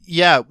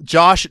Yeah,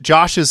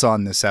 Josh is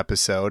on this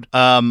episode.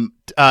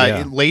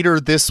 Later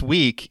this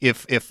week,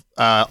 if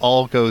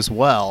all goes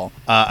well,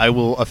 I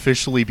will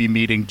officially be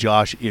meeting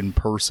Josh in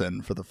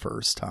person for the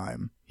first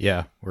time.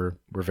 Yeah, we're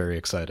very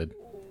excited.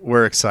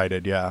 We're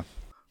excited, yeah.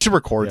 Should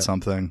record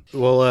something.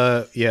 We'll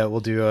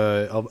do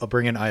I'll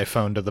bring an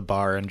iPhone to the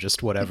bar and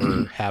just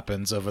whatever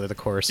happens over the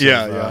course of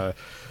however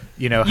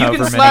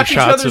many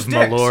shots of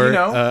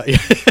Malort.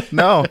 Dicks,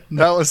 No,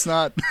 that was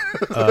not.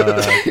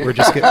 We're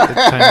just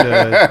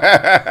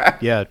time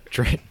to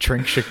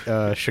drink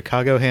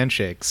Chicago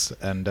handshakes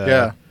and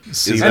then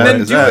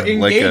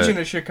engage in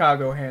a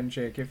Chicago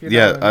handshake if you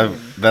know what I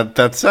mean.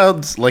 That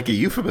sounds like a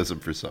euphemism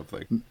for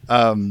something.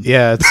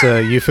 It's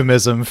a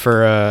euphemism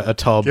for a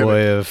tall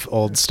boy of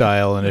old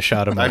style and a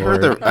shot of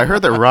Malort. I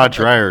heard that Rod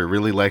Dreyer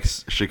really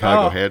likes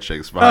Chicago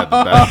handshakes behind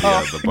the back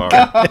of the bar.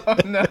 Oh,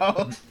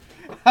 no.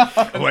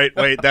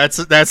 Wait,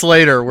 that's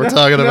later. We're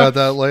talking about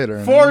that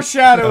later.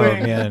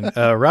 Foreshadowing. Oh man,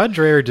 Rod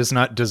Dreher does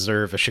not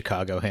deserve a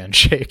Chicago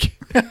handshake.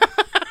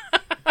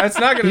 That's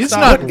not going to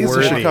stop. Not What is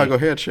a Chicago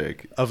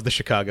handshake? Of the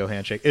Chicago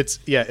handshake. It's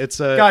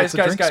a guys.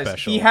 drink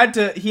special. He had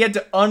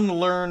to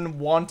unlearn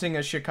wanting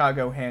a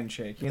Chicago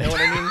handshake. You know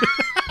what I mean?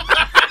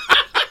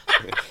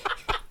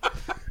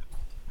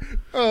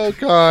 Oh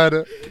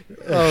God.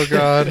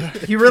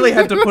 He really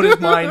had to put his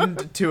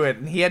mind to it,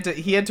 and he had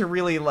to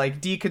really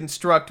like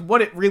deconstruct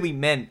what it really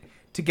meant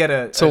to get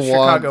a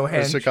Chicago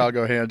handshake. A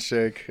Chicago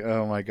handshake.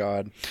 Oh my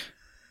God.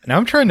 Now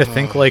I'm trying to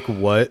think like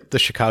what the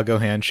Chicago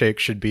handshake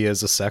should be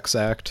as a sex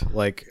act.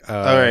 Like, all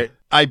right,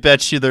 I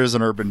bet you there's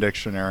an Urban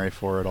Dictionary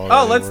for it already.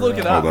 Oh, let's look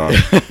it up. Hold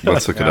on,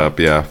 let's look it up.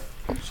 Yeah.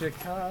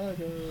 Chicago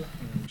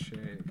handshake.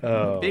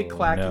 Oh, Big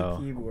clacky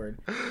keyboard.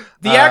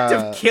 The act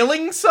of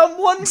killing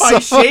someone by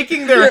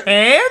shaking their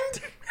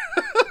hand?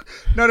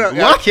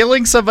 No.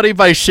 Killing somebody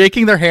by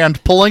shaking their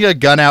hand, pulling a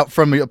gun out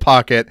from your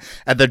pocket,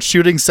 and then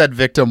shooting said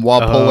victim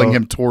while pulling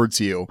him towards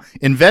you.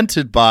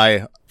 Invented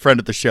by friend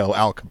of the show,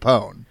 Al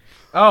Capone.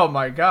 Oh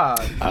my God.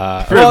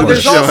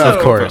 There's also,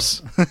 of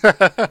course.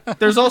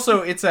 There's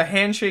also, it's a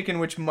handshake in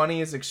which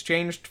money is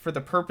exchanged for the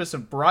purpose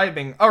of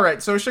bribing. All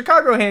right, so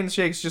Chicago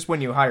handshake's just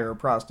when you hire a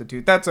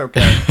prostitute. That's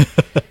okay.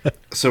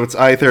 So it's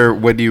either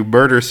when you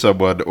murder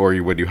someone or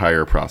when you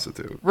hire a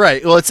prostitute.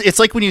 Right. Well, it's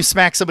like when you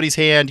smack somebody's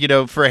hand,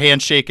 for a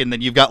handshake, and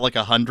then you've got like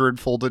 100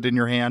 folded in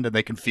your hand, and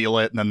they can feel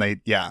it, and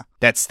then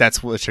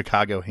that's what a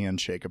Chicago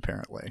handshake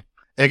apparently.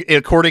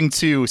 According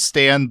to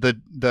Stan, the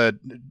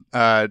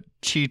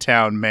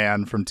Cheetown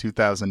man from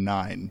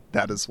 2009,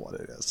 that is what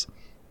it is.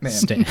 Man.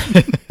 Good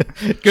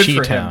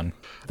Cheetown,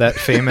 that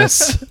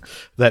famous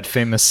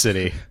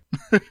city,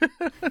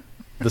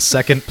 the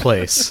second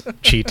place,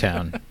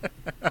 Cheetown,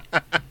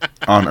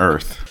 on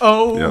Earth.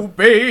 Oh,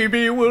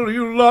 baby, will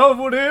you love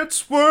what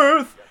it's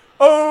worth?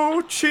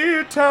 Oh,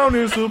 Cheetown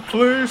is a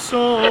place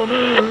on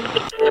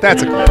Earth.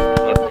 That's a good.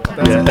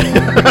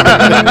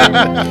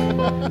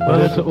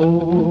 Well, it's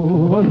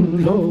over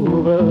and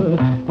over.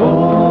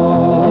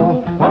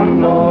 Oh,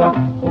 no,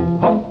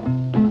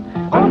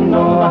 oh,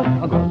 no,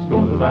 I got to go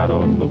right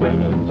on the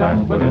women's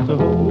side. Well, it's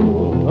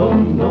over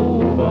and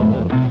over.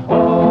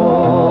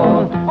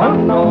 Oh,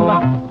 no,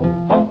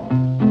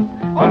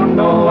 oh,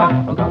 no,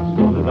 I got to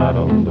go right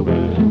on the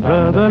women's side.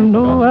 Brother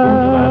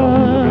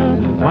Noah,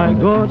 my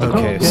God.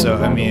 Okay, so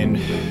I mean,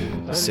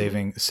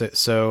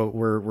 so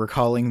we're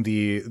calling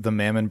the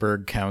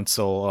Mammonburg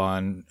Council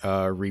on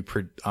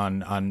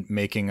on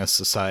making a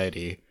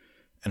society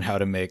and how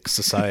to make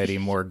society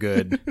more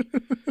good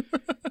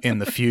in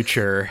the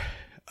future.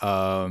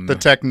 The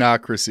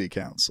Technocracy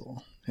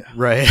Council. Yeah.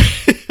 Right.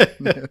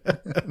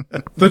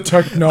 The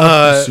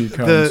Technocracy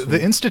Council.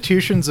 The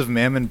institutions of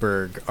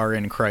Mammonburg are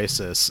in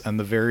crisis, and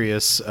the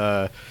various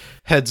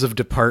heads of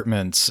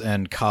departments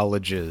and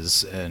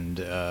colleges and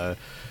the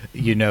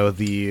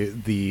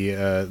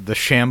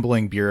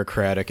shambling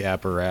bureaucratic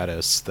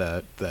apparatus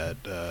that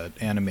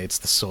animates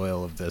the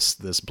soil of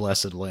this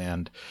blessed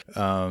land.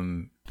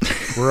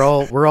 We're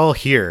all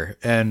here,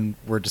 and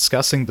we're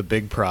discussing the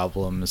big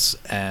problems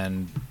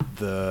and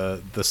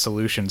the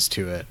solutions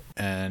to it.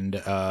 And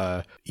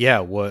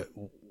what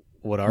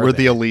are We're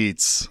they? the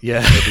elites.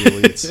 Yeah, we're the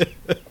elites.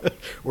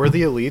 We're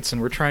the elites,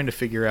 and we're trying to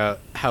figure out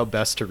how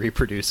best to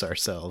reproduce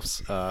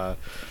ourselves. How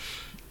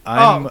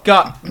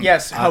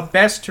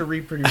best to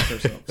reproduce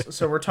ourselves.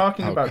 So we're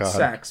talking about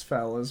sex,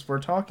 fellas.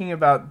 We're talking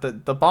about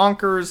the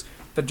bonkers,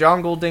 the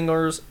jungle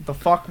dingers, the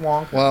fuck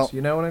wonkers. Well,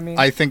 you know what I mean?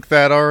 I think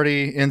that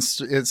already it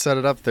set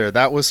it up there.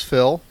 That was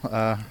Phil.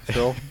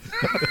 Phil.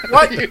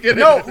 What?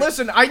 No,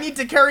 listen, I need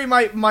to carry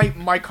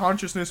my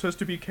consciousness has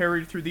to be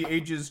carried through the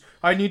ages.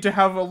 I need to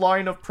have a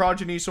line of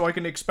progeny so I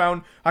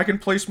can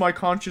place my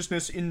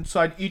consciousness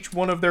inside each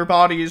one of their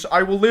bodies.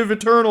 I will live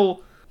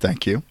eternal.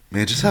 Thank you.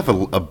 Man, just have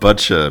a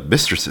bunch of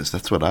mistresses.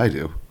 That's what I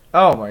do.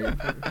 Oh my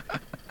god.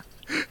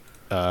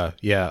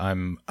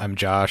 I'm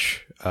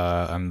Josh.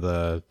 I'm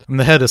the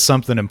head of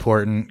something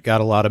important.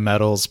 Got a lot of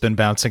medals. Been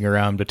bouncing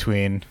around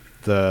between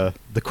the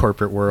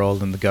corporate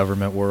world and the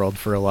government world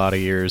for a lot of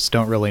years.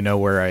 Don't really know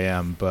where I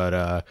am,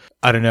 but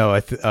I don't know.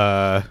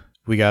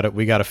 We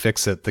gotta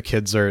fix it. The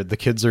kids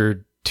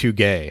are too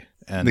gay,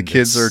 and The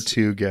kids are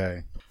too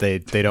gay. they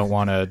don't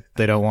want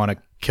to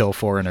kill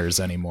foreigners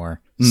anymore.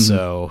 Mm-hmm.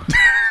 So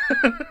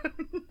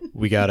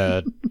we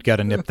gotta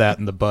nip that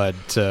in the bud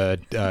to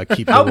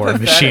keep the How war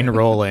pathetic. machine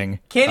rolling.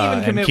 Can't even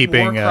and commit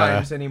keeping, war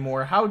crimes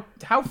anymore. How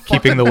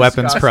keeping the fucking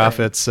weapons disgusting.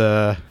 profits,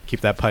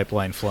 keep that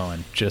pipeline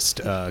flowing.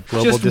 Just global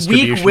Just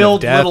distribution of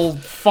weak-willed death. little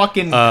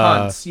fucking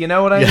cunts. You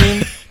know what I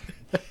mean?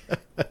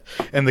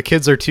 And the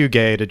kids are too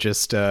gay to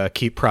just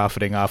keep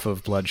profiting off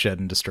of bloodshed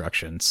and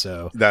destruction.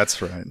 So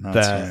That's right.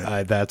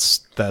 that's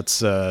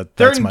They're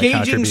my engaging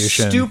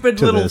contribution stupid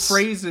to little this.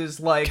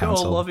 phrases like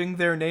council. "oh, loving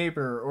their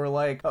neighbor" or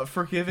like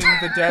 "forgiving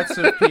the debts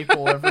of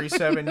people every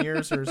 7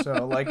 years or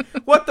so." Like,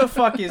 what the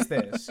fuck is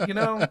this? You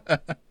know?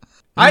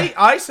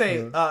 I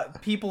say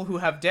people who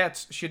have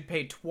debts should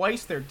pay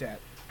twice their debt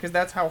because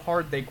that's how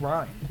hard they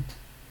grind.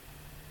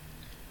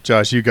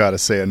 Josh, you got to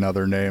say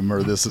another name,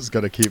 or this is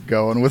going to keep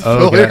going with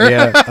Oh Phil God, here.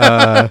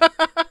 yeah.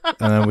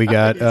 And then we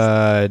got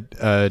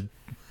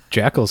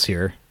Jackals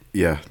here.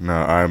 Yeah, no,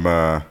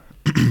 I'm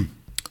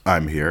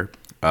I'm here.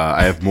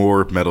 I have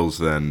more medals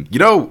than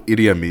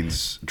Idi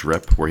Amin's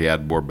drip, where he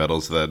had more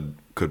medals than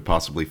could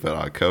possibly fit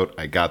on a coat.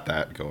 I got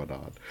that going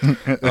on.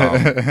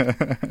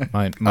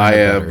 Mine I are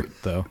am- better,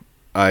 though.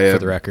 I am, For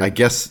the record. I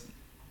guess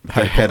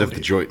the head of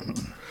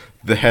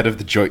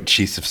the Joint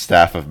Chiefs of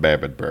Staff of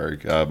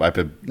Mammonburg.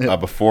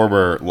 I'm a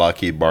former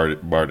Lockheed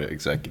Martin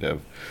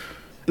executive.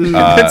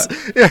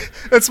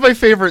 That's my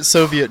favorite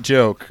Soviet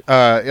joke.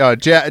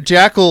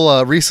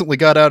 Jackal recently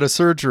got out of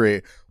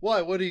surgery.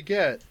 Why? What do you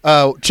get?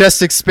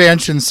 Chest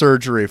expansion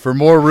surgery for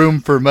more room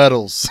for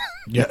medals.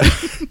 Yeah.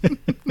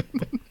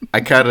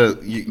 I kind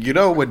of,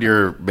 when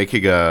you're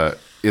making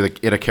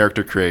in a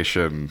character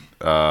creation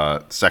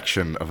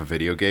section of a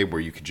video game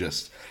where you can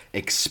just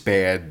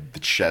expand the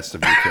chest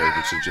of your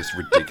character to just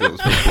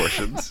ridiculous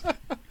proportions.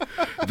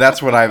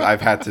 That's what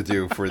I've had to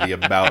do for the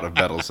amount of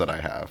medals that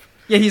I have.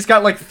 Yeah, he's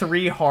got like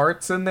 3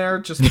 hearts in there,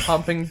 just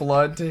pumping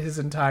blood to his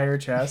entire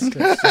chest.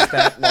 It's just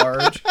that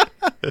large.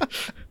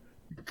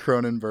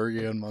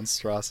 Cronenbergian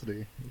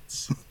monstrosity.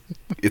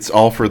 It's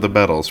all for the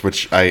medals,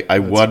 which I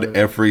won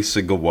every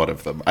single one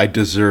of them. I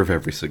deserve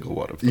every single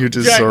one of them. You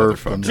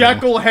deserve them.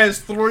 Jackal has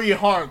 3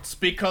 hearts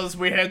because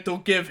we had to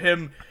give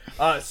him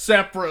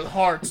separate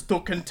hearts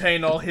to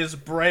contain all his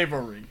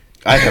bravery.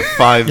 I have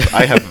 5.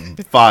 I have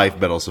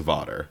 5 medals of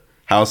honor.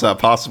 How's that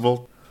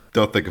possible?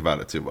 Don't think about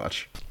it too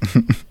much.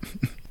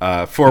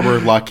 Former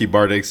Lockheed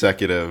Martin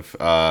executive.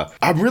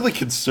 I'm really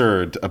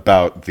concerned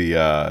about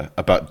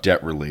about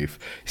debt relief.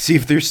 See,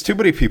 if there's too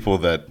many people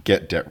that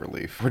get debt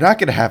relief, we're not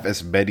going to have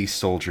as many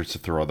soldiers to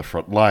throw on the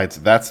front lines.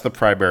 That's the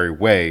primary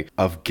way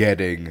of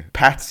getting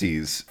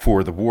patsies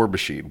for the war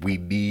machine. We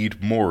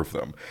need more of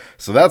them.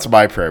 So that's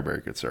my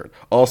primary concern.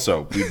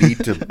 Also, we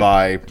need to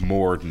buy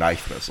more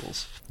knife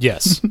missiles.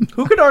 Yes.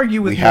 Who could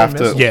argue with We more have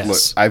to missiles? Yes.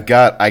 look.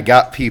 I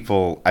got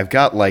people. I've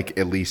got like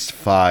at least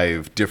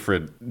 5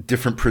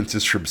 different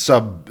princes from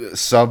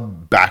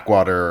some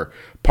backwater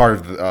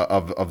part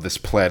of this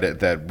planet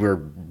that we're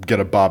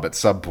gonna bomb at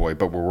some point,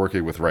 but we're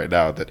working with right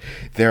now. That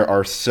there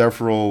are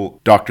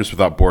several Doctors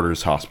Without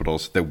Borders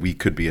hospitals that we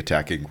could be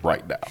attacking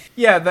right now.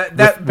 Yeah, that With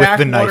the knife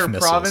backwater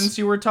missiles. province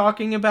you were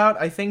talking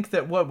about. I think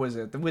that what was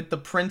it with the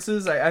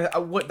princes?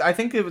 I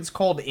think it was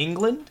called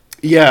England.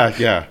 Yeah.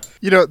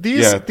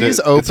 These It's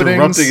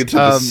openings. erupting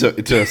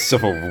into a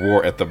civil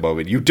war at the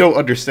moment. You don't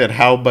understand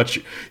how much.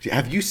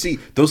 Have you seen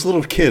those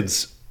little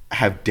kids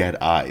have dead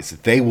eyes?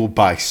 They will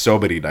buy so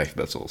many knife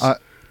missiles.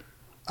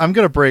 I'm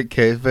gonna break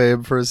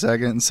kayfabe for a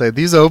second and say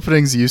these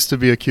openings used to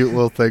be a cute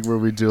little thing where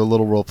we do a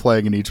little role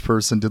playing and each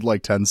person did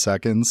like 10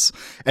 seconds,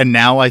 and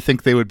now I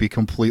think they would be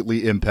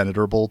completely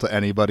impenetrable to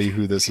anybody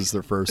who this is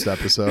their first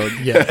episode.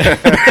 Yeah.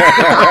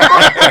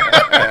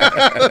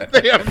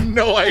 They have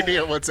no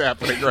idea what's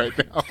happening right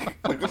now.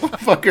 Like, what the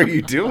fuck are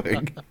you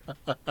doing?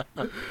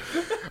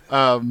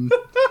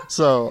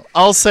 So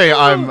I'll say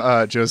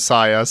I'm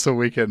Josiah, so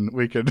we can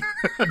We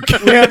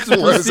have to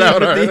Close proceed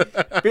out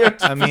with we have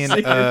to I mean,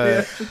 proceed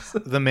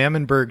with the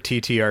Mammonburg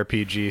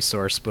TTRPG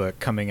source book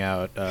coming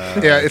out.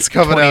 Yeah, it's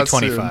coming out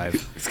soon.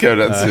 2025. It's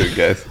coming out soon,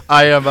 guys.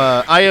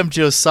 I am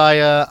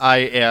Josiah. I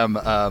am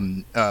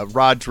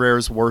Rod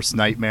Dreher's worst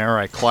nightmare.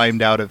 I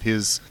climbed out of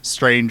his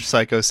strange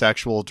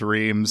psychosexual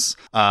dreams.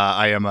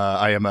 I am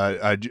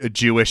a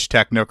Jewish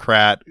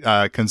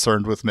technocrat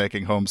concerned with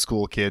making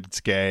homeschool kids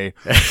gay.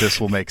 This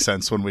will make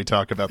sense when we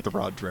talk about the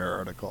Rod Dreher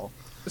article.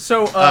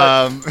 So,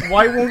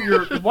 why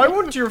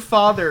won't your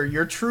father,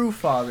 your true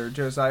father,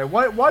 Josiah,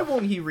 why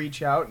won't he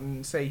reach out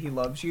and say he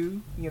loves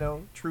you?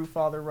 True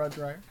father Rod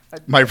Dreher.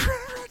 My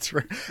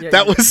Yeah,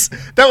 that was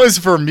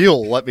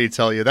Vermule. Let me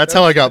tell you, that's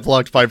how I got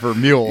blocked by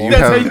Vermule.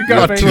 That's how you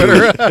got on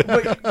famous.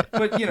 Twitter.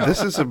 but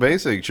This is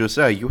amazing,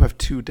 Josiah. You have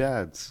 2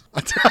 dads.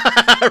 Rod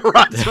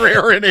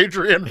Dreher and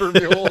Adrian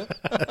Vermule.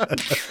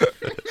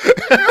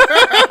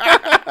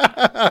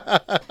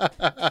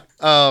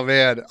 Oh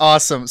man,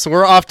 awesome! So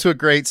we're off to a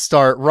great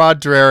start. Rod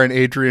Dreher and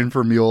Adrian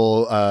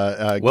Vermule.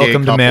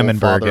 Welcome to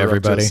Mammonburg,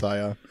 everybody.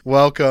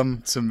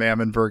 Welcome to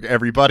Mammonburg,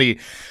 everybody.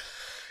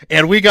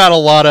 And we got a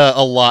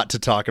lot to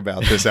talk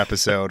about this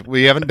episode.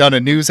 We haven't done a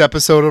news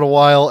episode in a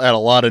while, and a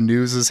lot of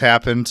news has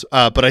happened.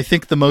 But I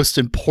think the most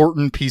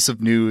important piece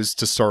of news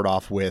to start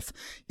off with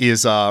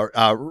is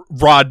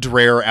Rod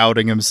Dreher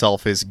outing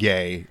himself as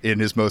gay in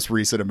his most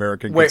recent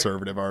American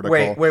Conservative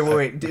article.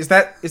 Wait. Is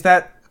that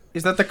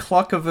the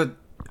cluck of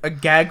a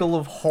gaggle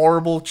of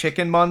horrible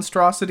chicken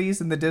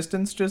monstrosities in the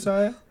distance,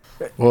 Josiah?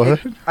 What?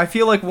 I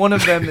feel like one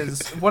of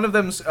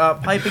them's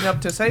piping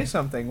up to say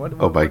something.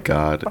 Oh my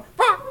god.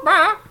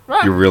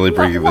 You're really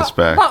bringing this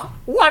back.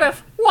 What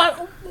if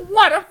Rod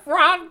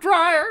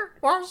Dreher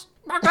was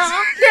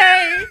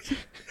gay?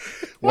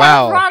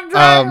 Wow. Rod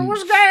Dreher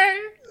was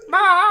gay.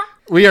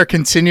 We are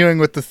continuing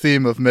with the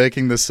theme of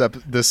making this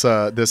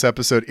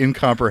episode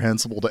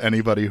incomprehensible to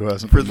anybody who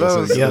hasn't been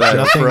listening to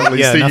that for at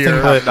least a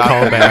year. But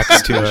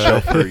callbacks to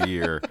show for a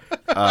year.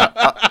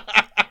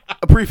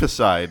 A brief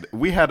aside,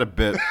 we had a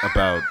bit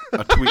about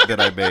a tweet that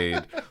I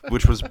made,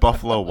 which was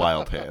Buffalo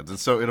Wild Hands. And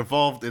so it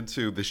evolved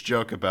into this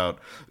joke about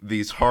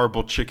these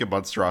horrible chicken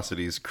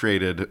monstrosities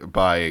created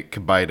by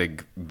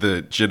combining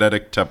the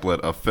genetic template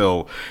of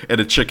Phil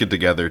and a chicken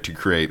together to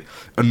create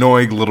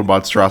annoying little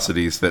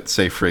monstrosities that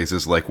say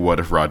phrases like, what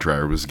if Rod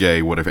Dreher was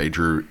gay? What if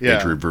Adrian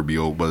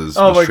Vermeil was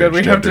Oh my god,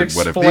 we have to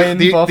explain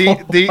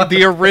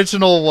the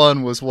original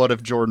one was what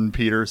if Jordan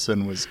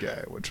Peterson was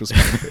gay, which was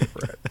my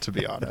favorite, to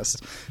be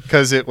honest.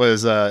 Because it was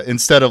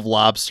instead of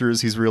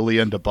lobsters, he's really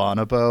into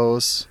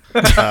bonobos.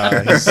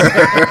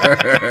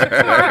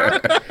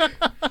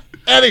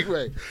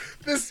 Anyway,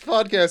 this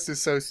podcast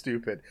is so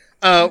stupid.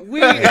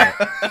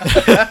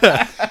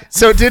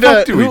 So did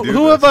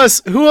who of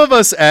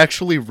us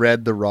actually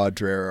read the Rod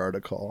Dreher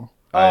article?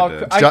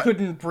 I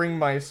couldn't bring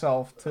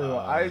myself to.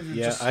 I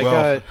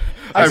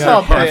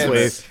saw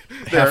halfway.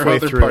 There are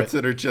other through parts it.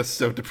 that are just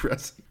so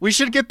depressing. We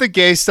should get the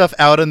gay stuff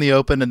out in the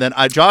open, and then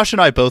Josh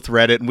and I both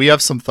read it, and we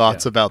have some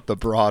thoughts about the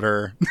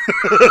broader.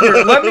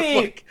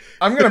 Here,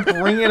 I'm gonna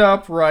bring it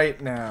up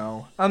right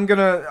now. I'm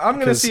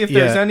gonna see if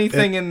there's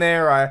anything in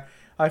there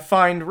I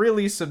find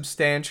really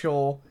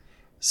substantial.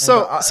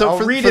 I'll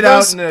read it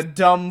out in a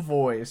dumb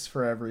voice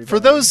for everybody.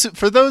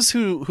 For those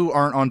who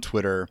aren't on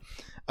Twitter.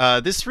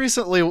 This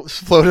recently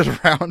floated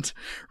around.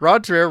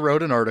 Rod Dreher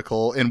wrote an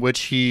article in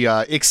which he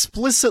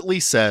explicitly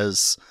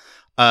says,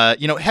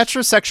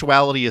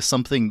 heterosexuality is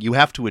something you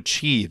have to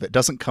achieve. It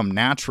doesn't come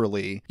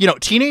naturally.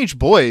 Teenage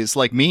boys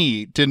like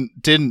me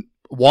didn't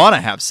want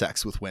to have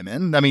sex with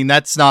women. I mean,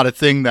 that's not a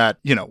thing that,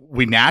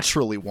 we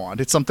naturally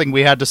want. It's something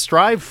we had to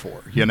strive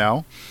for,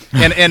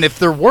 And if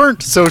there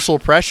weren't social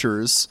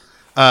pressures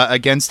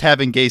against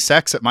having gay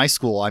sex at my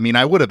school, I mean,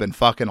 I would have been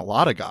fucking a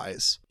lot of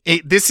guys.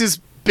 This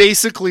is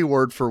basically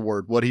word for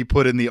word what he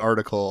put in the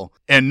article,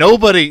 and no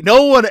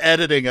one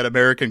editing at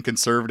American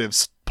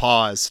Conservatives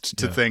paused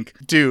to think,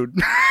 dude,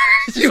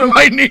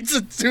 might need to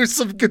do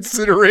some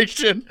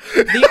consideration.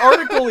 The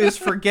article is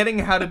Forgetting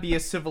How to Be a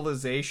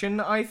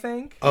Civilization, I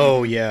think.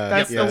 Oh yeah,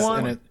 that's the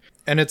one.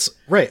 And it's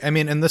right. I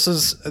mean, and this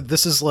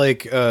is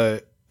like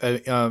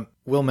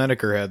Will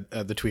Menaker had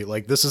the tweet,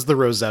 like, this is the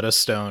Rosetta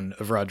Stone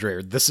of Rod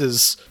Dreher. This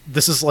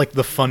is like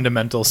the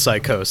fundamental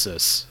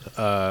psychosis.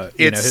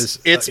 It's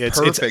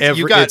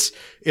perfect.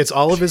 It's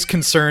all of his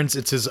concerns.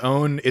 It's his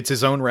own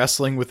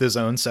wrestling with his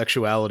own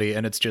sexuality,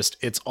 and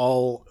it's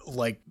all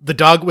like the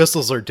dog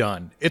whistles are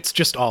done. It's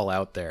just all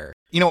out there.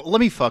 Let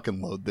me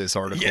fucking load this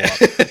article up.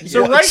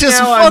 So right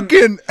just now,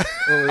 fucking.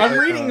 I'm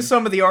reading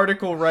some of the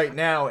article right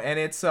now, and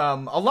it's a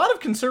lot of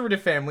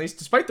conservative families,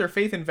 despite their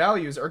faith and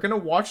values, are going to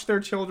watch their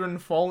children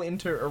fall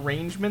into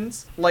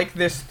arrangements like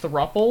this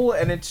throuple,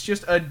 and it's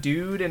just a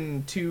dude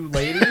and two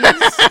ladies.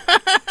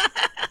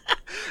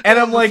 And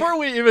I'm like, before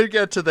we even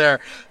get to there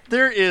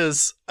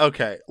is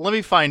okay. Let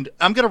me find.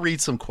 I'm going to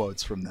read some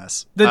quotes from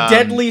this. The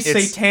deadly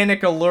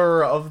satanic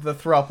allure of the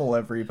throuple,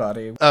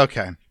 everybody.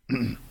 Okay.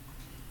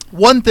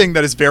 One thing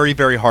that is very,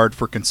 very hard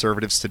for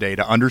conservatives today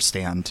to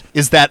understand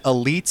is that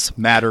elites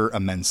matter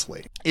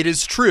immensely. It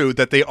is true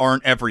that they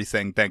aren't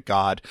everything, thank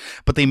God,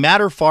 but they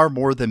matter far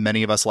more than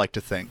many of us like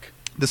to think.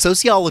 The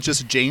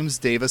sociologist James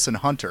Davison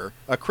Hunter,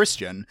 a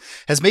Christian,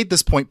 has made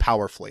this point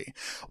powerfully.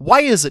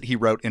 Why is it, he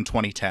wrote in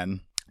 2010,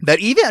 that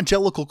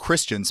evangelical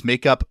Christians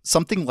make up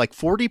something like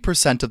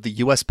 40% of the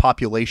U.S.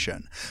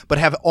 population, but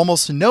have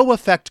almost no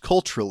effect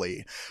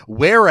culturally,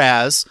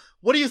 whereas,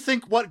 what do you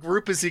think, what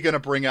group is he going to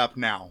bring up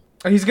now?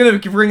 He's going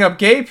to bring up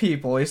gay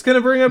people. He's going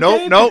to bring up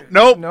gay people.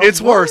 Nope.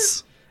 It's what?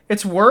 Worse.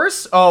 It's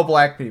worse? Oh,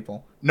 black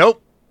people.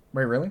 Nope.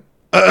 Wait, really?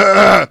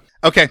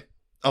 Okay,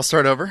 I'll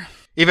start over.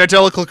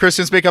 Evangelical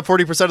Christians make up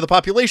 40% of the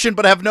population,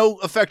 but have no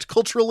effect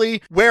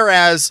culturally,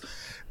 whereas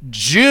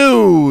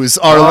Jews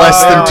are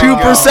less than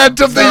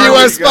 2% of the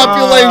U.S.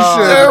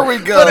 population. There we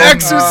go. But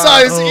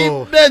exercise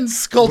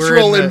immense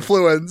cultural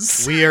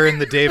influence. We are in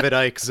the David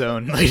Icke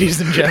zone, ladies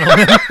and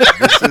gentlemen.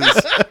 This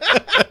is,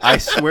 I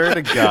swear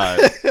to God,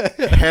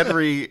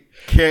 Henry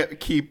can't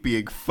keep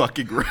being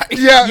fucking right.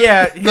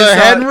 Yeah. The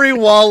Henry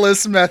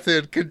Wallace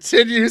method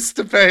continues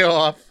to pay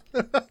off.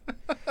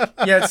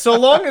 Yeah, so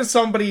long as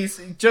somebody's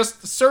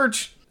just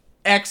search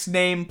X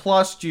name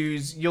plus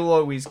Jews, you'll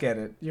always get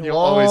it. You'll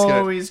always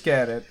always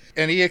get it. get it.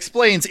 And he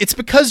explains it's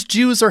because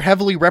Jews are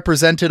heavily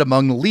represented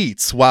among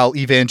elites while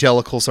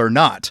evangelicals are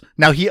not.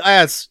 Now he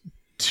adds,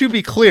 to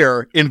be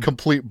clear, in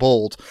complete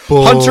bold,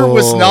 Hunter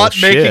was not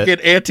Bullshit. making an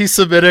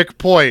anti-Semitic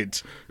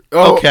point.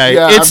 Oh, Okay,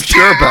 yeah, it's I'm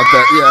sure about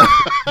that.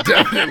 Yeah,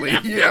 definitely.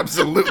 He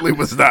absolutely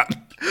was not.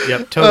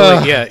 Yep,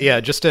 totally. Yeah.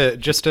 Just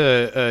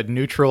a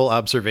neutral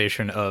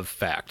observation of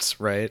facts,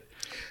 right?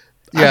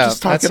 Yeah, I'm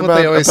just that's talking what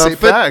they always say. But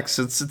facts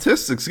and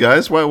statistics,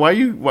 guys. Why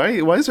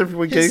is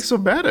everyone getting so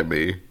mad at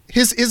me?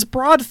 his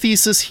broad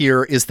thesis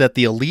here is that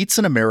the elites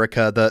in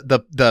America,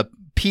 the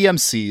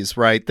PMCs,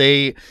 right?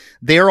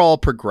 They're all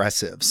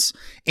progressives,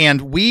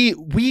 and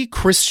we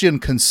Christian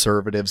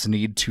conservatives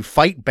need to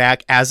fight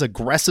back as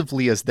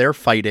aggressively as they're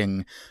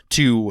fighting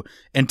to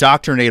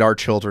indoctrinate our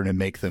children and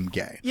make them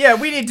gay. Yeah,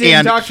 we need to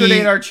And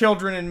indoctrinate he- our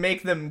children and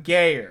make them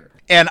gayer.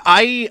 And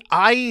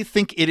I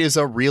think it is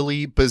a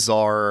really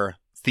bizarre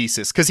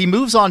thesis because he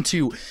moves on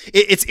to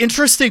it's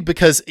interesting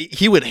because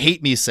he would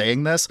hate me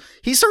saying this.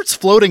 He starts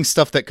floating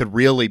stuff that could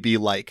really be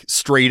like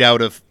straight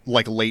out of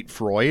like late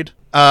Freud.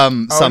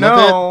 Some no. of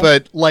it,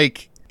 but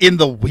like in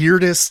the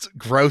weirdest,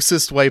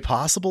 grossest way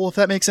possible, if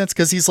that makes sense.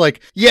 Because he's like,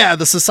 yeah,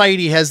 the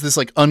society has this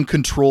like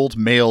uncontrolled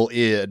male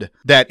id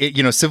that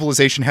it,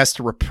 civilization has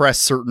to repress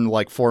certain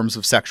like forms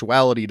of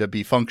sexuality to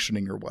be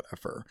functioning or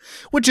whatever,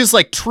 which is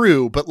like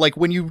true. But like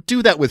when you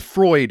do that with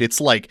Freud, it's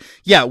like,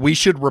 yeah, we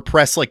should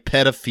repress like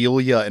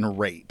pedophilia and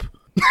rape.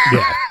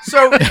 Yeah.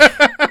 So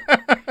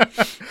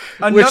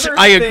Which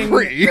I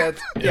agree.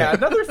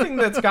 Another thing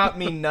that's got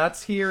me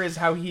nuts here is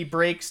how he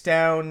breaks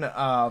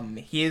down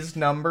his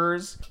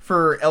numbers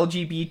for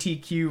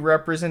LGBTQ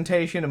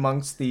representation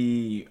amongst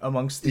the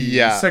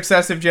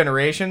successive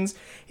generations.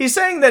 He's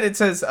saying that it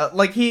says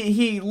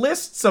he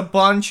lists a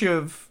bunch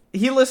of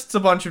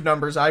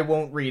numbers I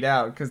won't read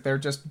out because they're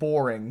just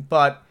boring,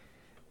 but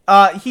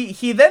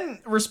he then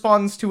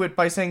responds to it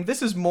by saying,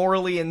 "This is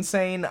morally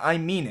insane. I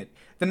mean it.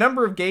 The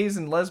number of gays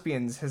and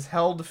lesbians has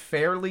held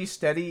fairly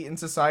steady in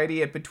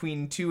society at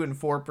between 2 and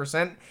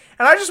 4%. And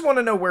I just want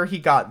to know where he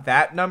got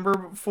that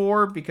number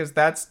for, because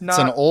that's not... It's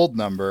an old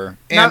number.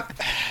 And,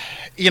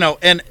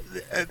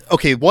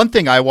 okay, one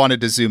thing I wanted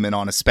to zoom in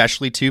on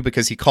especially, too,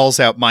 because he calls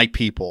out my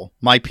people,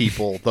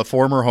 the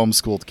former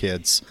homeschooled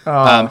kids.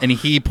 And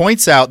he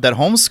points out that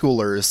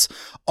homeschoolers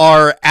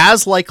are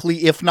as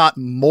likely, if not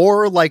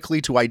more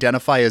likely, to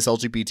identify as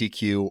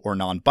LGBTQ or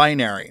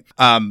non-binary.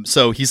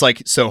 So he's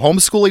like, so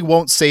homeschooling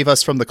won't save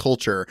us from the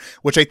culture,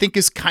 which I think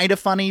is kind of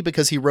funny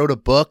because he wrote a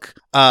book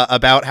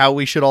about how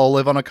we should all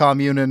live on a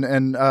commune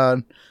and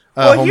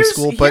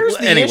homeschool. Here's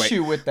But the anyway,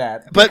 issue with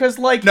that. But Because,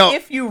 no.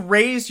 if you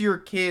raise your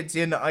kids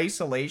in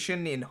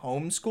isolation in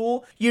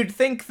homeschool, you'd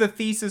think the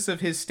thesis of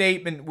his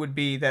statement would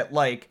be that,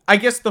 I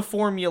guess the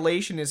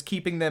formulation is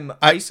keeping them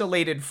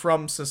isolated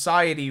from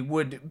society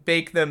would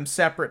make them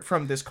separate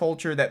from this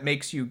culture that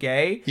makes you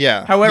gay.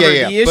 Yeah. However,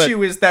 Yeah, the but-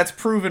 issue is that's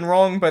proven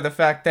wrong by the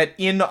fact that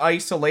in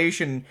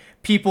isolation,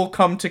 people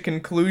come to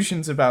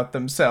conclusions about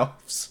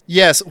themselves.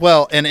 Yes,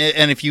 well, and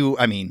if you,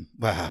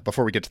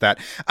 before we get to that,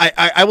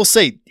 I will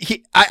say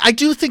I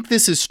do think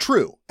this is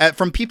true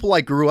from people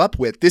I grew up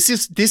with. This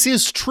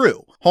is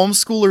true.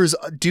 Homeschoolers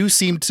do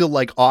seem to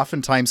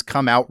oftentimes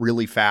come out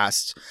really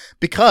fast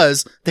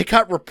because they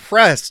got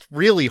repressed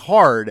really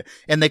hard,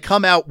 and they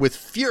come out with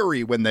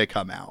fury when they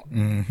come out.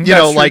 Mm-hmm.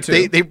 That's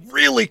true, too. they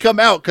really come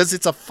out because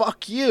it's a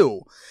fuck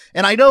you.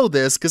 And I know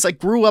this because I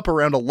grew up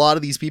around a lot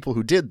of these people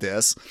who did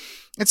this.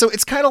 And so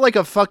it's kind of like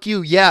a fuck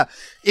you. Yeah,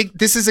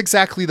 this is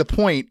exactly the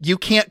point. You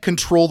can't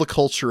control the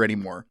culture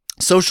anymore.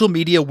 Social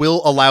media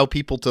will allow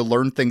people to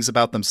learn things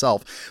about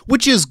themselves,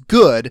 which is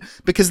good,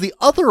 because the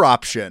other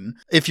option,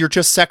 if you're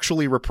just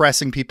sexually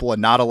repressing people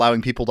and not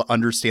allowing people to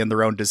understand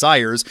their own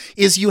desires,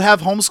 is you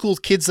have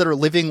homeschooled kids that are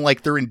living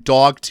like they're in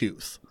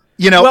dogtooth.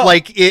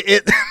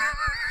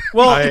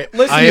 Well,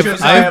 listen, I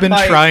Josiah, have been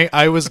trying.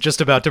 I was just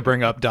about to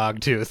bring up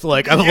Dogtooth.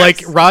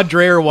 Rod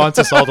Dreher wants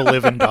us all to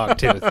live in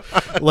Dogtooth.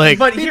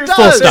 But here's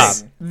full the stop.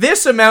 thing.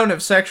 This amount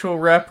of sexual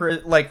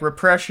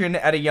repression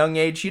at a young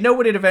age, you know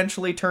what it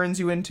eventually turns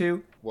you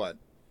into? What?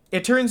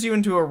 It turns you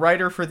into a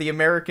writer for the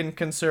American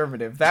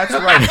Conservative. That's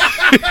right.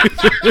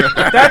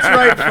 That's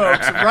right,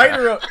 folks.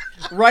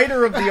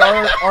 Writer of the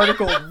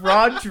article,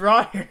 Rod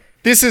Dreher.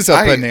 This is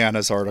a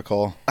bananas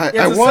article. It's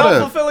a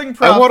self-fulfilling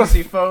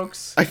prophecy,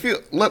 folks. I feel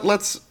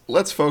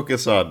let's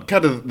focus on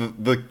kind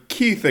of the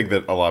key thing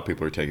that a lot of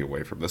people are taking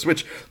away from this.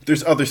 Which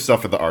there's other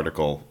stuff in the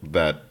article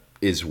that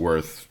is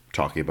worth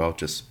talking about,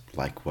 just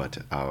like what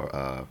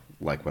our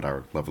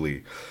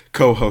lovely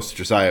co-host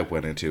Josiah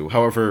went into.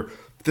 However,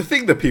 the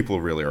thing that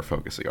people really are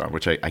focusing on,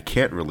 which I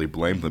can't really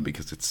blame them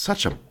because it's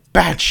such a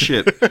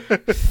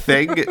batshit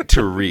thing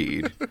to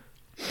read,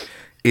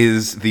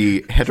 is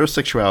the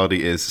heterosexuality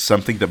is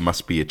something that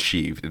must be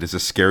achieved. It is a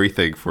scary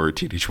thing for a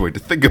teenage boy to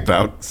think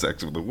about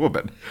sex with a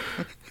woman.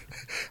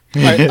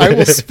 I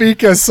will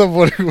speak as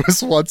someone who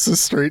was once a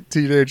straight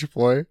teenage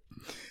boy.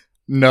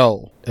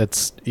 No.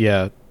 It's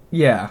Yeah,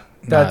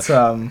 that's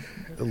which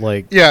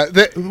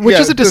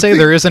isn't to say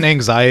there is an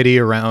anxiety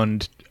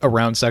around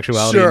around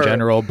sexuality Sure. in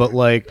general, but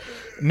like,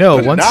 no,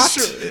 But once,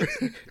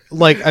 not,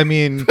 like, I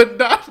mean, but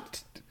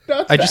not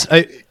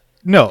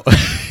no.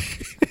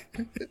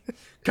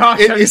 Gosh,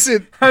 It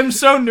isn't. I'm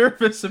so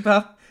nervous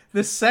about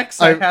the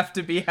sex I have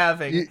to be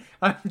having.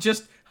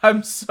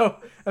 I'm so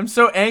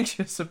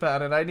anxious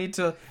about it. I need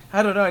to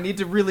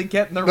really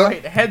get in the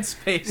right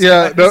headspace.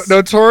 Yeah, guys.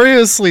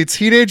 notoriously,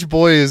 teenage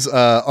boys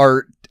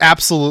are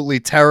absolutely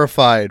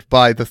terrified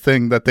by the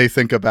thing that they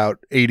think about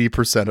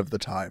 80% of the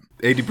time.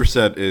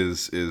 80%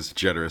 is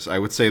generous. I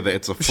would say that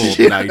it's a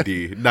full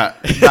 90,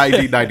 not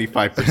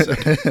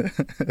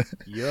 95%.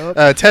 Yep.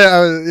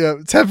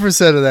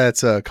 10% of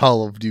that's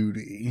Call of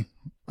Duty.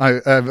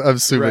 I'm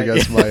assuming Right.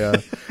 as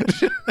my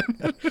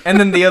And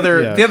then the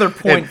other Yeah. the other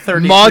point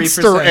 33%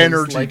 Monster is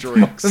energy like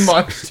drinks.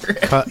 Monster.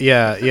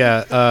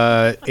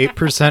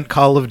 8%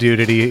 Call of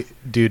Duty,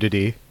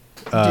 Duty.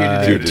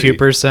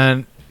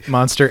 2%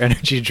 Monster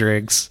Energy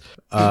drinks.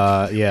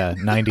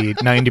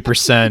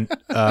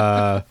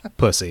 90%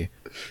 pussy.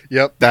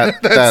 Yep.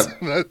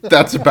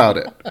 That's about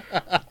it.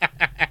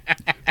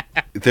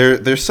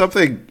 There's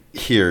something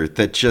here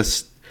that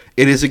just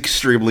it is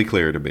extremely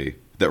clear to me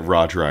that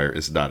Rod Dreyer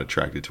is not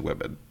attracted to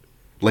women.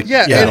 Like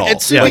Yeah, at and all.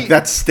 it's Like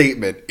that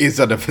statement is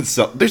in of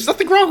itself. There's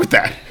nothing wrong with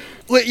that.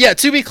 Well, yeah,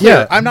 to be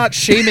clear, Yeah. I'm not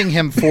shaming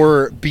him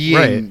for being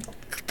Right.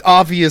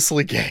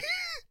 obviously gay.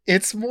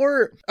 It's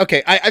more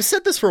okay. I've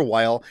said this for a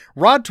while.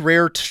 Rod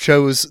Dreher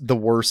chose the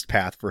worst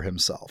path for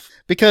himself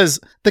because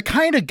the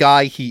kind of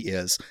guy he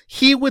is,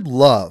 he would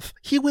love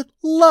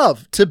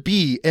to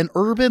be an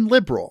urban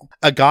liberal,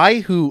 a guy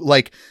who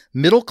like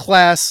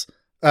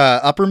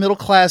upper middle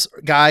class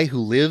guy who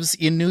lives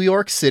in New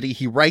York City.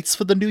 He writes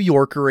for the New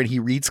Yorker and he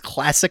reads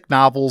classic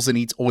novels and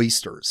eats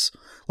oysters.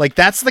 Like,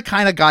 that's the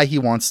kind of guy he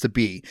wants to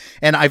be.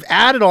 And I've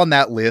added on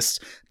that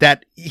list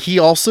that he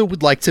also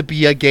would like to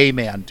be a gay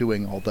man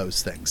doing all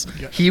those things.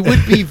 He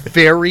would be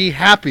very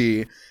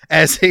happy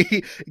as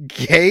a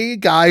gay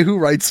guy who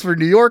writes for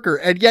New Yorker.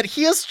 And yet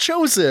he has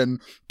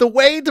chosen the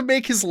way to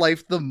make his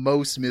life the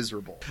most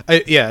miserable.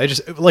 I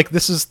just like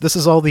this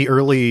is all the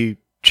early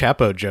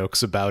Chapo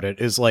jokes about it.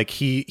 Is like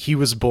he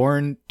was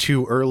born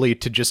too early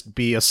to just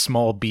be a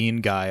small bean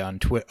guy on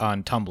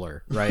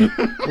Tumblr, right?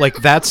 Like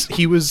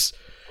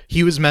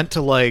he was meant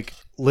to like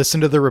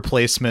listen to the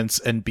Replacements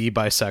and be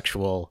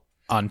bisexual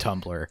on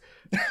Tumblr.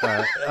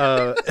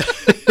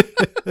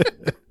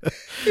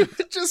 He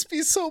would just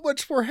be so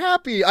much more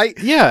happy.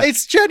 Yeah.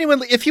 It's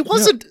genuinely, if he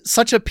wasn't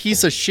such a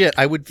piece of shit,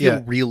 I would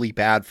feel really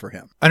bad for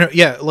him. I know,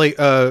 yeah, like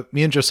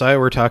me and Josiah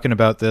were talking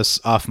about this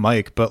off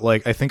mic, but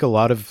like I think a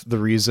lot of the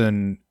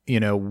reason,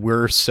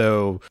 we're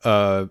so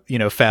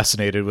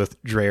fascinated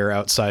with Dreher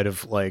outside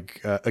of like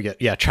again,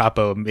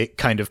 Chapo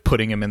kind of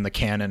putting him in the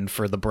canon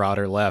for the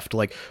broader left.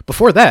 Like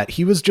before that,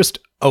 he was just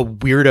a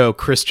weirdo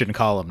Christian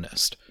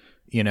columnist,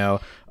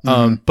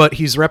 but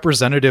he's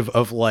representative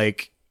of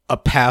like a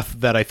path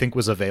that I think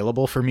was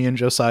available for me and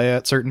Josiah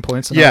at certain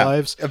points in our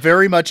lives.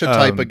 Very much a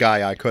type of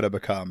guy I could have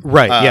become.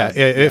 Right.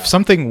 If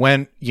something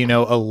went,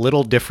 a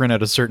little different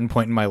at a certain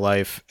point in my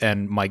life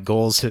and my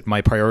goals,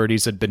 my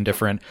priorities had been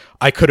different,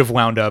 I could have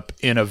wound up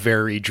in a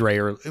very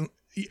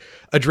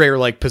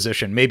Dreher-like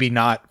position. Maybe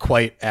not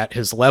quite at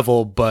his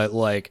level, but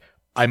like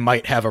I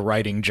might have a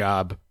writing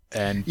job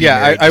and be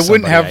married to I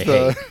wouldn't somebody have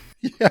the.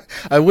 Yeah,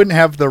 I wouldn't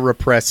have the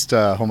repressed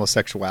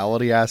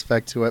homosexuality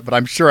aspect to it, but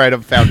I'm sure I'd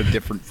have found a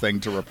different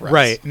thing to repress.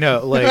 Right.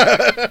 No,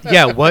 like,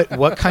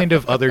 what kind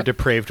of other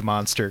depraved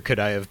monster could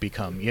I have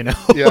become, Yeah.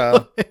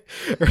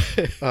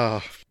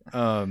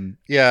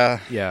 Yeah.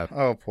 Yeah.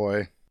 Oh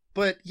boy.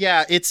 But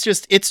yeah, it's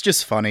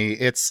just funny.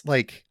 It's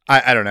like,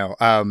 I don't know.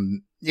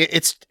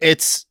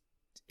 It's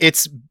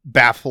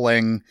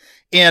baffling.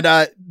 And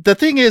the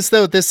thing is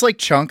though, this like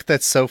chunk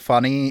that's so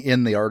funny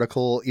in the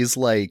article is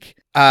like,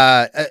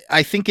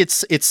 I think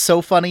it's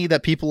so funny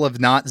that people have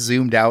not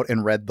zoomed out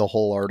and read the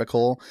whole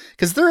article,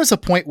 because there is a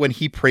point when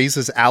he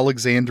praises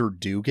Alexander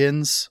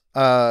Dugin's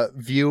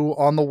view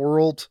on the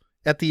world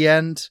at the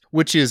end,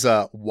 which is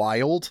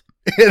wild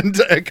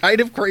and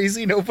kind of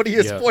crazy. Nobody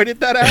has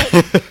pointed that out.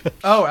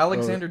 Oh,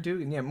 Alexander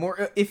Dugin. Yeah,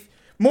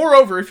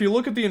 Moreover, if you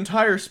look at the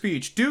entire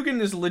speech, Dugin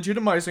is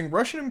legitimizing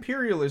Russian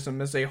imperialism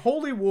as a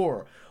holy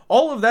war.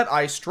 All of that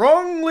I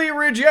strongly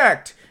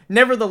reject.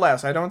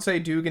 Nevertheless, I don't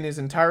say Dugin is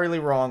entirely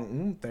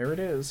wrong. There it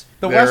is.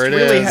 The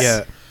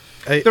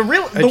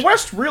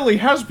West really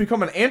has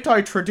become an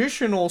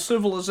anti-traditional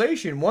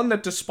civilization, one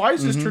that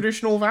despises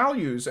traditional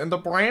values and the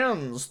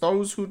brands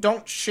those who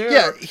don't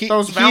share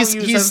those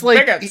values as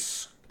like,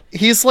 bigots.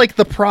 He's like,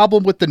 the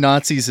problem with the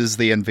Nazis is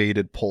they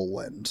invaded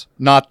Poland,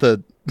 not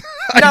the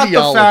Not ideology.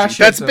 the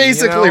fascism, that's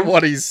basically you know?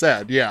 what he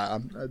said. Yeah.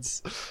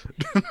 That's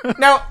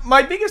Now,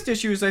 my biggest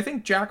issue is I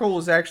think Jackal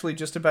was actually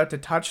just about to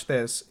touch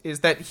this, is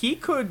that he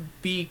could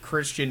be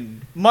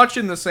Christian much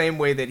in the same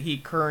way that he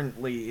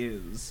currently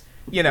is.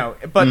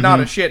 But not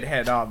a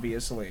shithead,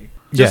 obviously.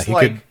 Just he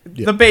like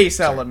could- the base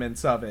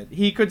elements of it.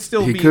 He could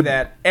still be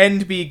that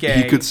and be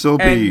gay. He could still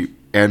be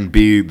and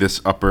be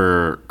this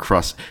upper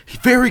crust.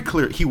 Very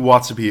clear, he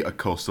wants to be a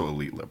coastal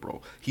elite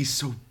liberal. He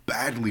so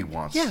badly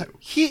wants Yeah, to.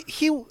 he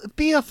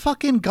be a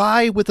fucking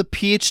guy with a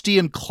PhD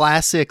in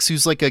classics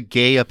who's like a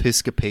gay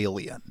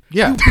Episcopalian.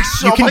 Yeah,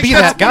 So you can much- be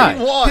that's that guy. what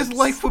he wants. His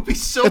life would be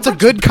so. It's a much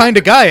good kind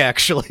of guy,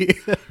 actually.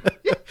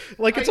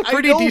 Like, it's a I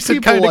pretty know decent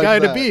people kind of like guy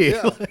to that, be.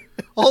 yeah.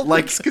 All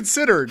Like, things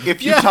considered.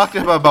 If you talked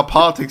to him about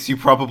politics, you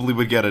probably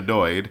would get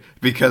annoyed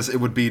because it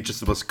would be just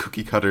the most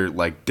cookie cutter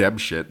like Dem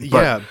shit. But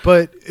Yeah,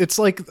 but it's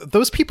like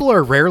those people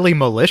are rarely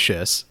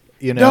malicious.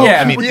 You know, No,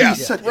 Yeah. I mean,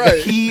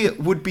 he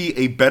would be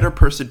a better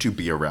person to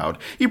be around.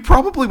 He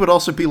probably would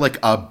also be like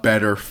a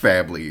better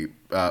family,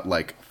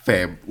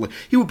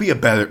 He would be a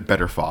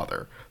better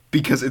father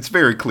because it's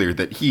very clear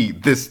that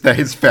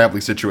his family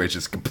situation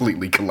is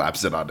completely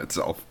collapsing on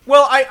itself.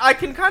 Well, I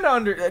can kind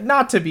of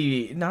not to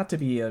be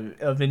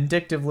a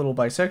vindictive little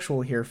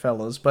bisexual here,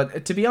 fellas,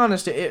 but to be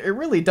honest, it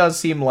really does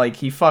seem like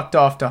he fucked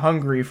off to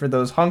Hungary for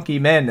those hunky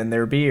men and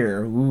their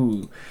beer.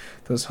 Ooh,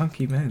 those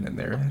hunky men and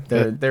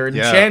their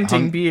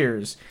enchanting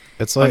beers.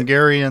 it's like,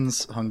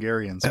 Hungarians,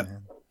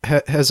 man.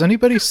 has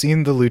anybody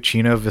seen the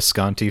Luchino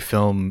Visconti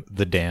film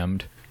The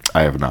Damned?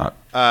 I have not.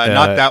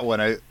 Not that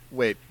one.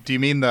 Wait, do you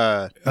mean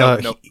the? No,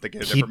 the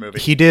different movie.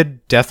 He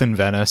did Death in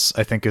Venice,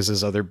 I think,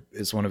 is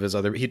one of his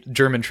other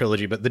German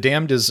trilogy. But The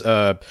Damned is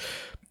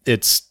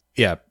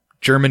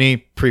Germany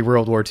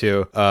pre-World War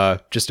II,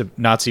 just a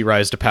Nazi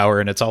rise to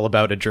power, and it's all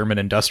about a German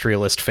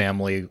industrialist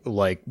family,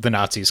 like the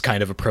Nazis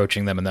kind of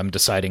approaching them and them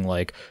deciding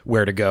like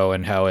where to go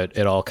and how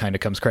it all kind of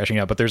comes crashing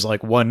out. But there's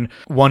like one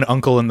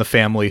uncle in the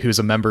family who's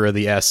a member of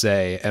the SA,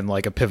 and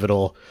like a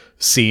pivotal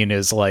scene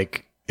is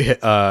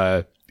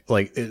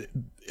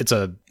it's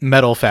a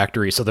metal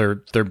factory, so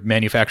they're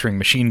manufacturing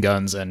machine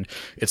guns, and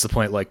it's the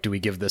point like, do we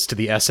give this to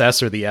the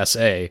SS or the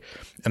SA?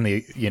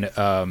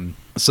 And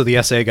so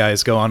the SA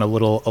guys go on a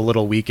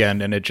little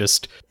weekend, and it's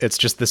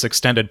just this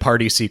extended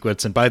party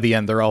sequence, and by the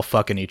end they're all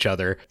fucking each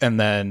other, and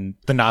then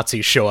the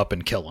Nazis show up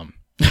and kill them.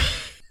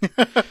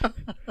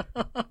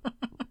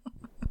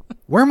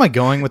 Where am I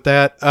going with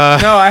that? No,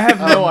 I have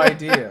no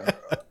idea.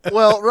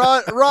 Well,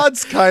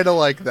 Rod's kind of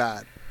like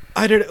that.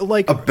 I did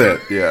like A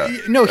bit, yeah.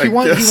 No, he I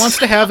wants guess. he wants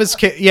to have his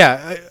kid.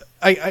 Yeah,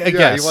 I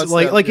guess he wants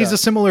like to- like he's yeah. a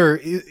similar.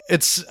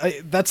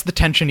 That's the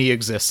tension he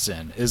exists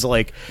in. Is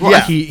like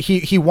Yeah.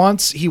 he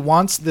wants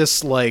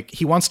this, like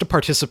he wants to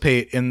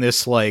participate in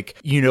this, like,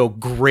 you know,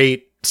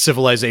 great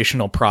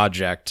civilizational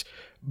project,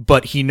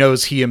 but he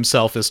knows he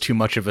himself is too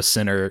much of a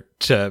sinner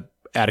to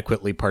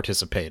adequately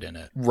participate in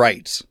it.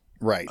 Right.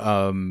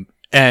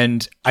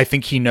 And I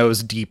think he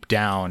knows deep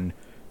down,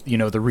 you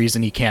know, the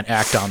reason he can't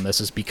act on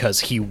this is because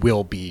he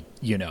will be,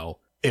 you know,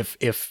 if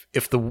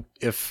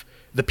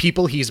the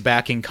people he's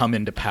backing come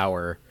into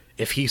power,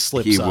 if he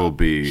slips He up, will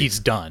be- he's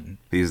done.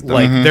 he's done.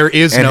 Like there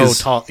is And no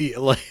his-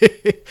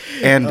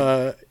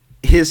 And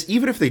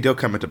even if they don't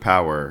come into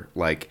power,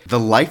 like the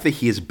life that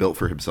he has built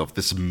for himself,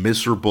 this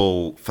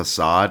miserable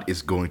facade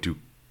is going to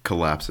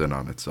collapse in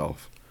on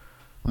itself.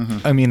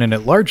 I mean, and it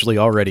largely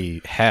already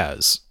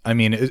has. I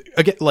mean,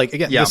 again,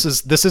 Yeah. this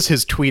is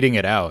his tweeting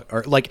it out,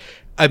 or like,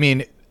 I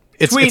mean,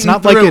 it's Tweeting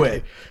not like through it.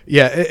 it.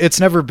 Yeah, it's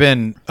never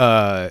been.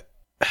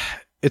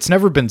 It's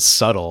never been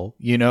subtle,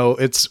 you know.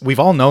 We've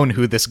all known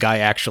who this guy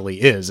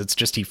actually is. It's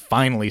just he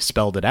finally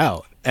spelled it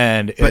out,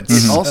 and But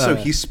it's also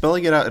he's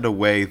spelling it out in a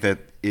way that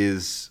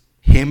is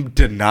him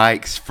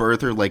denying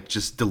further, like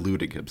just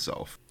deluding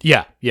himself.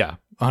 yeah,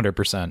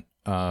 100%.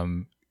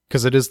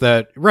 Because it is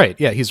that, right?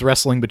 Yeah, he's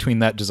wrestling between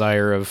that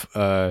desire of,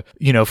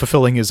 you know,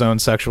 fulfilling his own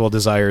sexual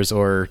desires,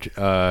 or,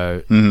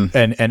 and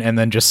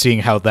then just seeing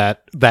how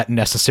that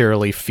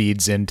necessarily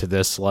feeds into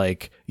this,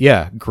 like,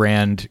 yeah,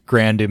 grand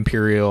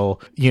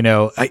imperial, you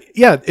know,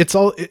 it's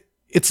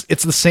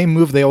the same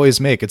move they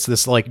always make. It's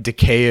this like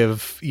decay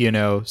of, you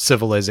know,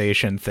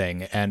 civilization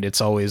thing, and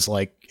it's always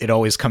like it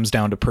always comes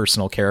down to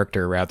personal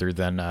character rather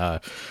than,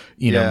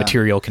 you know, Yeah.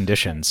 material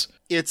conditions.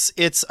 I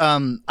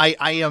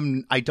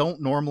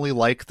don't normally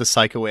like the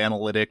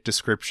psychoanalytic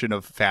description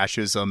of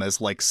fascism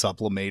as like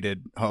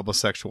sublimated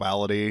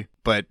homosexuality,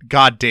 but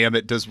god damn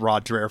it, does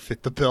Rod Dreher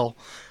fit the bill?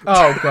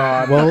 Oh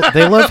God. Well,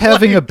 they love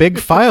having a big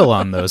file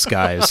on those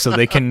guys so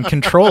they can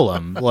control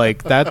them.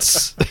 Like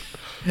that's,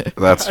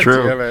 That's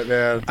true. it,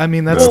 man. I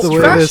mean, that's Well, the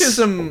way this.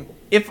 fascism,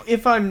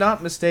 if I'm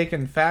not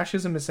mistaken,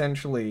 fascism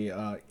essentially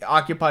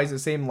occupies the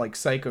same like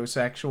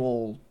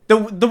psychosexual.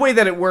 The way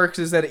that it works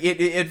is that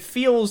it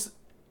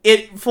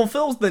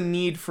fulfills the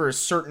need for a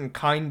certain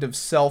kind of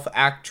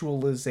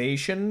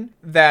self-actualization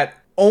that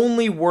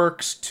only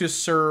works to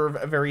serve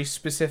a very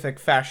specific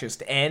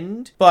fascist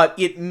end, but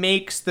it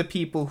makes the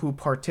people who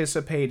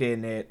participate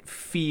in it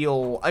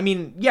feel, I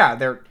mean, yeah,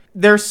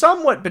 they're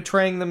somewhat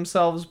betraying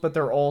themselves, but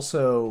they're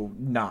also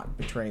not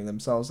betraying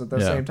themselves at the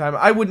Yeah. same time.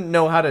 I wouldn't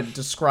know how to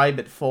describe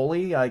it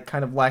fully. I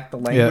kind of lack the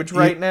language you-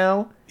 right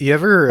now. You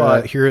ever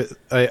But- hear?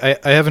 I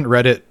haven't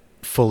read it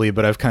fully,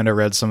 but I've kind of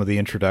read some of the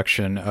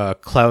introduction.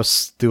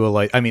 Klaus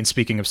Thueleit, I mean,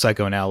 speaking of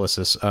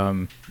psychoanalysis,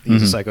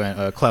 he's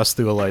a Klaus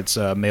Thueleit's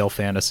Male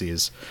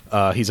Fantasies.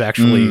 He's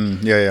actually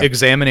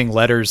examining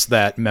letters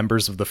that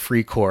members of the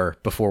Free Corps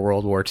before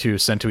World War II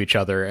sent to each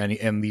other,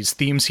 and these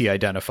themes he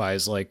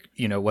identifies, like,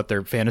 you know, what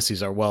their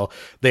fantasies are. Well,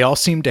 they all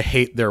seem to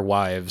hate their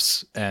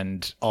wives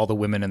and all the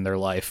women in their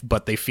life,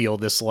 but they feel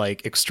this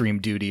like extreme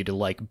duty to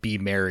like be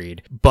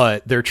married.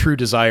 But their true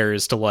desire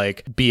is to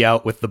like be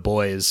out with the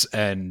boys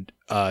and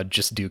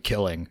just do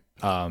killing.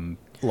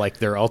 Like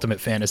their ultimate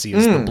fantasy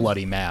is the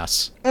bloody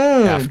mass.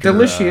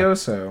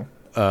 Delicioso.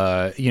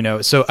 You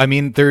know, so I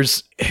mean,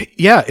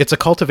 it's a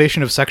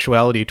cultivation of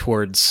sexuality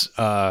towards,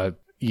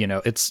 you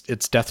know, it's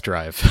death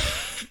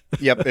drive.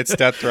 Yep, it's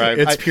death drive.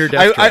 It's pure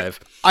death drive.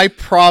 I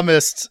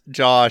promised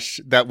Josh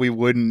that we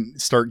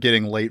wouldn't start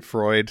getting late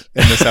Freud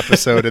in this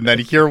episode, and then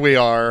here we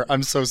are.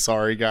 I'm so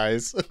sorry,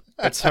 guys.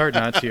 It's hard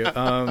not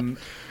to.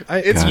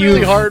 It's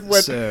really hard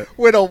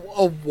when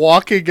a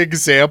walking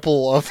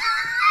example of.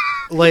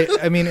 Like,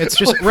 I mean, it's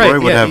just Roy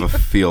would have a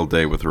field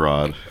day with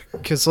Rod.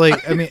 Because,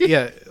 like, I mean,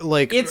 yeah,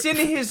 like... It's in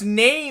his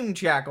name,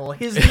 Jackal.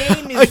 His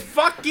name is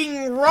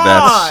fucking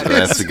Rod!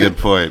 That's a good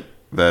point.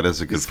 That is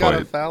a good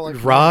point.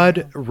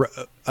 Rod,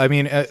 I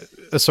mean, a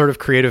sort of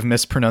creative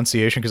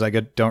mispronunciation, because I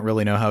don't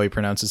really know how he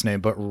pronounced his name,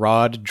 but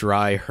Rod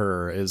Dry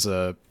Her is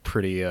a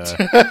pretty... No.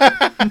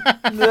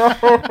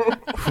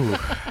 Whew,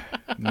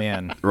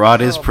 man.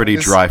 Rod is pretty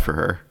dry for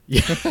her.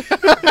 Yeah.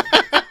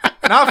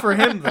 Not for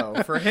him,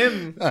 though. For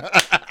him...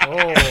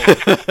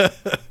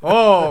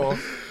 Oh,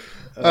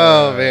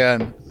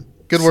 man.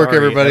 Good work, sorry,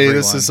 everybody. everyone.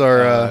 This is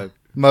our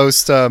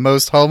most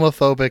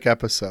homophobic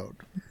episode.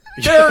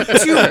 There are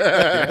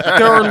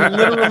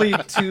literally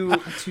two.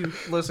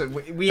 Listen,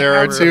 there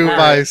are two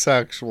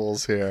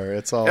bisexuals here.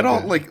 It's all. And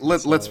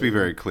let's be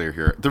very clear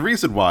here. The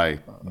reason why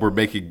we're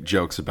making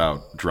jokes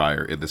about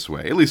Dreyer in this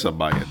way, at least on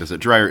my end, is that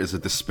Dreyer is a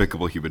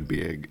despicable human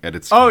being, and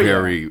it's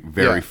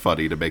very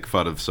funny to make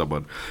fun of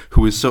someone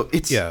who is so.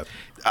 It's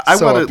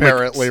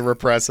apparently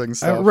repressing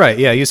stuff. Right?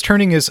 Yeah, he's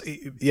turning he's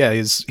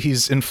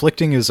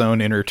inflicting his own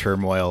inner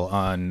turmoil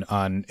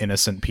on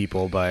innocent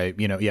people by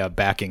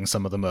backing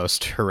some of the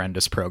most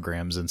horrendous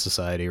programs in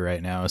society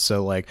right now.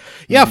 So like,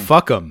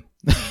 fuck them.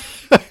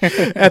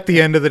 At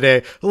the end of the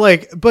day,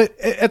 like,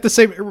 it's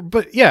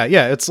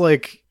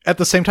like at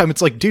the same time,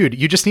 it's like, dude,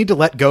 you just need to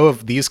let go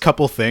of these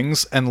couple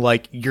things, and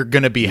like you're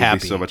gonna be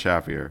happy, so much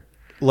happier.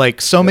 Like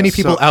so many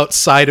people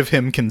outside of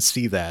him can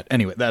see that.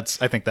 Anyway,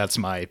 I think that's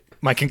my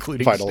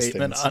concluding final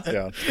statement on it.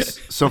 Yeah.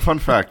 So fun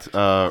fact,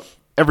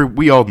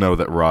 we all know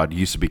that Rod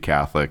used to be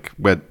Catholic,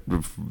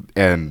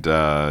 and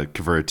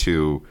converted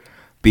to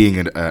being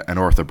an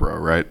orthobro,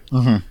 right?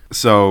 Mm-hmm.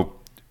 So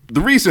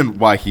the reason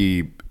why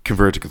he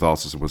converted to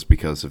Catholicism was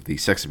because of the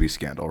sex abuse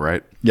scandal,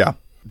 right? Yeah.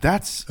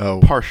 That's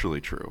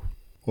partially true.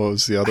 What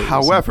was the other reason?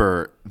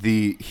 However,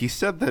 he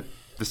said that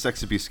the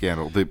sex abuse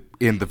scandal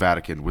in the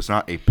Vatican was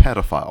not a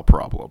pedophile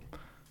problem.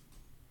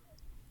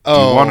 Do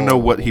you want to know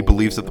what he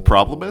believes that the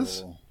problem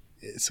is?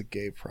 It's a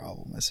gay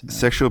problem, isn't it?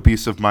 Sexual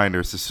abuse of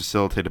minors is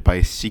facilitated by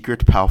a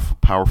secret,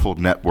 powerful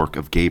network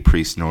of gay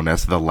priests known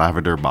as the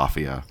Lavender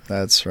Mafia.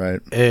 That's right.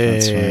 Hey.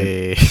 That's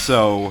right.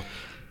 So,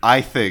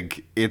 I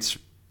think it's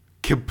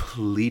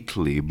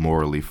completely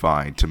morally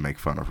fine to make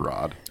fun of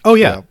Rod. Oh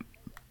yeah.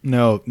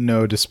 No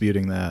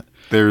disputing that.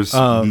 There's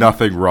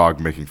nothing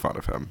wrong making fun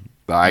of him.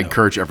 I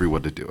encourage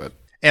everyone to do it.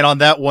 And on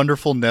that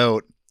wonderful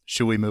note,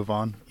 should we move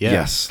on? Yeah.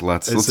 Yes,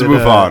 let's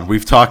move on.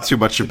 We've talked too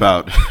much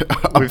about.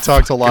 We've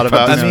talked a lot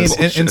about. I mean,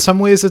 in some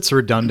ways it's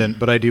redundant,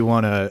 but I do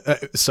want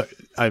to.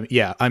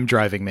 I'm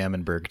driving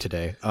Mammonburg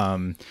today.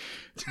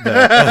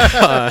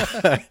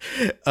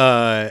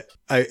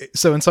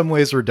 So in some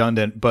ways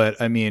redundant, but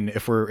I mean,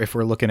 if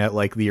we're looking at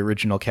like the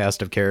original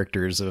cast of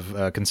characters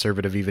of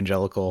conservative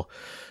evangelical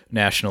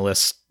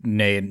nationalist,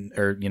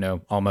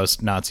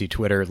 almost Nazi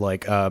Twitter,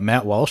 like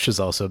Matt Walsh has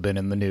also been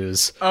in the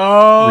news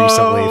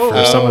recently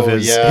for some of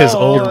his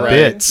old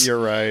bits.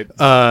 You're right.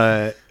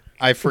 I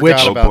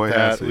forgot about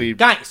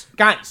that.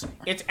 Guys,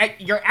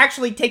 you're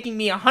actually taking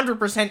me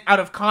 100% out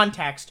of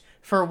context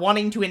for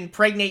wanting to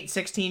impregnate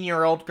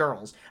 16-year-old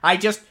girls.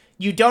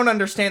 You don't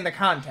understand the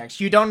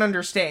context. You don't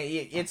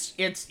understand.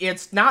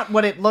 It's not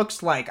what it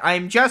looks like.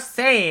 I'm just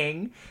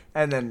saying.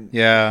 And then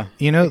I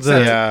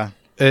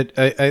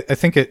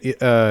think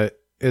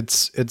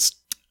it's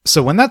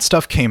so when that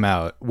stuff came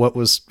out, what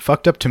was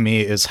fucked up to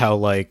me is how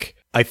like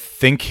I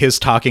think his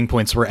talking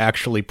points were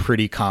actually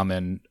pretty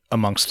common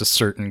amongst a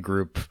certain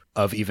group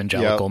of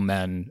evangelical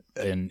men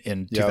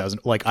in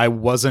 2000. Like I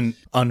wasn't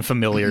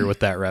unfamiliar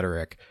with that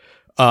rhetoric.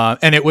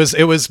 And it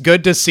was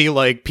good to see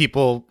like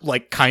people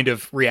like kind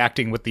of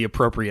reacting with the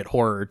appropriate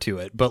horror to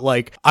it. But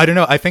like, I don't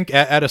know. I think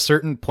at a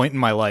certain point in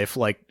my life,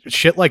 like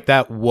shit like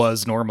that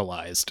was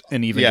normalized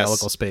in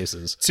evangelical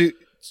spaces.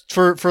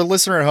 For a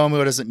listener at home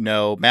who doesn't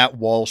know, Matt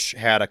Walsh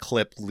had a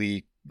clip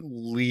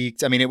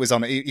leaked. I mean, it was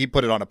he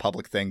put it on a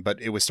public thing,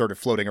 but it was sort of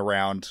floating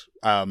around,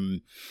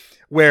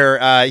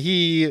 where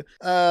he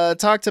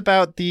talked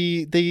about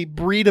the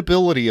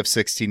breedability of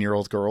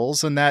 16-year-old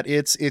girls, and that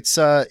it's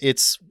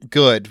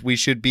good. We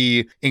should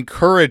be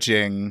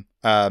encouraging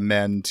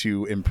men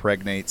to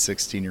impregnate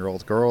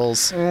 16-year-old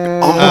girls.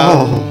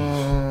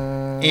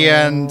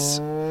 And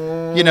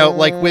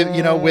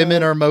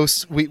women are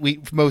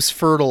most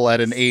fertile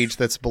at an age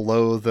that's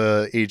below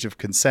the age of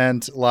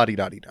consent.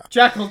 La-di-da-di-da.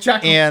 Jackal,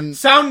 And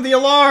sound the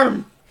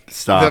alarm.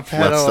 Stop. The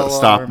pedal Let's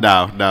stop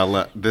alarm.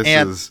 now. This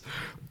is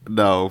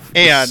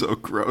so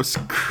gross.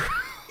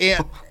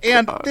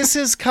 And this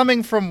is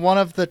coming from one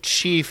of the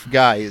chief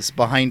guys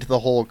behind the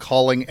whole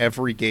calling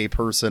every gay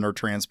person or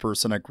trans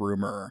person a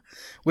groomer,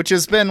 which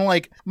has been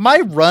like my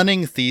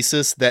running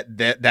thesis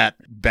that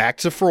back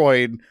to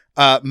Freud,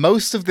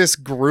 most of this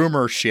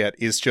groomer shit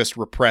is just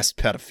repressed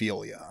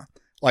pedophilia,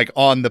 like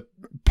on the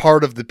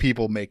part of the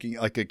people making,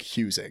 like,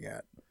 accusing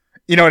it.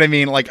 You know what I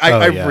mean? Like,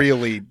 I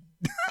really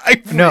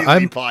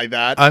buy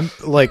that.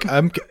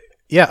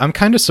 I'm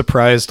kind of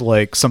surprised,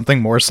 like,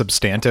 something more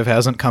substantive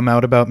hasn't come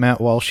out about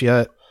Matt Walsh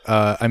yet.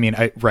 I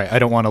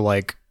don't want to,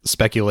 like,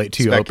 speculate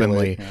too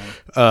openly.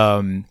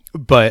 Yeah.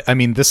 But I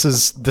mean, this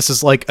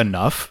is like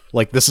enough.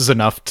 Like, this is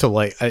enough to,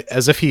 like,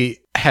 as if he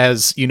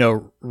has,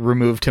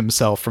 removed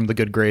himself from the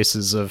good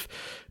graces of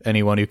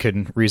anyone who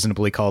can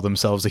reasonably call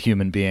themselves a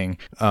human being.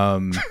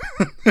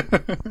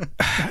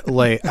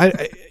 Like,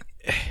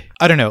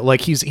 I don't know.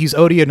 Like, he's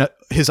odious.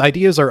 His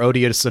ideas are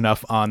odious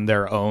enough on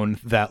their own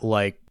that,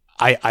 like,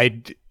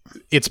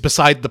 it's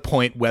beside the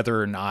point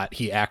whether or not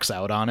he acts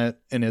out on it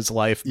in his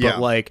life. But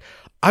like,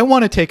 I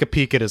want to take a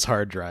peek at his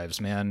hard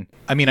drives, man.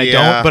 I mean, I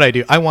don't, but I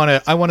do. I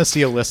want to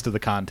see a list of the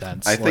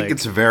contents. I think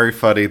it's very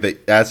funny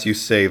that as you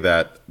say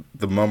that,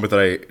 the moment that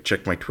I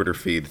check my Twitter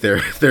feed,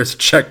 there's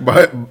check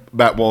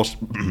Matt Walsh.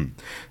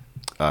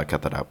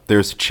 Cut that out.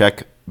 There's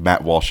check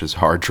Matt Walsh's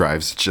hard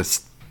drives.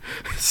 Just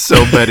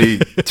so many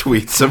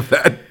tweets of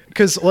that.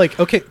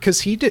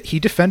 Because he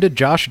defended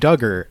Josh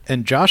Duggar,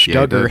 and Josh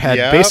Duggar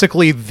had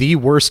basically the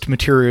worst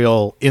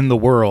material in the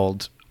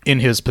world in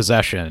his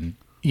possession.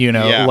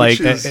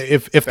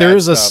 If there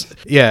is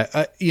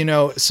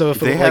so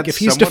if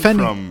he's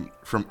defending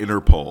from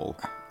Interpol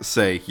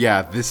say,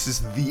 this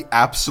is the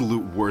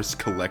absolute worst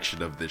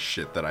collection of this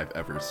shit that I've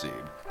ever seen.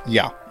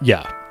 Yeah.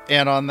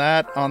 And on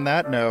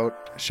that note,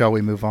 shall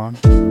we move on?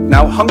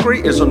 Now,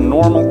 Hungary is a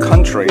normal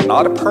country,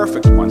 not a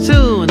perfect one.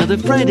 So, another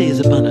Friday is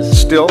upon us.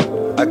 Still,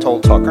 I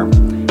told Tucker,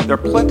 there are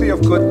plenty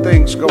of good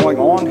things going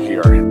on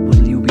here.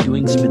 What'll you be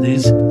doing,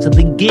 Smithers?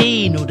 Something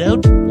gay, no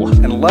doubt.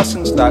 And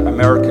lessons that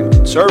American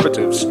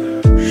conservatives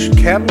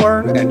can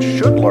learn and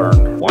should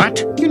learn.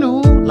 What?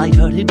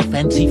 Lighthearted,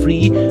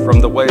 fancy-free. From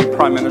the way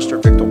Prime Minister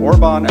Viktor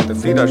Orban and the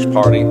Fidesz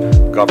party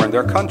govern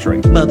their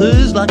country.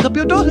 Mothers, lock up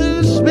your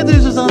daughters.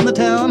 Smithers is on the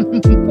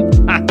town.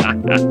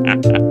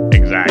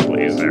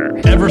 Exactly, sir.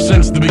 Ever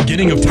since the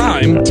beginning of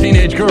time,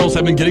 teenage girls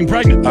have been getting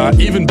pregnant,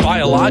 even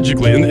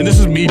biologically. And this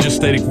is me just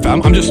stating. I'm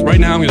going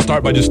to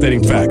start by just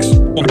stating facts.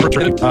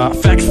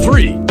 Fact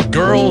 3: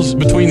 girls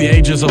between the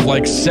ages of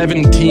like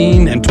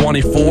 17 and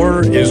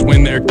 24 is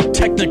when they're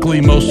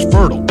technically most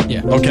fertile.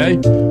 Yeah. Okay,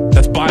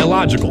 that's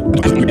biological.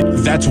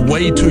 That's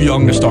way too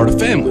young to start a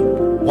family.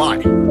 Why?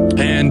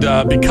 And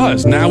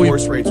because now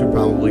divorce rates would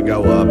probably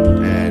go up,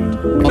 and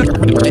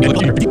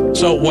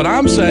so what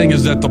I'm saying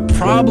is that the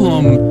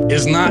problem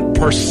is not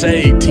per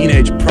se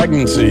teenage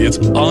pregnancy; it's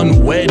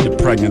unwed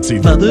pregnancy.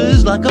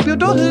 Mothers, lock up your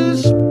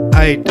daughters.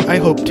 I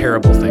hope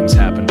terrible things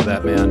happen to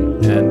that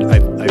man, and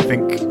I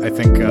think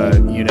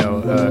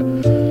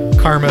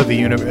karma, the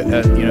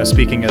universe,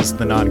 speaking as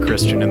the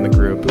non-Christian in the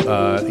group,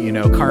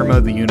 karma,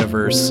 the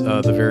universe,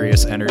 the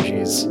various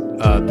energies,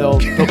 they'll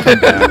come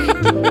back.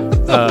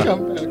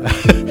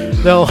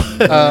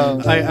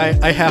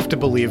 I have to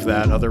believe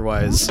that,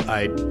 otherwise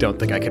I don't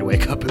think I could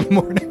wake up in the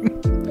morning.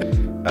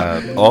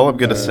 All I'm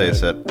gonna say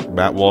is that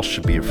Matt Walsh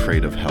should be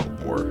afraid of hell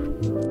more.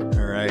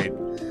 All right.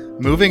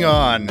 Moving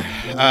on.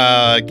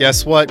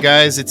 Guess what,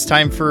 guys? It's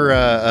time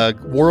for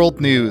world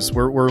news.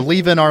 We're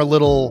leaving our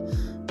little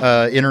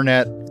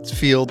internet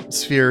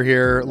sphere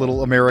here,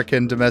 little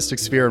American domestic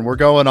sphere, and we're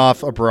going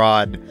off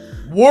abroad.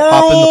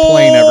 Hop in the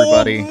plane,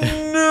 everybody.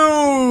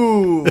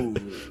 News.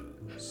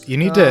 You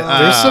need to.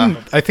 There's some.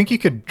 I think you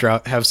could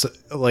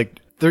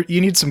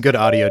you need some good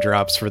audio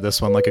drops for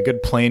this one, like a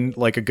good plane,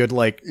 like a good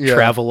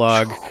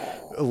travelogue,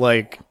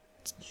 like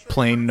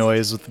plane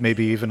noise with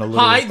maybe even a little.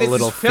 Hi, this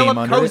is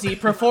Philip Cozy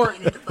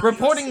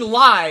reporting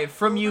live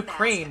from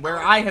Ukraine, where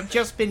I have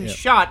just been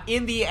shot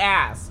in the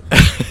ass.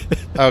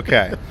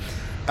 Okay.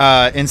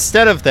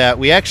 Instead of that,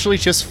 we actually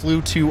just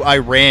flew to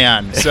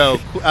Iran. So,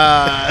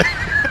 hi,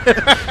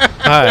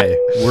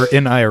 we're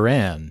in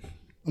Iran.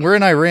 We're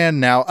in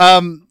Iran now.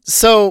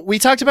 So we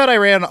talked about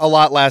Iran a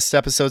lot last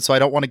episode, so I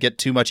don't want to get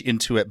too much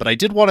into it, but I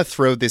did want to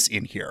throw this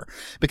in here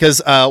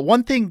because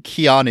one thing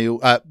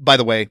Keanu, by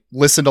the way,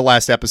 listen to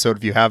last episode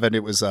if you haven't.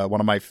 It was one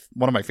of my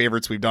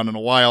favorites we've done in a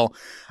while.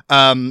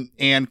 And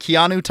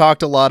Keanu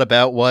talked a lot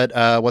about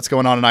what's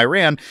going on in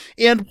Iran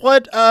and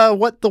what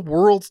the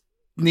world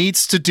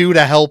needs to do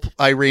to help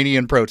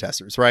Iranian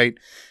protesters, right?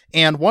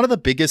 And one of the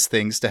biggest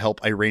things to help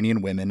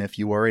Iranian women, if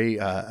you are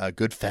a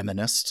good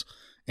feminist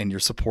and you're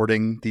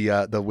supporting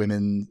the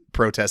women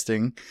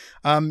protesting,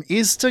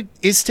 is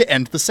to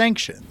end the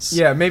sanctions.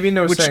 Yeah, maybe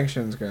no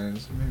sanctions,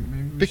 guys.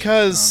 Maybe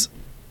because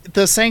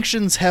the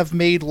sanctions have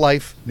made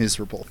life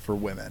miserable for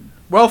women.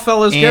 Well,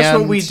 fellas, guess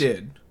what And- we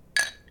did?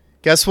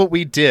 Guess what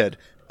we did?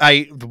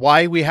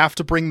 Why we have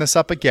to bring this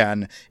up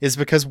again is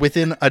because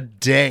within a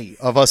day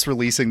of us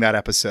releasing that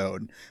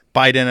episode,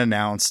 Biden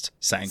announced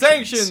sanctions.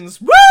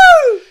 Sanctions! Woo!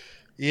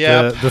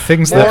 Yeah, The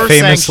things More that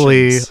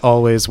famously sanctions.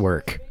 always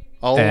work.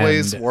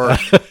 always And, work.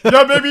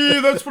 Yeah, baby,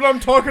 that's what I'm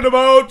talking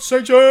about.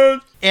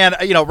 Sanctions! And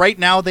right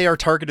now they are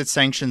targeted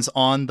sanctions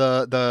on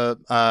the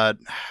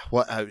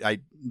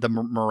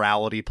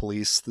morality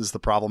police is the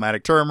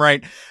problematic term,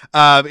 right?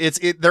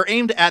 They're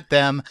aimed at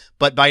them,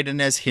 but Biden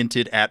has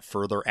hinted at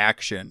further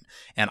action.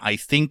 And I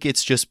think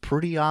it's just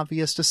pretty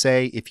obvious to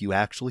say, if you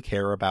actually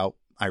care about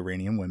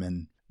Iranian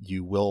women,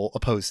 you will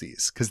oppose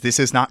these, because this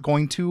is not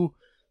going to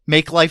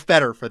make life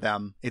better for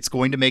them. It's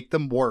going to make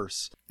them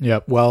worse.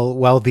 Yep.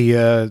 While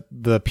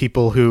the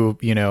people who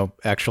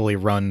actually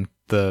run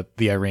the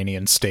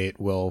Iranian state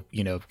will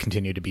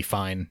continue to be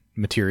fine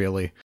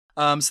materially.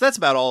 So that's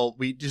about all.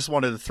 We just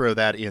wanted to throw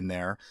that in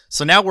there.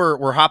 So now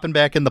we're hopping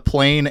back in the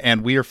plane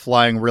and we are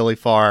flying really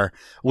far.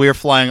 We are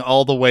flying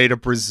all the way to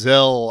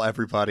Brazil,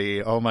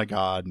 everybody. Oh my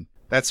God.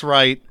 That's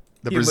right.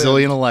 The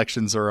Brazilian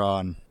elections are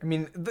on. I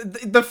mean,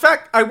 the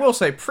fact, I will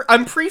say,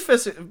 I'm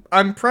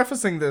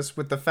prefacing this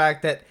with the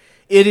fact that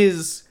it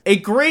is a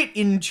great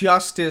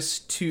injustice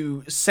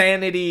to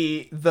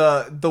sanity,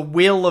 the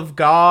will of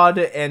God,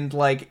 and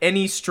like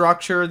any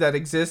structure that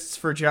exists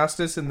for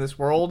justice in this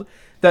world,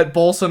 that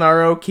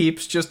Bolsonaro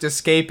keeps just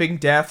escaping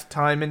death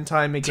time and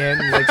time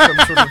again, like some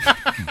sort of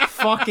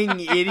fucking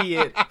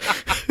idiot.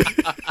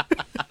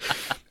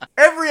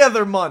 Every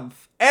other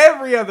month,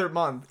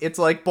 it's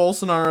like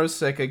Bolsonaro's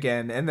sick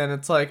again, and then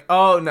it's like,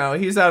 oh no,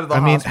 he's out of the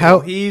hospital.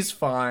 He's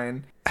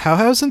fine. How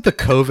hasn't the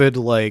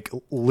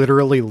COVID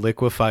literally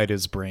liquefied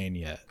his brain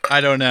yet?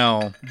 I don't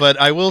know, but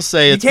I will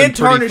say it's you can't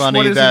been pretty tarnish funny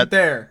what that isn't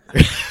there.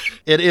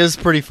 it is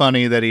pretty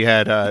funny that he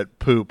had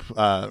poop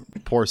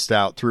forced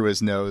out through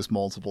his nose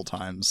multiple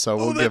times. So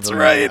we'll give him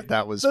that.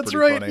 That was That's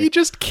pretty right. funny. He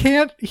just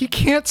can't. He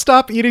can't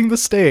stop eating the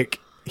steak.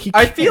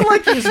 I feel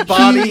like his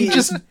body He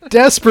just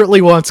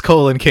desperately wants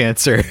colon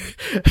cancer.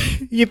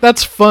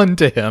 That's fun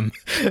to him.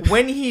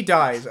 when he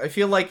dies, I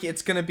feel like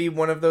it's gonna be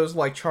one of those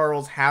like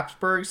Charles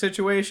Habsburg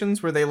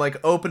situations where they like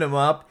open him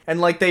up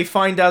and like they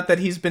find out that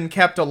he's been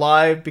kept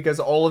alive because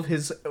all of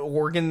his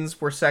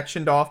organs were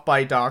sectioned off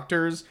by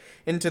doctors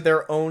into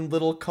their own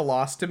little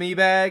colostomy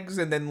bags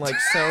and then like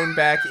sewn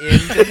back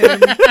into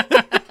him.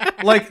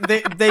 Like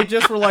they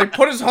just were like,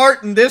 put his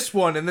heart in this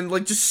one, and then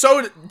like just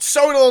sewed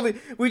all the.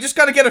 We just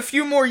got to get a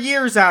few more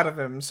years out of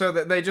him, so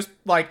that they just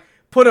like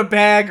put a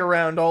bag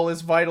around all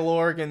his vital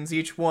organs,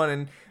 each one,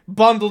 and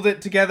bundled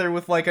it together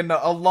with like a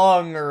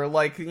lung or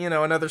like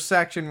another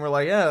section. We're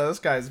like, yeah, this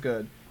guy's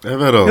good. I've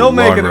had a He'll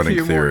make it a long-running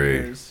few more theory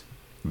years.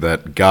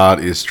 that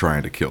God is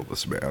trying to kill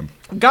this man.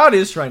 God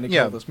is trying to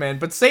kill Yeah. this man,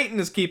 but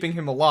Satan is keeping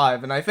him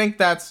alive, and I think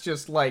that's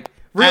just like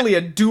really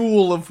a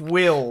duel of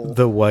will.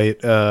 The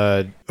white,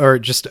 or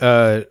just,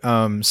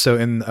 so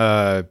in,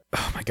 oh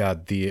my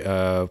God,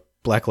 the,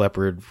 Black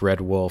Leopard,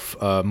 Red Wolf,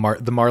 the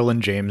Marlon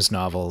James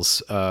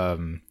novels,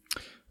 the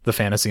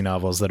fantasy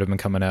novels that have been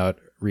coming out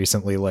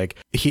recently, like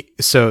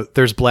so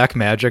there's black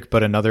magic,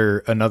 but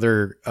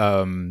another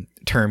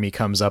term he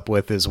comes up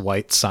with is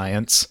white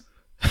science.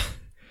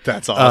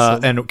 That's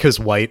awesome. And because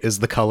white is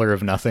the color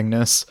of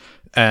nothingness,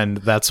 and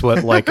that's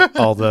what like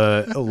all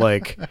the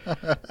like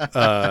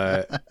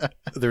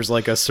there's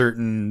like a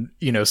certain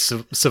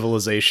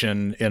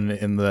civilization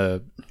in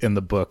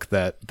the book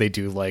that they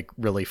do like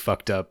really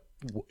fucked up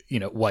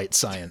white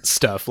science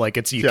stuff, like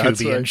it's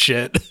Yakubian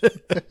shit.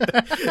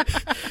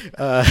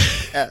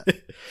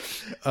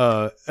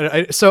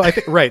 So I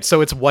think right,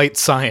 so it's white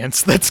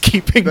science that's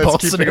keeping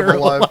Bolsonaro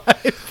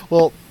alive.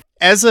 Well,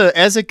 as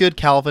a good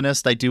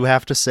Calvinist, I do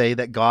have to say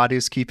that God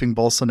is keeping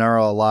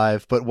Bolsonaro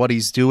alive, but what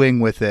he's doing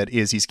with it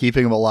is he's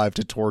keeping him alive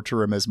to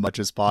torture him as much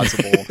as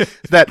possible.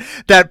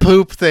 that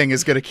poop thing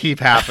is going to keep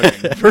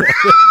happening for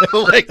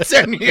like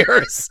 10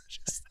 years.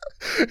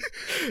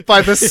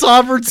 By the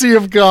sovereignty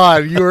of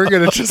God, you are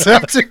going to just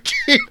have to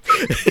keep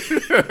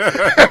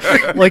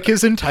like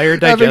his entire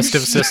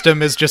digestive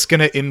system is just going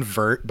to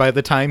invert by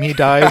the time he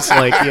dies.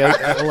 Like,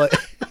 yeah,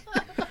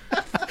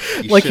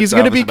 like he's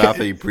going to be mouth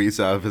that he breathes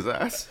out of his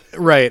ass.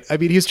 Right. I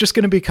mean, he's just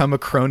going to become a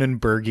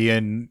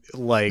Cronenbergian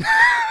like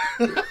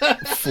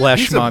flesh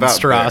He's about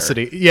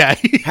monstrosity. there. Yeah.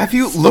 Have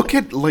you look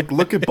at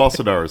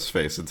Bolsonaro's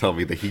face and tell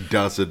me that he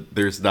doesn't?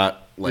 There's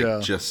not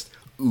just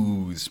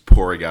ooze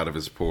pouring out of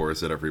his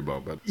pores at every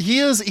moment. He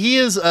is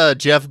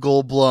Jeff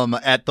Goldblum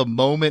at the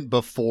moment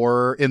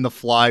before in The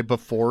Fly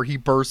before he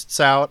bursts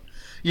out.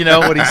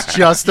 When he's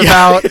just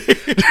about.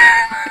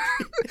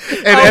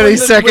 And any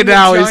second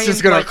now, he's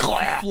just gonna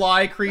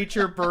fly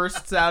creature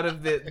bursts out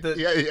of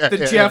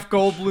the Jeff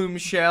Goldblum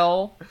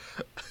shell.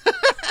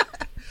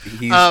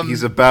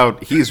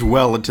 He's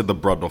well into the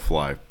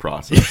Brundlefly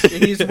process.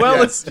 He's well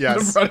Yes, into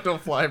yes. the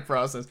Brundlefly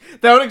process.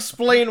 That would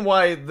explain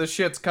why the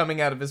shit's coming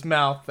out of his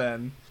mouth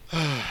then.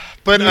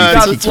 But Do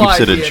got you the think he fly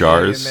keeps it in DNA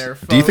jars? in there,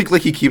 Do you think folks.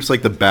 like he keeps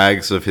like the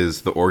bags of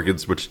the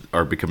organs which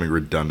are becoming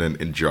redundant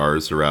in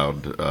jars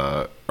around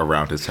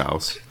his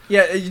house?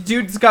 Yeah,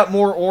 dude's got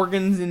more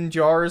organs in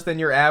jars than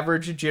your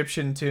average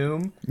Egyptian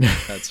tomb.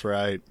 That's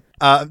right.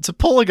 To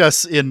pulling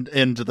us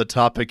into the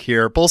topic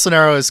here,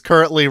 Bolsonaro is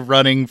currently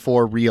running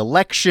for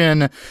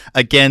re-election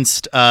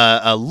against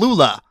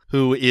Lula,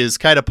 who is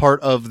kind of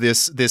part of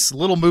this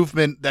little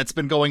movement that's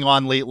been going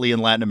on lately in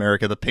Latin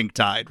America, the pink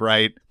tide,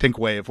 right? Pink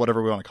wave,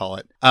 whatever we want to call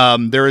it.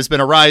 There has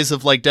been a rise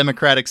of like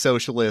democratic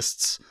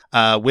socialists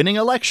winning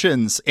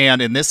elections,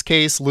 and in this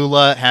case,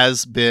 Lula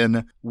has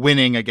been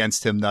winning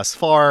against him thus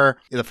far.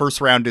 The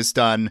first round is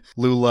done.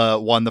 Lula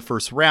won the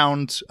first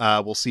round.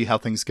 We'll see how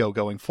things go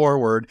going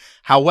forward.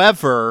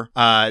 However,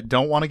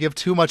 don't want to give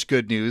too much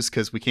good news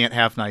because we can't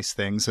have nice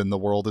things and the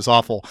world is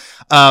awful.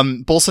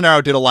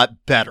 Bolsonaro did a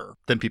lot better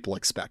than people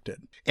expected.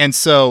 And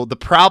so the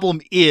problem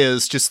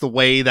is just the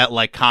way that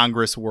like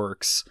Congress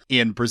works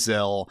in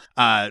Brazil.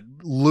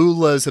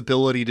 Lula's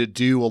ability to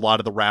do a lot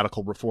of the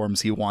radical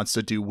reforms he wants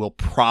to do will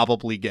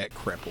probably get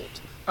crippled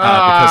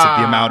because of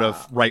the amount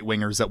of right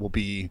wingers that will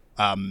be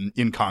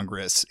in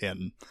Congress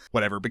and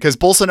whatever. Because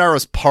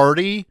Bolsonaro's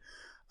party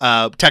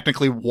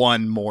technically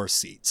won more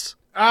seats.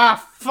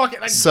 Fuck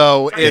it.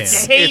 So hate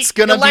it's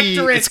gonna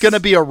electorates.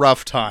 be a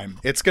rough time.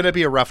 It's gonna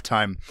be a rough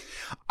time.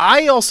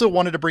 I also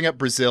wanted to bring up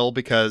Brazil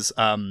because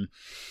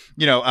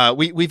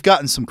we've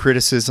gotten some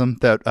criticism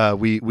that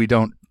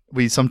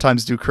we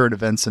sometimes do current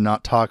events and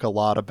not talk a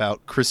lot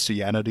about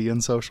Christianity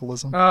and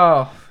socialism.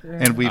 Oh,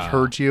 And we've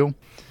heard you.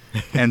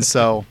 And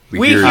so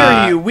we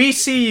hear you. We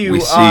see you. We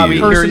see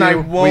you. Person We I hear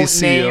you. We won't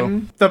see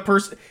name. The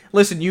person.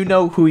 Listen, you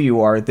know who you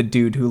are. The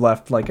dude who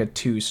left like a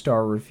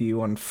 2-star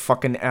review on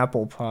fucking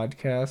Apple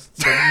Podcasts.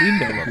 So we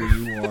know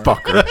who you are.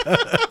 Fucker.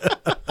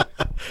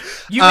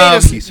 You made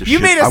us. Piece of You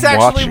shit. made us I'm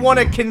actually watching want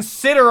to you.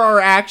 consider our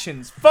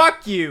actions.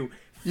 Fuck you.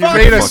 You Fuck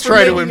made us for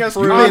try to making us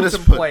improve.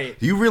 contemplate.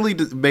 You really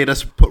made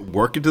us put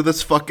work into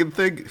this fucking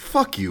thing?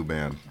 Fuck you,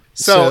 man.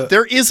 So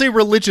there is a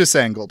religious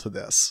angle to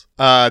this.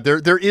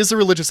 There is a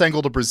religious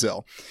angle to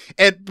Brazil,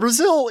 and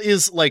Brazil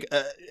is like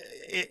a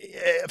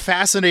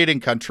fascinating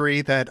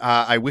country that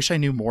I wish I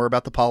knew more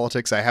about the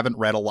politics. I haven't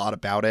read a lot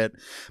about it,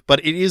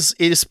 but it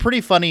is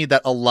pretty funny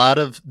that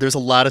there's a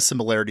lot of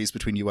similarities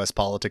between U.S.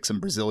 politics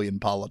and Brazilian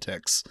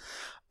politics.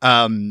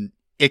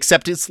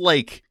 Except it's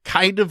like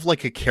kind of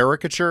like a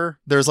caricature.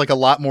 There's like a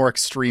lot more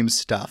extreme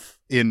stuff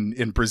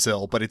in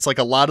Brazil, but it's like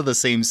a lot of the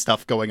same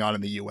stuff going on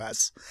in the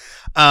US.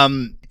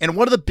 And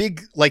one of the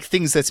big like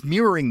things that's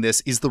mirroring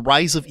this is the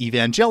rise of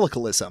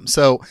evangelicalism.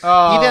 So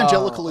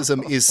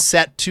evangelicalism is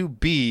set to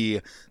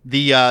be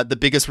the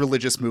biggest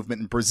religious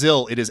movement in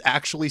Brazil. It is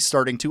actually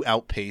starting to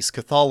outpace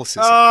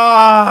Catholicism.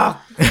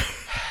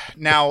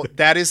 Now,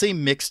 that is a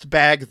mixed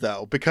bag,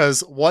 though,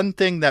 because one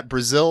thing that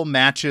Brazil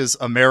matches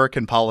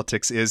American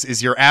politics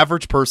is your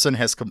average person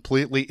has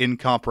completely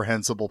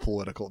incomprehensible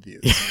political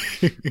views.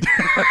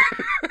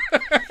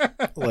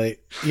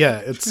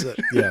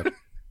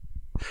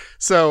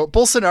 So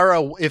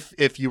Bolsonaro,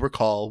 if you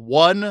recall,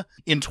 won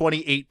in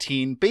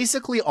 2018,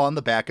 basically on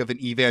the back of an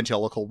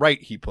evangelical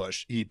right he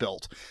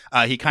built.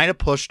 He kind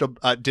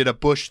of did a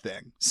Bush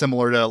thing,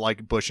 similar to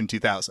like Bush in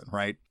 2000,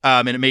 right?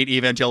 And it made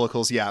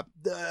evangelicals,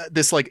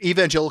 this like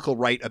evangelical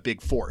right a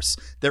big force.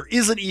 There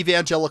is an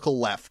evangelical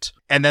left,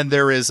 and then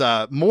there is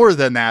more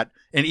than that,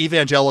 an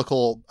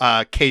evangelical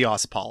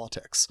chaos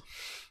politics.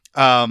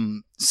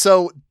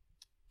 So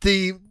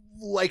the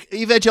like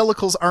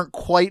evangelicals aren't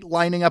quite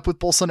lining up with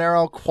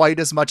Bolsonaro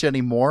quite as much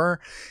anymore.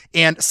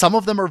 And some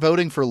of them are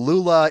voting for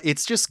Lula.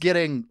 It's just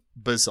getting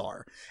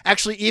bizarre.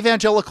 Actually,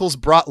 evangelicals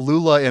brought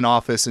Lula in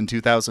office in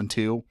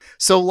 2002.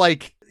 So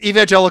like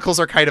evangelicals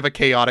are kind of a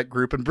chaotic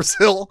group in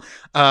Brazil.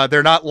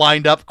 They're not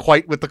lined up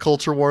quite with the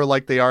culture war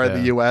like they are in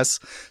the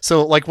US.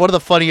 So like one of the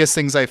funniest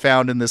things I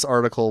found in this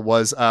article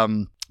was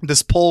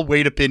this poll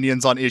weighed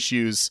opinions on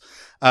issues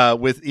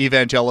with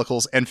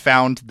evangelicals and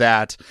found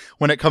that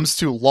when it comes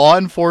to law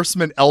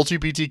enforcement,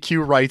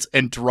 LGBTQ rights,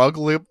 and drug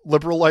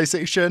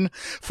liberalization,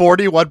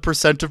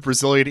 41% of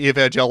Brazilian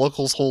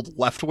evangelicals hold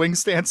left-wing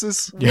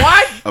stances.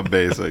 What?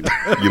 Amazing.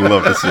 You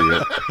love to see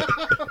it.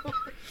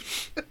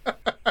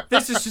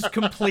 This is just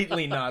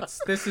completely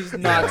nuts. This is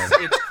nuts.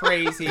 It's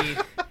crazy.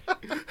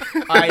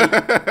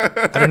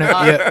 I don't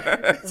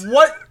know.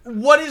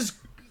 What is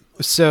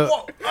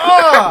so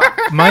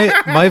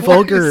my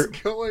vulgar What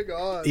is going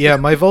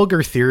on? my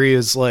vulgar theory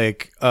is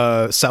like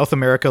South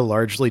America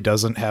largely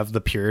doesn't have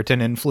the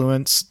Puritan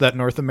influence that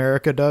North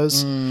America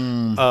does.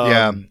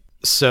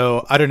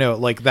 So I don't know,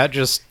 like that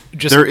just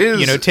There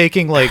is,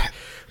 taking like,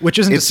 which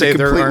isn't to it's say a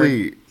there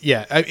completely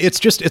aren't. It's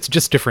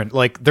just different.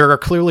 Like there are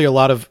clearly a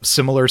lot of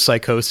similar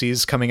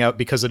psychoses coming out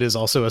because it is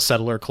also a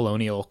settler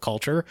colonial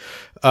culture.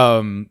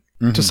 To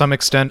some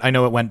extent, I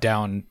know it went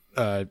down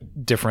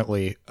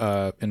differently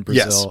in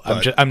Brazil.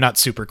 but- I'm not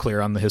super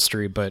clear on the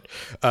history, but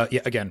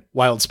yeah, again,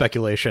 wild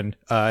speculation,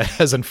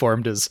 as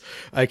informed as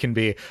I can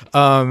be.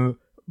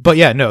 But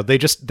yeah, no,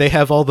 they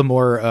have all the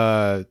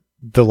more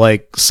the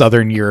like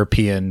Southern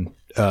European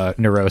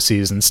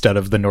neuroses instead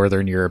of the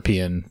Northern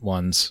European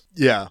ones.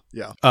 Yeah.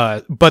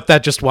 But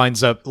that just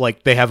winds up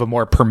like they have a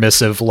more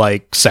permissive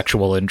like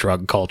sexual and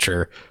drug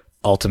culture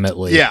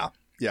ultimately. Yeah.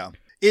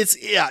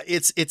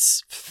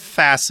 It's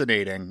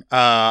fascinating.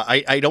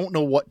 I don't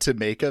know what to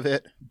make of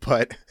it,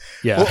 but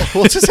Yeah.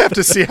 we'll just have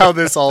to see how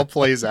this all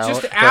plays out.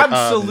 Just But,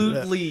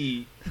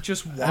 absolutely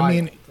just wild. I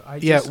mean,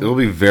 It'll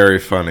be very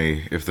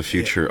funny if the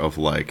future of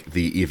like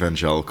the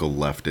evangelical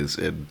left is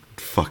in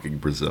fucking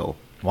Brazil.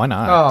 Why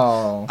not?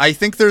 Oh. I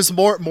think there's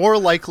more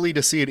likely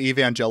to see an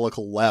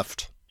evangelical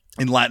left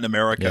in Latin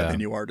America Yeah. than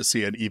you are to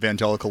see an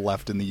evangelical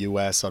left in the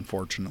U.S.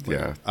 Unfortunately,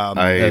 Yeah. As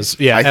I as a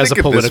think at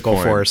this political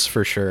point- force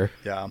for sure.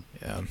 yeah.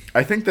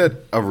 I think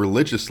that a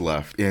religious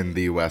left in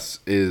the U.S.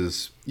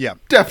 is Yeah.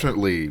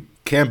 definitely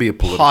can be a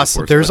political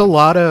Possible. force.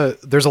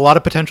 There's a lot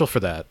of potential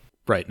for that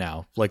right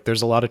now. Like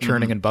there's a lot of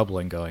churning and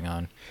bubbling going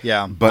on.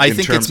 Yeah, But I in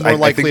think terms- it's more I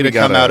think likely we to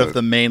come out gotta- of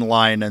the main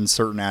line and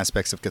certain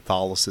aspects of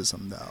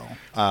Catholicism,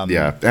 though.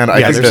 Yeah, and I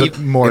Yeah, think there's that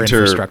more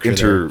infrastructure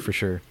there for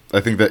sure. I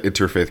think that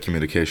interfaith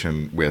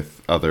communication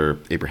with other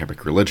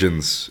Abrahamic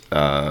religions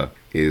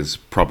is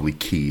probably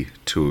key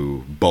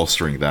to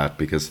bolstering that,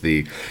 because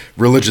the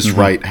religious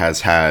right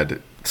has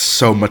had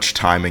so much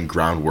time and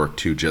groundwork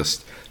to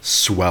just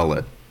swell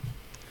it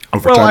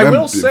over Well, time. I And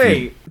will if you-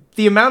 say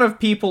the amount of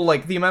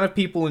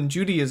people in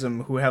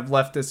Judaism who have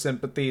leftist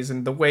sympathies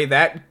and the way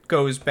that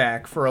goes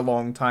back for a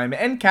long time,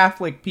 and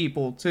Catholic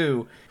people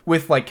too,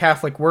 with like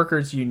Catholic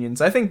workers unions,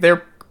 I think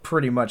they're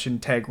pretty much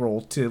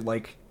integral to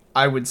like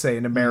I would say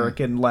an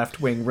American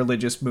left-wing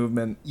religious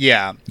movement.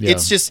 Yeah. Yeah.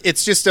 It's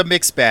just a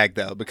mixed bag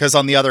though, because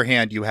on the other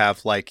hand, you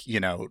have like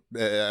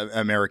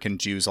American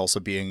Jews also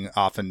being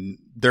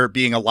there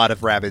being a lot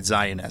of rabid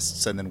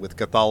Zionists, and then with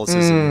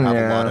Catholicism, you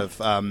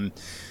have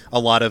a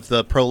lot of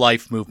the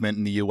pro-life movement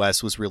in the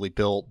U.S. was really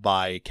built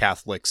by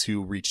Catholics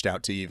who reached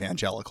out to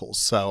evangelicals.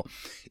 So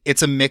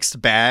it's a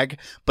mixed bag,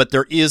 but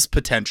there is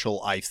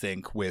potential, I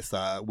think, with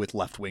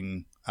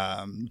left-wing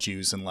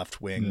Jews and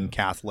left-wing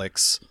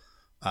Catholics.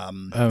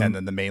 And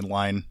then the main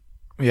line.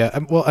 Yeah,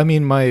 well, I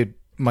mean,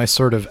 my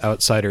sort of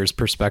outsider's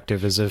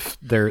perspective is if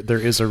there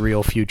is a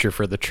real future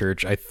for the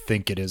church, I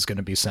think it is going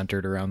to be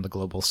centered around the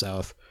global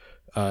South,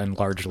 and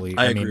largely,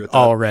 I I agree mean, with that.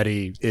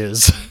 already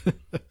is.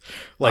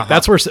 Like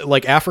that's where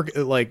like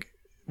Africa, like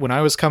when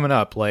I was coming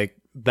up, like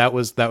that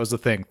was the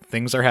thing.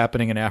 Things are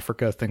happening in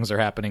Africa. Things are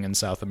happening in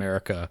South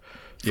America,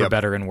 for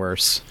better and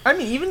worse. I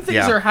mean, even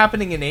things are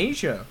happening in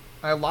Asia.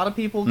 A lot of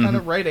people kind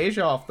of write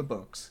Asia off the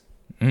books.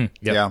 Yep,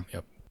 Yeah.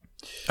 Yep.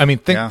 I mean,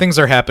 things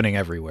are happening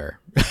everywhere.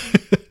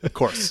 Of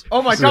course.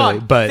 Oh my Really,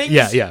 god! but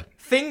things, yeah.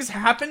 Things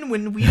happen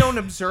when we don't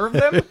observe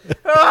them.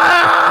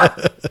 Ah!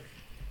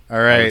 All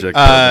right. Object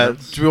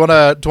coordinates. Do we want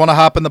to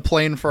hop in the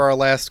plane for our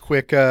last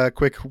quick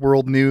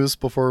world news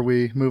before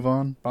we move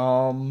on?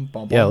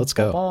 Yeah, let's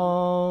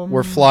go.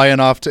 We're flying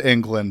off to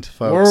England,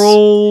 folks.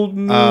 World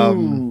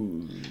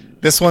news.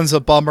 This one's a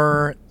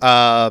bummer,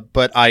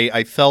 but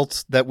I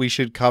felt that we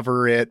should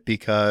cover it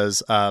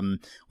because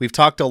we've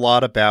talked a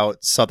lot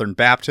about Southern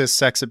Baptist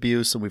sex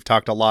abuse, and we've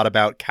talked a lot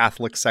about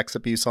Catholic sex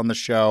abuse on the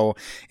show,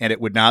 and it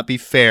would not be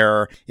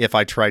fair if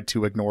I tried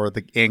to ignore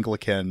the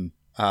Anglican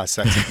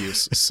sex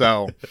abuse.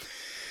 So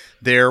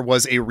there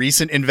was a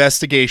recent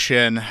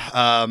investigation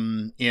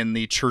in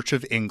the Church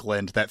of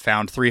England that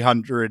found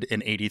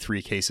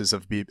 383 cases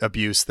of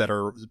abuse that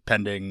are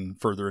pending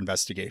further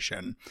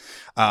investigation.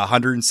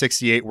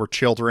 168 were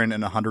children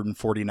and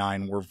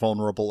 149 were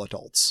vulnerable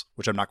adults,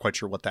 which I'm not quite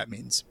sure what that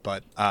means.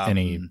 But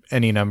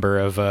Any number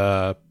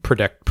of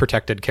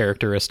protected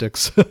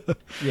characteristics.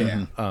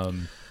 Yeah.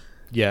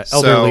 Yeah, So-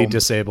 elderly,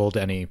 disabled,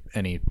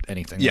 anything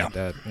Yeah. like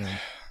that. Yeah.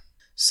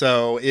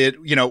 So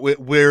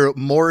where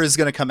more is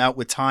going to come out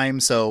with time.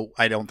 So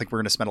I don't think we're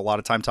going to spend a lot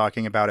of time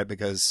talking about it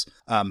because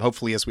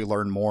hopefully as we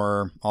learn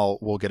more,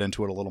 we'll get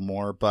into it a little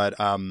more. But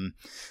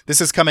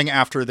this is coming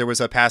after there was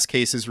a past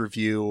cases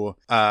review,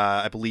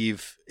 I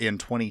believe in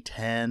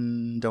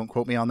 2010. Don't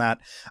quote me on that.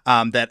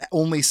 That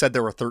only said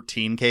there were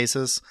 13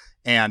 cases.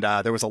 And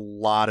there was a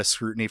lot of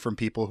scrutiny from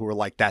people who were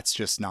like, that's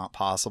just not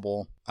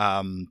possible.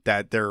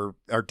 That there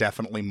are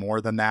definitely more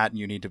than that. And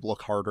you need to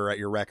look harder at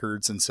your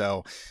records. And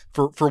so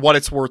for what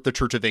it's worth, the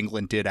Church of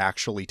England did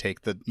actually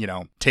take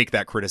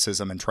that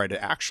criticism and try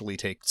to actually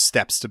take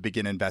steps to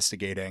begin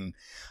investigating.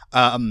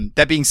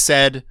 That being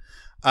said,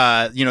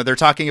 they're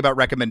talking about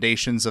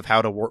recommendations of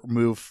how to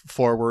move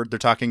forward. They're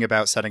talking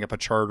about setting up a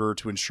charter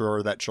to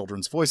ensure that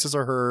children's voices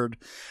are heard.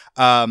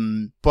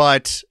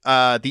 But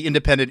the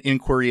independent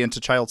inquiry into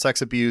child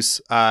sex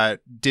abuse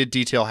did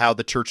detail how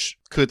the church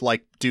could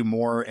do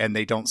more, and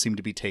they don't seem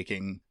to be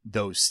taking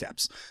those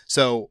steps.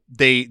 So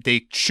they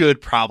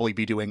should probably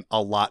be doing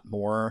a lot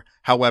more.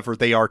 However,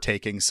 they are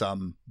taking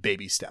some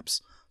baby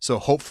steps. So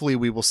hopefully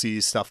we will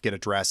see stuff get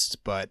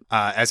addressed. But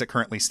as it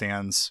currently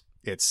stands,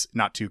 it's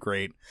not too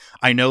great.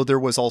 I know there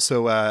was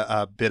also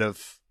a bit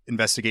of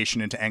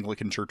investigation into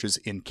Anglican churches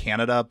in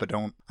Canada, but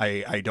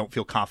I don't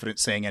feel confident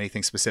saying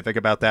anything specific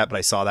about that, but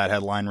I saw that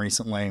headline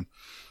recently.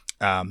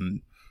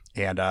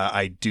 And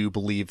I do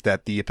believe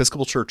that the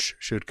Episcopal Church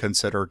should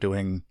consider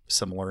doing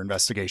similar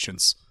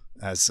investigations.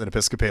 As an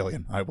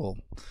Episcopalian, I will,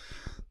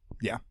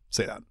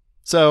 say that.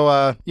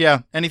 So,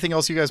 anything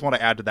else you guys want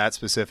to add to that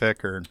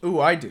specific? Or Ooh,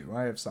 I do.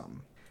 I have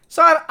something.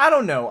 So, I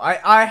don't know.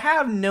 I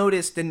have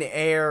noticed an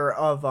air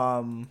of,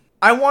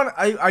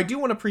 I do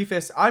want to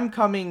preface, I'm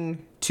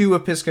coming to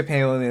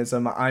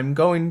Episcopalianism. I'm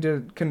going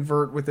to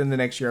convert within the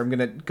next year. I'm going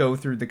to go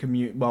through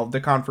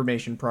the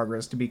confirmation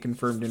progress to be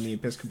confirmed in the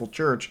Episcopal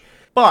Church.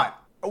 But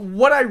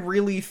what I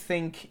really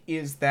think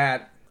is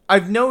that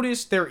I've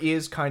noticed there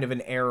is kind of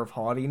an air of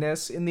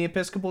haughtiness in the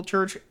Episcopal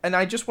Church, and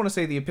I just want to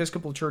say the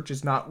Episcopal Church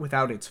is not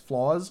without its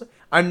flaws.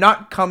 I'm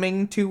not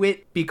coming to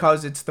it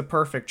because it's the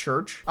perfect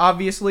church,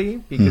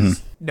 obviously,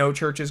 because no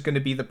church is going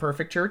to be the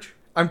perfect church.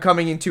 I'm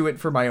coming into it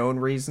for my own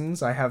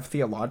reasons. I have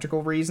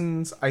theological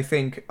reasons. I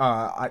think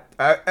a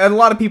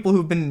lot of people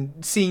who've been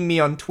seeing me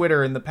on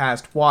Twitter in the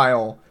past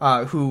while,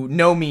 who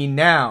know me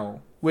now,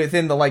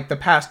 within the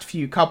past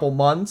couple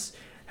months,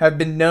 have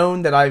been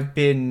known that I've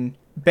been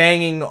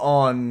banging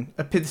on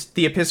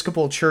the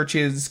Episcopal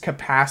Church's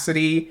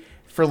capacity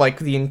for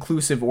the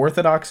inclusive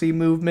orthodoxy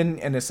movement,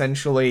 and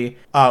essentially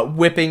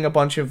whipping a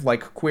bunch of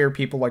queer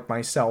people like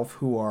myself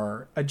who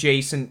are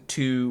adjacent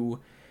to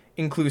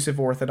inclusive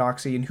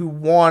orthodoxy and who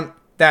want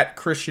that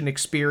Christian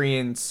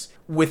experience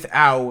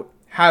without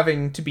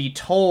having to be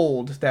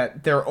told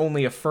that they're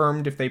only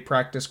affirmed if they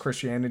practice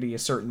Christianity a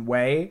certain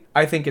way.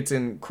 I think it's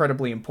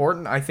incredibly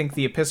important. I think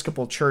the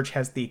Episcopal Church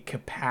has the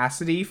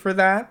capacity for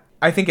that.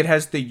 I think it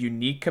has the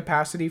unique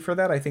capacity for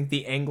that. I think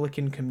the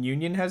Anglican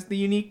Communion has the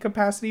unique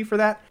capacity for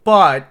that.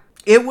 But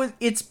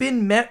it's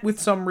been met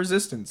with some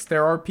resistance.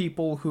 There are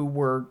people who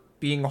were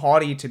being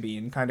haughty to me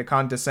and kind of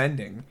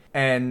condescending.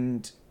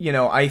 And,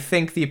 I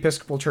think the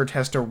Episcopal Church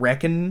has to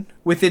reckon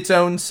with its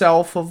own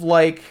self of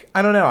I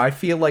don't know, I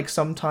feel like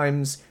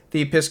sometimes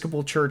the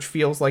Episcopal Church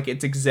feels like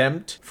it's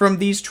exempt from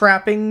these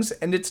trappings,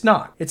 and it's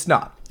not. It's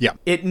not. Yeah.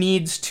 It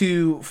needs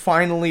to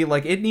finally,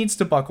 it needs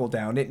to buckle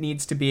down. It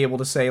needs to be able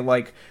to say,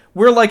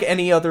 we're like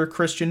any other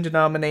Christian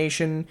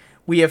denomination.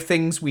 We have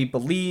things we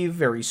believe,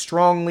 very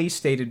strongly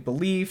stated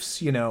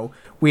beliefs.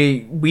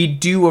 We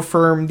do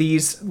affirm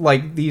these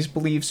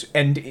beliefs,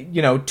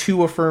 and,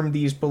 to affirm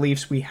these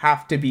beliefs, we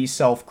have to be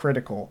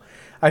self-critical.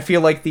 I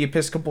feel like the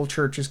Episcopal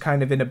Church is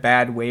kind of in a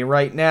bad way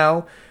right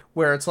now,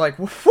 where it's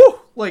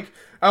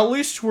at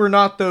least we're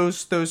not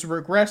those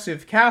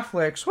regressive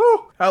Catholics.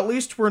 Woo! At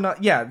least we're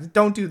not. Yeah,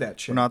 don't do that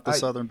shit. We're not the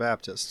Southern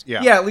Baptists.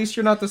 Yeah. Yeah, at least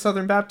you're not the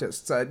Southern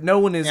Baptists. No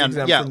one is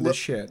exempt from this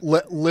shit.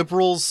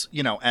 Liberals,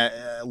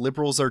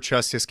 liberals are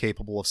just as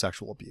capable of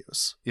sexual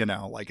abuse.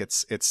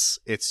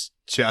 It's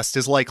just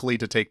as likely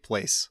to take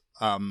place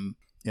in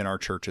our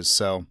churches.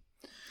 So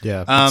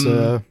yeah,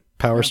 it's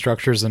power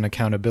structures and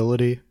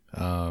accountability.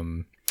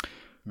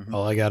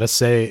 All I gotta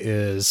say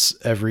is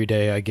every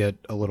day I get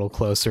a little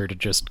closer to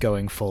just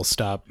going full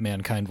stop.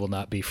 Mankind will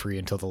not be free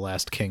until the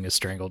last king is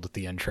strangled at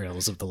the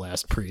entrails of the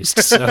last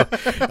priest. So,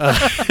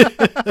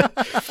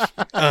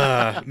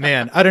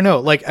 man, I don't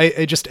know.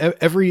 I just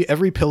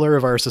every pillar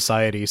of our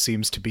society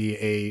seems to be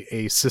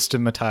a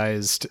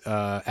systematized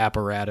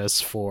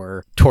apparatus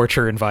for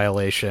torture and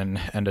violation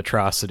and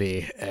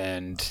atrocity.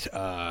 And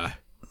I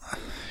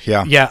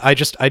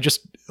just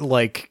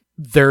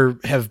there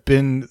have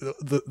been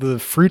the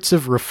fruits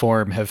of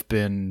reform have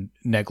been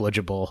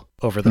negligible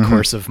over the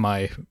course of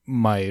my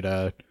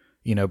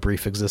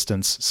brief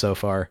existence so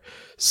far.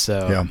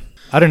 So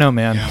I don't know,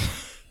 man. Yeah.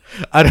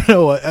 I don't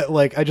know.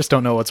 I just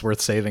don't know what's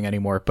worth saving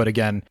anymore. But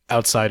again,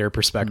 outsider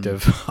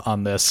perspective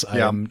on this.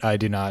 I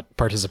do not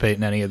participate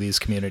in any of these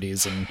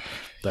communities, and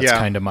that's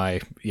kind of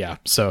my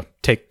So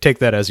take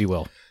that as you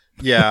will.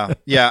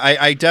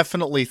 I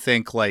definitely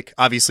think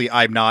obviously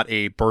I'm not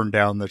a burn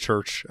down the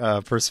church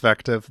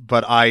perspective,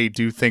 but I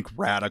do think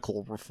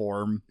radical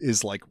reform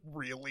is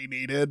really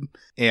needed,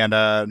 and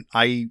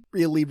I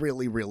really,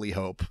 really, really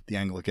hope the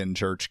Anglican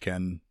Church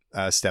can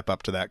step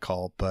up to that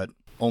call, but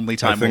only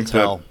time will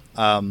tell.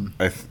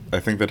 I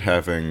think that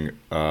having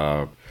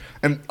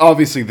and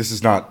obviously this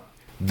is not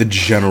the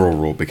general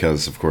rule,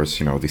 because of course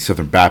the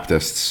Southern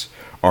Baptists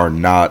are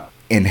not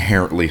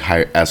inherently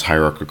as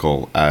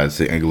hierarchical as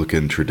the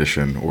Anglican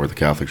tradition or the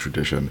Catholic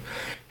tradition.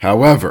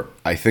 However,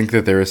 I think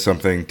that there is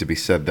something to be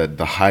said that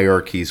the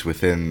hierarchies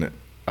within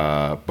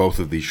both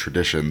of these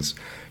traditions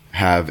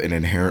have an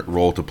inherent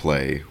role to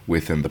play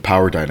within the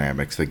power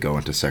dynamics that go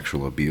into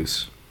sexual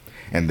abuse,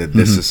 and that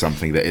this is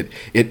something that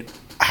it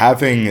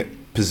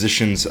having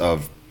positions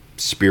of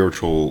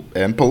spiritual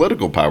and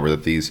political power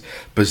that these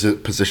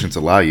positions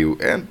allow you,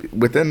 and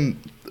within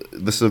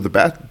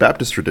the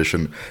Baptist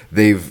tradition,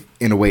 they've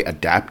in a way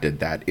adapted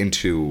that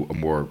into a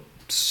more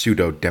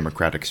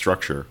pseudo-democratic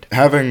structure.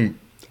 Having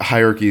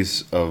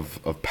hierarchies of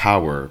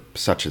power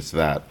such as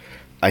that,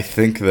 I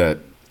think that,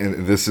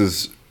 and this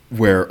is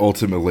where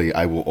ultimately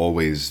I will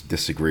always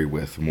disagree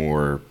with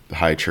more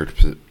high church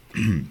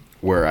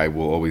where I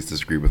will always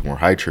disagree with more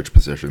high church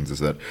positions, is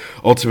that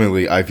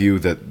ultimately I view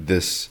that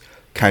this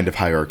kind of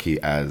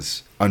hierarchy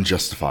as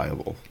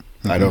unjustifiable.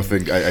 I don't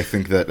think I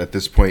think that at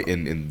this point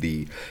in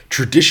the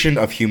tradition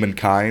of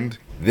humankind,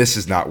 this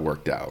is not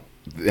worked out.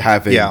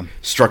 Having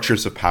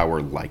structures of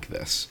power like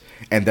this,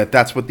 and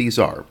that's what these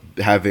are.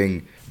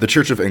 Having the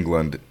Church of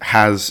England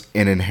has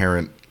an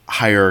inherent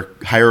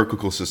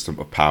hierarchical system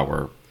of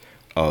power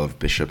of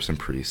bishops and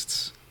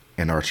priests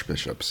and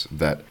archbishops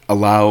that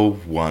allow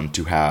one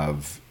to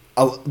have.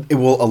 It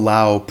will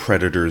allow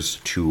predators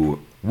to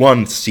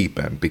seep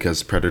in,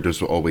 because predators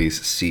will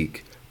always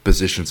seek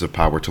positions of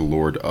power to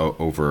lord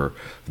over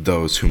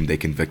those whom they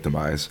can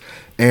victimize,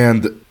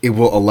 and it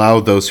will allow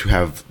those who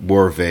have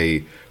more of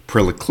a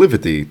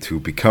proclivity to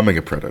becoming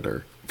a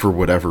predator for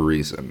whatever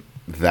reason.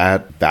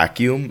 That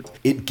vacuum,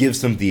 it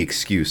gives them the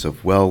excuse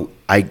of, well,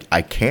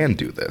 I can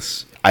do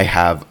this.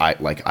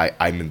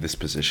 I'm in this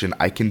position.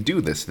 I can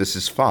do this. This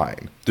is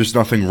fine. There's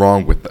nothing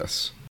wrong with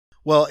this.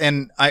 Well,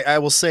 and I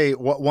will say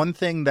one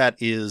thing that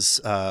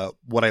is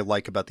what I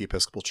like about the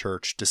Episcopal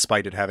Church,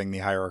 despite it having the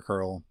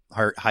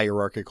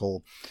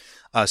hierarchical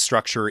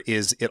structure,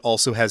 is it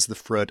also has the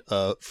fruit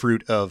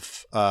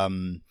of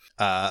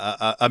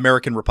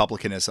American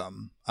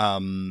republicanism.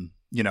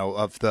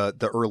 Of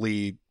the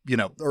early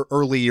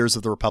years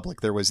of the Republic,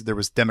 there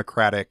was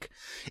democratic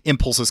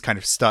impulses kind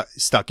of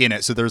stuck in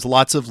it. So there's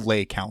lots of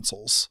lay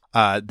councils.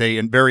 They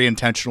very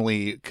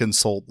intentionally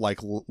consult like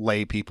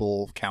lay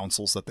people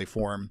councils that they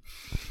form.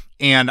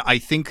 And I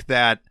think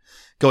that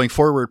going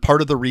forward,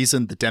 part of the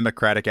reason the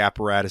democratic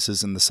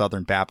apparatuses in the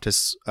Southern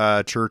Baptist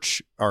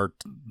Church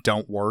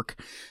don't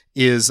work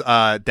is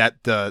that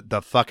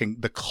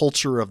the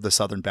culture of the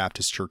Southern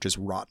Baptist Church is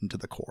rotten to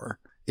the core.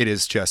 It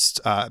is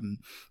just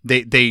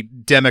they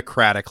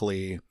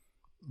democratically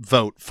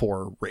vote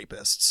for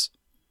rapists.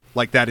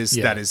 Like that is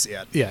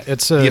it. Yeah,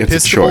 the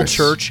Episcopal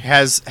Church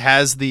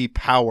has the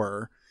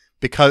power,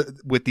 because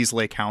with these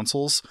lay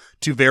councils,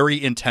 to very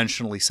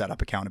intentionally set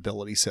up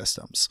accountability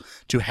systems,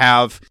 to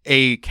have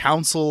a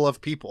council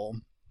of people,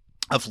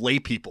 of lay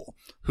people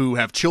who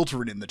have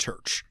children in the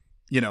church,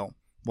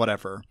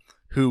 whatever,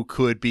 who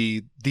could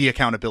be the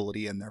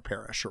accountability in their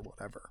parish or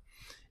whatever.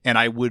 And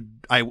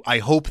I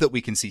hope that we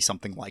can see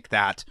something like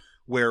that,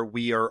 where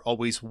we are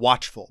always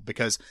watchful,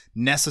 because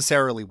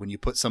necessarily when you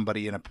put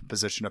somebody in a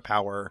position of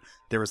power,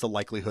 there is the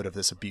likelihood of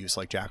this abuse,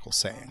 like Jack was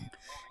saying.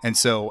 And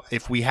so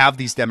if we have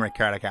these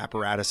democratic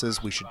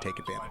apparatuses, we should take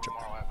advantage of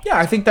them. Yeah,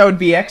 I think that would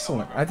be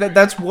excellent.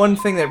 That's one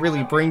thing that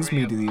really brings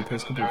me to the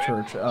Episcopal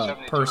Church,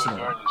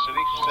 personally. Do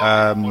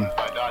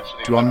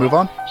you want to move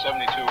on?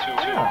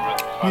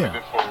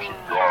 Yeah.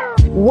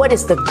 What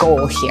is the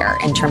goal here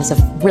in terms of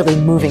really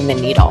moving the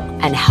needle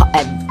and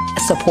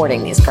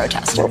supporting these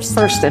protesters? Well,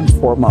 first and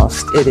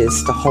foremost, it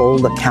is to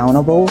hold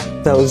accountable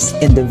those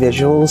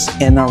individuals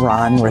in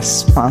Iran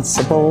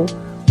responsible.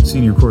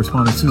 Senior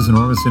correspondent Susan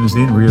Ormiston is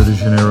in Rio de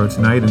Janeiro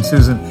tonight. And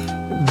Susan,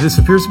 this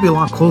appears to be a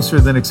lot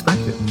closer than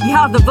expected.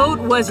 Yeah, the vote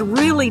was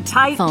really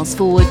tight. Fast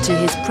forward to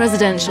his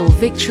presidential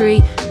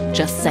victory.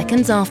 Just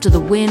seconds after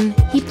the win,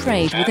 he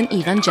prayed with an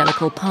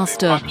evangelical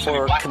pastor.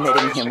 For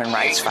committing human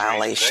rights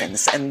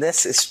violations, and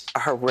this is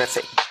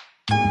horrific.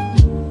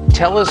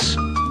 Tell us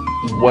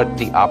what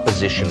the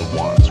opposition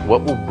wants.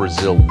 What will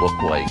Brazil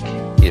look like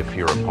if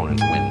your opponent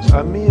wins?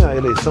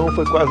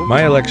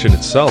 My election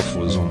itself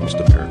was almost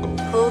a miracle.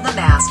 Pull the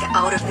mask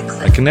out of the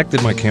clip. I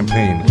connected my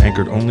campaign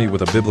anchored only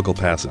with a biblical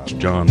passage,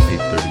 John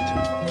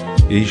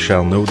 8:32. Ye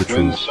shall know the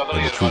truth,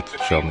 and the truth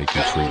shall make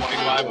you free.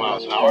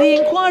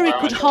 The inquiry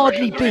could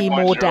hardly be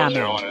more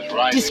damning.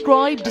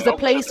 Described as a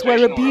place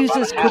where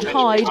abusers could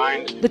hide,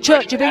 the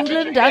Church of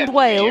England and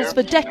Wales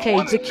for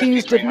decades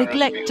accused of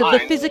neglect of the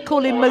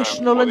physical,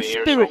 emotional and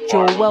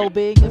spiritual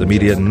well-being. The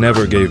media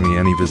never gave me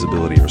any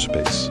visibility or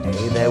space.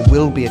 There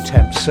will be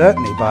attempts,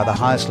 certainly by the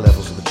highest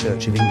levels of the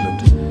Church of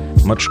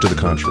England, much to the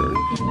contrary,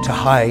 to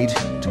hide,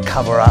 to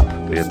cover up.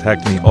 They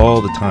attacked me all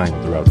the time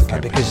throughout the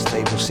campaign. Because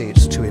they will see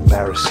it's too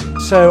embarrassing.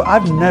 So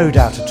I've no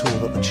doubt at all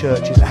that the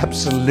Church is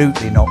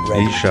absolutely not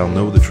ready. Ye shall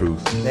know the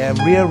truth. They're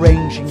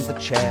rearranging the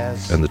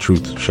chairs. And the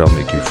truth shall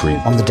make you free.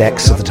 On the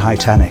decks of the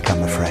Titanic,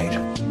 I'm afraid.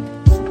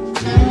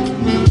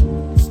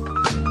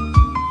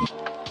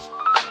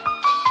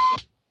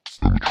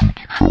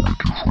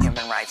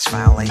 Human rights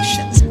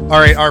violations. All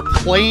right, our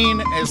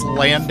plane is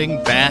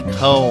landing back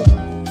home.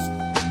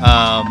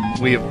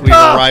 We've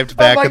arrived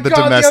back at the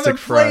domestic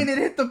front. It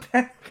hit the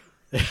back.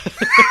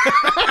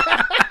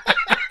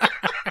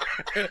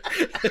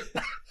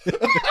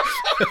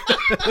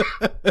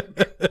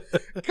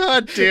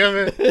 God damn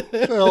it,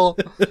 Phil.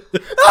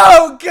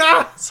 Oh,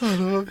 God.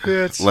 Son of a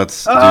bitch.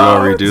 Let's do a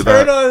redo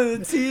that. Turn on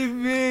the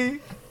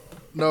TV.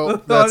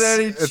 No,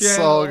 it's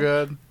channel. all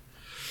good.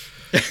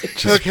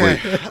 Just okay.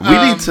 We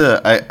need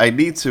to. I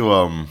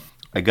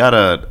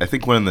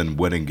think one of the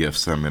wedding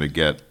gifts I'm gonna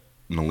get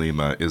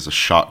Nalima is a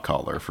shot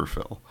collar for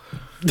Phil.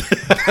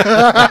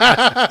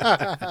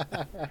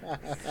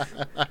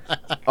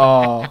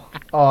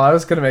 I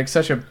was gonna make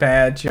such a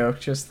bad joke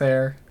just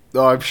there.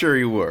 Oh, I'm sure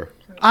you were.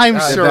 I'm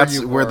And sure that's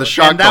you where were. the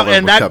shock And that- collar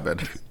and would that- come in.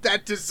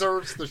 That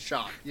deserves the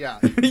shock. Yeah.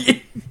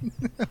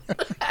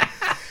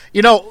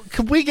 You know,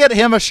 could we get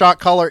him a shock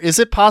collar? Is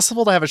it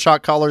possible to have a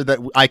shock collar that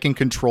I can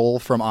control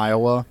from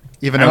Iowa?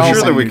 Even though I'm he's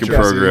sure that in we New can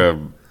Jersey?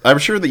 program. I'm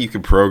sure that you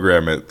can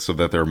program it so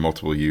that there are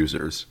multiple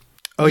users.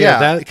 Oh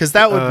Yeah, because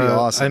that would be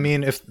awesome. I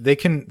mean, if they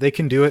can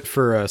do it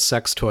for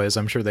sex toys,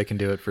 I'm sure they can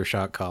do it for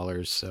shock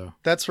collars. So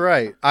That's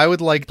right. I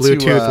would like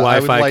Bluetooth to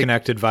Wi-Fi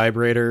connected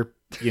vibrator.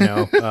 You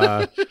know,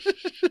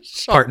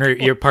 partner,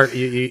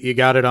 you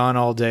got it on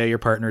all day. Your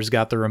partner's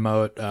got the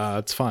remote.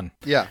 It's fun.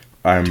 Yeah.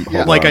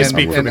 Like I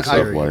speak from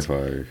experience.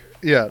 Wi-Fi.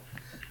 Yeah.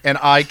 And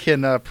I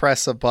can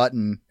press a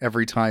button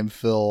every time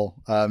Phil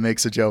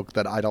makes a joke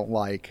that I don't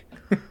like.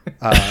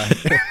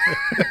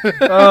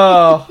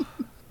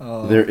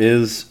 There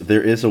is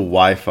a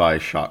Wi-Fi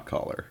shock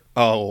collar.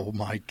 Oh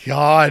my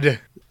god.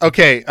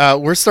 Okay,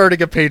 we're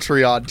starting a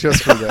Patreon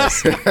just for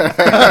this.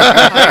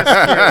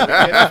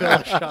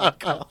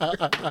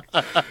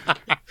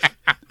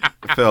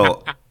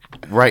 Phil,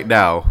 right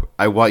now,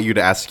 I want you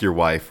to ask your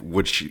wife,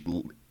 would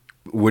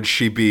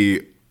she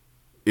be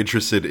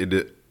interested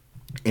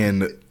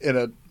in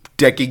a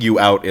decking you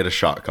out in a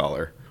shock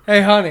collar?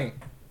 Hey, honey.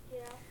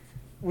 Yeah.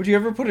 Would you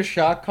ever put a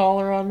shock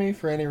collar on me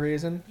for any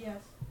reason? Yes.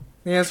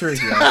 The answer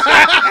is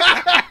yes.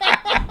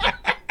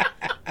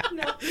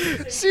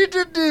 She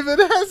didn't even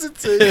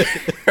hesitate.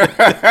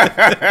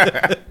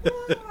 That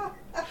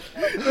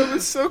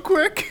was so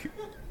quick.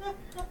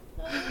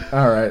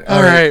 All right.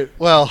 All right.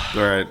 Well,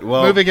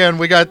 moving in.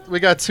 We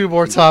got two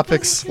more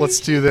topics. Let's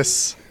do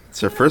this.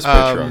 It's our first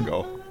Patreon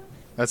goal.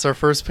 That's our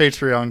first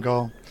Patreon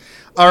goal.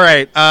 All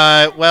right.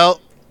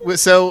 Well,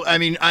 so I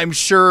mean, I'm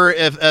sure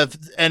if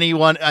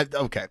anyone,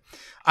 okay,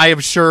 I am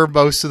sure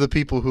most of the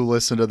people who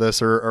listen to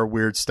this are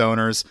weird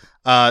stoners.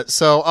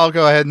 So I'll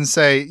go ahead and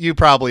say you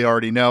probably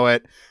already know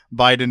it.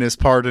 Biden is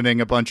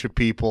pardoning a bunch of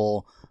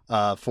people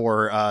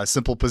for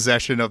simple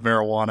possession of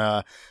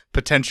marijuana,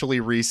 potentially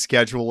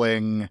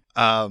rescheduling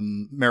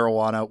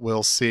marijuana.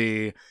 We'll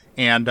see.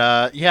 And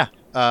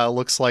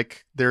looks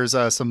like there's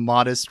some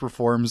modest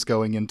reforms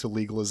going into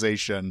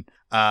legalization.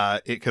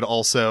 It could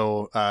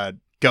also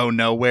go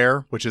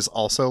nowhere, which is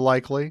also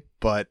likely.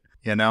 But,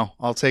 you know,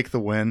 I'll take the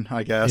win,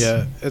 I guess.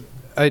 Yeah.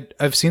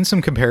 I've seen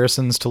some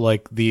comparisons to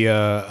like the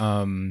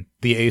ACA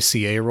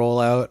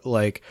rollout.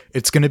 Like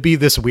it's going to be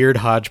this weird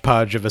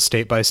hodgepodge of a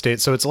state by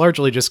state. So it's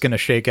largely just going to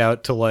shake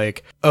out to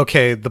like,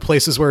 okay, the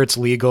places where it's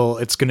legal,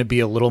 it's going to be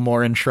a little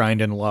more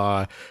enshrined in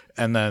law.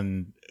 And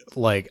then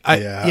like,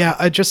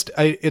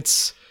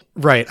 it's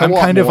right. I'm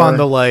kind of on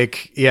the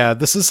like,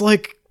 this is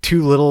like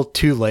too little,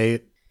 too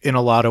late in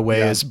a lot of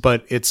ways,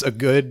 but it's a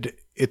good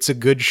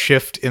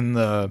shift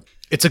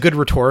it's a good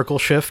rhetorical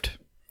shift.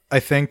 I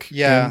think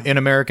in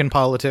American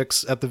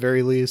politics at the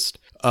very least,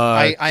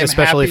 I'm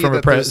especially happy from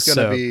a that there's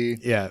gonna be...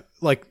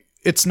 like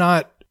it's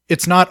not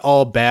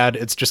all bad.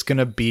 It's just going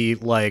to be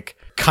like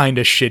kind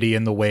of shitty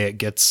in the way it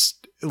gets.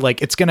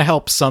 Like it's going to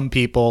help some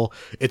people.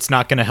 It's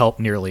not going to help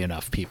nearly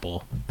enough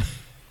people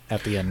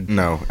at the end.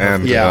 No.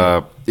 And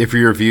if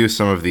you review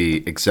some of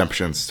the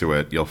exemptions to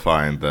it, you'll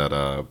find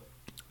that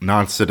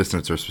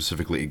non-citizens are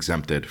specifically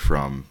exempted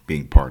from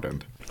being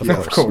pardoned.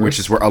 Of course. Which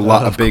is where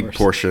a big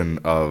portion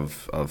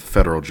of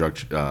federal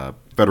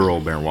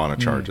marijuana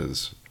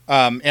charges.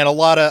 And a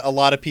lot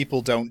of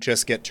people don't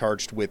just get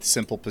charged with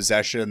simple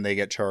possession; they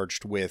get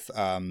charged with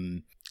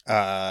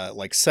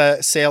like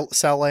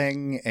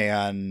selling,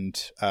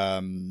 and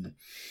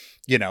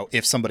you know,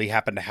 if somebody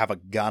happened to have a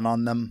gun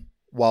on them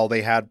while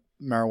they had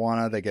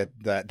marijuana, they get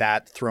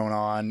that thrown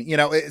on. You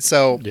know,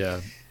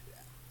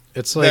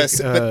 It's like,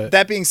 but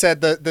that being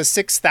said, the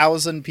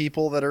 6,000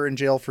 people that are in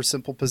jail for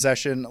simple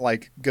possession,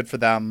 like, good for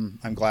them.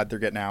 I'm glad they're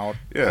getting out.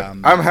 Yeah,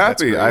 I'm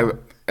happy.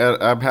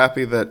 I'm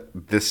happy that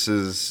this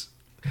is.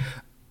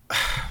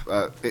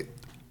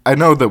 I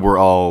know that we're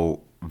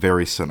all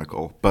very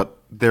cynical, but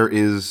there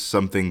is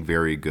something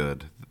very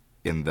good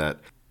in that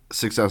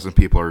 6,000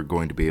 people are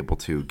going to be able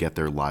to get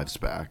their lives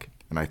back,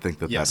 and I think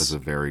that is a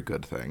very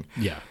good thing.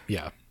 Yeah.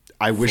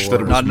 I wish that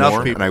it was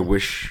more, and I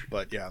wish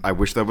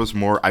that was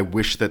more. I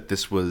wish that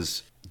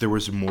there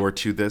was more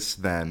to this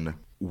than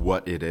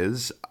what it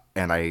is,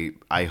 and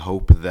I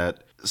hope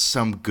that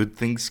some good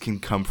things can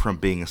come from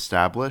being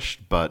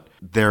established, but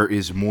there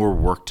is more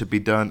work to be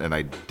done, and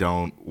I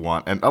don't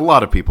want, and a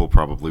lot of people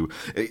probably,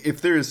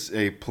 if there's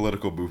a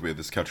political movement in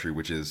this country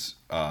which is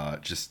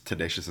just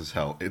tenacious as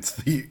hell, it's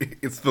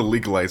the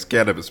legalized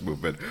cannabis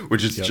movement,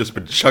 which has just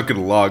been chugging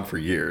along for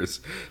years.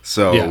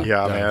 So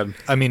man.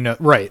 I mean,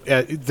 right.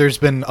 There's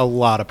been a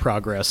lot of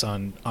progress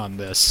on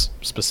this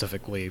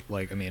specifically.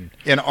 Like, I mean,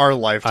 in our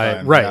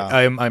lifetime,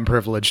 I'm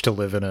privileged to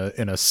live in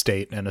a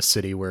state and a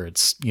city where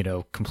it's, you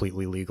know,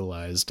 completely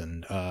legalized,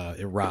 and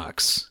it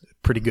rocks.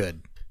 Pretty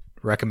good.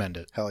 Recommend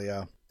it. Hell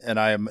yeah. And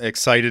I am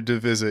excited to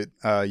visit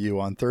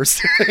you on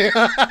Thursday.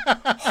 Yeah,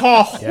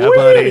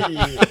 buddy.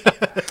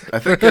 I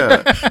think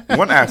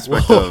one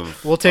aspect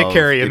we'll take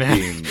care of you,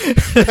 man.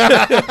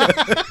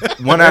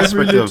 One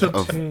aspect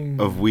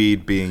of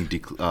weed being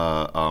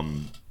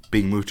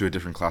moved to a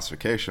different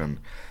classification,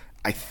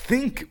 I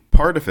think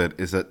part of it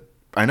is that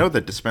I know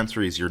that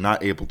dispensaries you're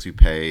not able to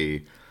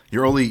pay.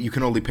 You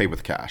can only pay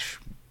with cash.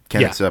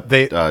 Can't accept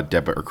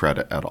debit or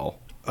credit at all.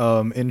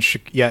 In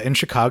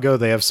Chicago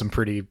they have some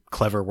pretty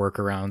clever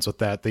workarounds with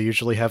that. They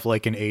usually have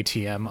like an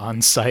ATM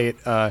on site.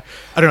 I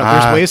don't know.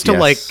 There's ways to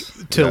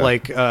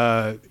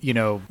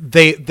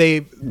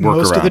they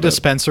most of the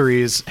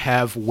dispensaries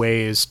have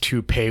ways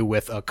to pay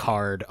with a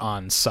card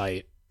on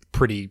site.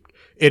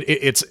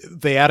 It's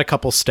they add a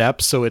couple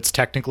steps, so it's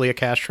technically a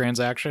cash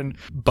transaction,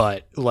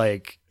 but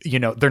like,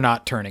 they're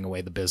not turning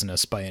away the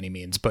business by any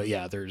means. But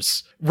yeah,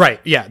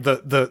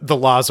 the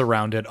laws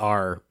around it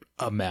are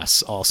a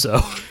mess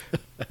also.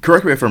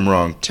 Correct me if I'm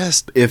wrong.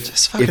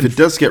 If it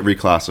does get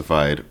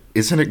reclassified,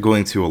 isn't it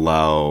going to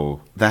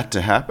allow that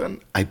to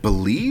happen? I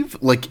believe.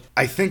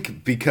 I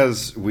think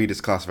because weed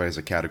is classified as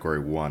a Category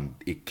 1,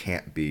 it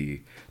can't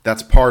be.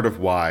 That's part of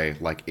why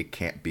it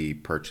can't be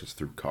purchased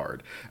through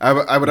card.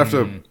 I would have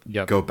to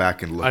go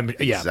back and look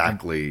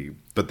exactly.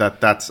 But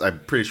that's I'm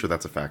pretty sure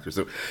that's a factor.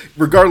 So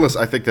regardless,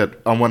 I think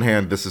that on one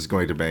hand, this is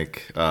going to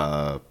make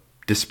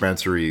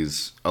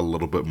dispensaries a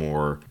little bit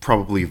more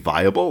probably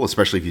viable,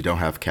 especially if you don't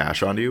have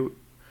cash on you.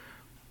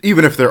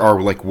 Even if there are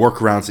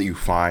workarounds that you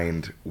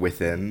find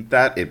within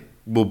that, it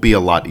will be a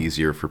lot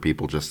easier for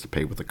people just to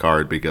pay with a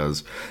card,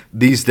 because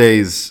these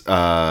days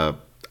I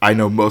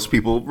know most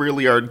people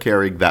really aren't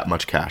carrying that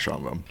much cash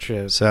on them.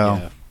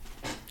 So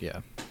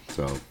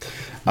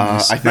I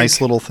think nice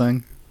little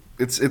thing.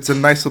 It's a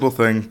nice little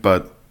thing,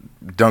 but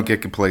don't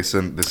get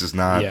complacent. This is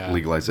not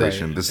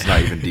legalization. Right. This is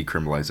not even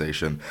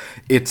decriminalization.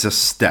 It's a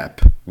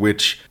step,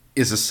 which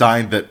is a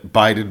sign that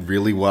Biden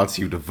really wants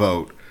you to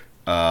vote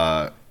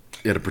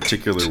in a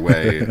particular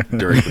way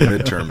during the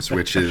midterms,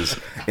 which is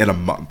in a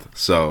month.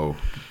 So,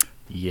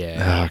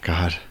 yeah. Oh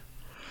God.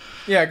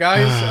 Yeah,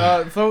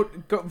 guys,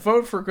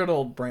 vote for good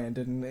old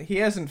Brandon. He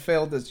hasn't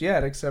failed us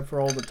yet, except for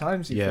all the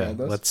times he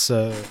failed us. Let's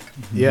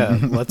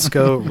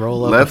go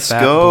roll up. Let's a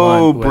fat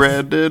go, blunt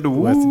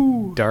Brandon.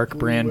 with Dark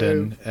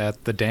Brandon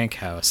at the Dank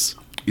House.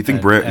 You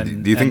think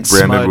do you think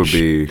Brandon would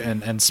be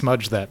and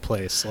smudge that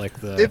place like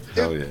the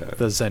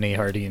Zenny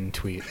Hardeen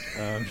tweet?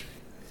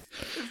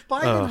 If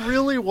Biden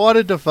really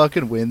wanted to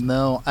fucking win,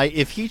 though,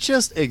 if he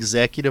just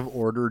executive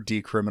order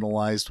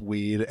decriminalized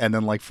weed and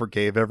then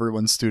forgave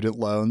everyone's student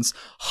loans,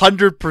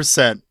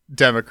 100%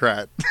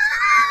 Democrat.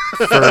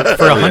 For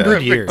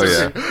 100 years. Oh,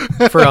 yeah.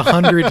 For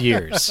 100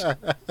 years.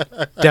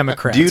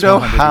 Democrats. Do you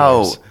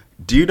know years.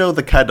 Do you know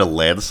the kind of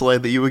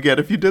landslide that you would get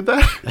if you did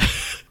that?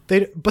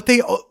 They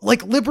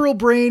liberal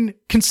brain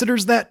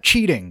considers that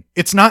cheating.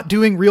 It's not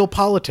doing real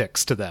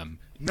politics to them.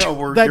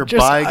 No, you're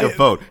buying a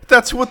vote.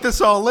 That's what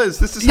this all is.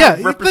 This is how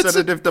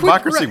representative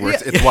democracy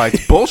works. It's why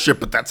it's bullshit,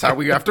 but that's how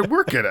we have to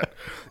work in it.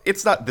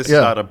 It's not. This is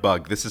not a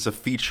bug. This is a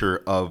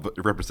feature of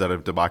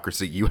representative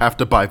democracy. You have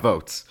to buy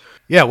votes.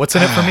 Yeah, what's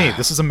in it for me?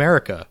 This is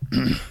America.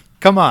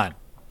 Come on.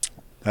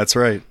 That's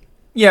right.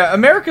 Yeah,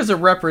 America's a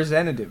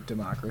representative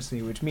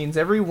democracy, which means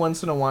every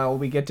once in a while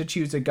we get to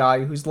choose a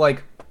guy who's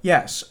like,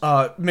 yes,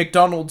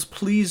 McDonald's,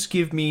 please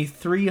give me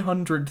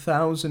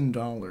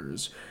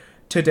 $300,000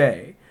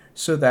 today,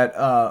 so that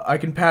I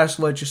can pass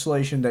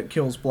legislation that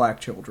kills black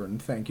children.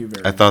 Thank you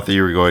very much. I thought that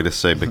you were going to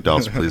say,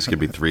 McDonald's, please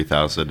give me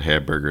 3,000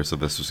 hamburgers, so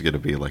this was going to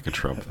be like a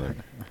Trump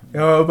thing.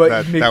 Oh,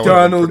 but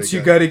McDonald's,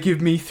 you got to give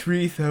me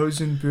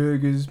 3,000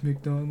 burgers,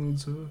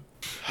 McDonald's.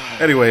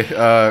 Anyway,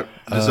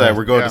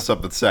 we're going to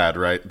something sad,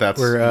 right?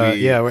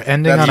 We're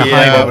ending on a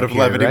high note of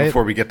levity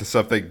before we get to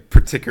something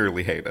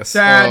particularly heinous.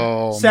 Sad.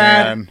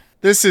 Man.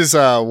 This is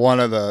one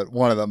of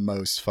the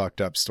most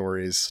fucked up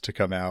stories to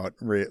come out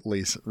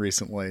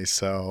recently.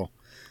 So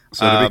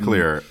to be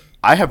clear,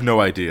 I have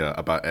no idea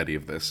about any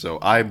of this, so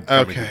I'm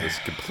coming to this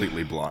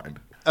completely blind.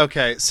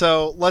 Okay,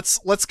 so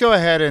let's go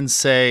ahead and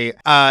say,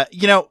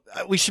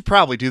 we should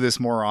probably do this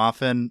more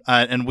often.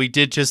 And we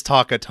did just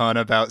talk a ton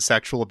about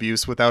sexual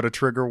abuse without a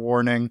trigger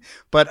warning.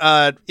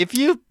 But if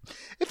you've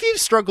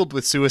struggled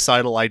with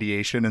suicidal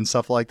ideation and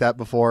stuff like that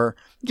before,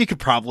 you could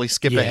probably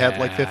skip ahead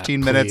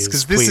 15 minutes,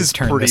 because this is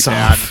pretty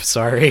bad.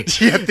 Sorry.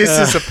 Yeah, this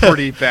is a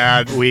pretty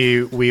bad.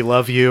 We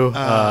love you.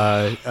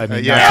 I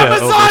mean,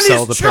 Amazon not to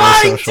oversell the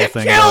parasocial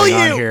thing going you!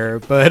 on here,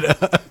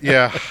 but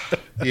yeah.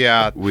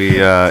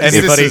 We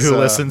anybody who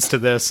listens to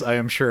this, I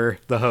am sure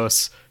the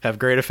hosts have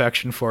great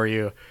affection for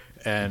you.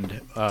 And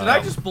did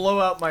I just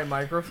blow out my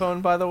microphone,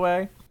 by the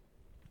way?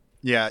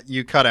 Yeah,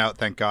 you cut out,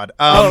 thank God.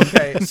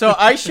 Okay, so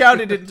I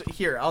shouted it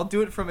here. I'll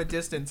do it from a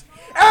distance.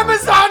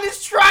 Amazon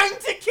is trying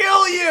to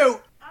kill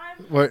you!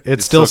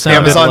 It still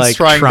sounded Amazon's like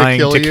trying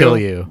to kill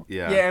you.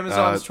 Yeah,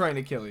 Amazon's trying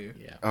to kill you.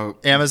 Yeah. Oh,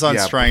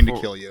 Amazon's trying to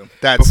kill you.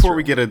 That's before true.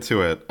 we get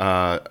into it,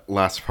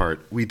 last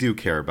part, we do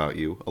care about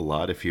you a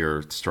lot. If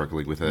you're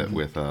struggling with it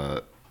with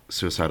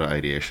suicidal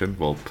ideation,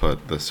 we'll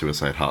put the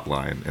suicide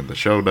hotline in the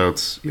show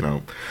notes.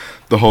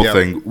 The whole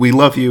thing. We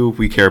love you.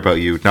 We care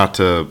about you. Not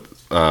to,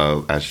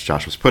 as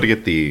Josh was putting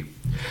it, the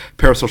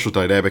parasocial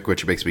dynamic,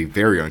 which makes me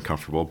very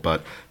uncomfortable.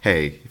 But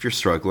hey, if you're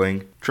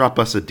struggling, drop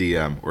us a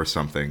DM or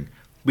something.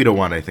 We don't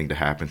want anything to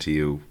happen to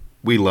you.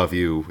 We love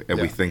you, and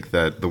we think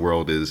that the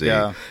world is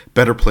Yeah. a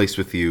better place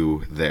with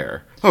you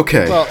there.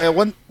 Okay.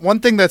 Well, one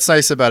thing that's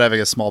nice about having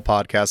a small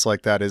podcast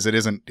like that is it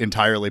isn't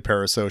entirely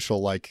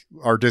parasocial. Like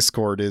our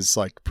Discord is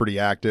like pretty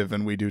active,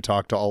 and we do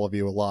talk to all of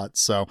you a lot.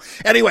 So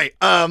anyway,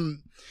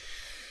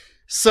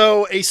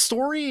 so a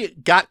story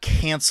got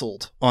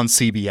canceled on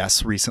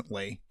CBS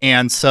recently,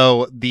 and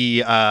so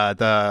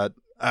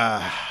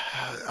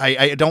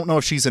I don't know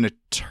if she's an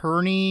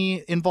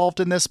attorney involved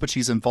in this, but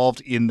she's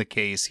involved in the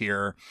case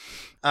here.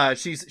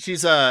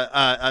 She's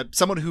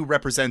someone who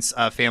represents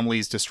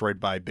families destroyed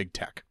by big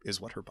tech,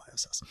 is what her bio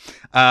says.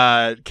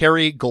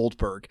 Carrie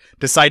Goldberg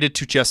decided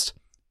to just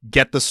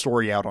get the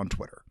story out on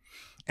Twitter.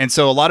 And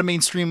so a lot of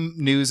mainstream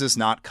news is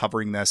not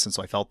covering this, and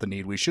so I felt the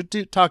need we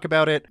should talk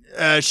about it.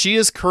 She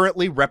is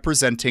currently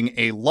representing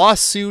a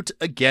lawsuit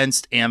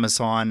against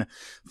Amazon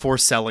for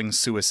selling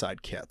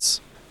suicide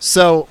kits.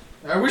 So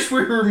I wish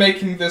we were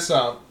making this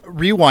up.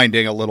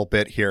 Rewinding a little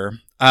bit here.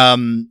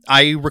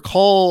 I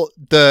recall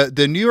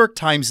the New York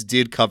Times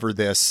did cover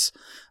this,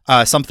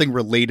 something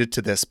related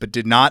to this, but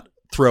did not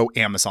throw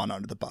Amazon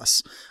under the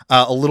bus.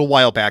 A little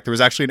while back, there was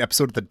actually an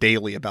episode of The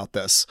Daily about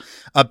this,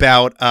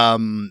 about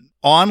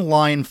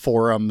online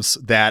forums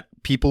that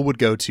people would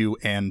go to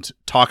and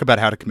talk about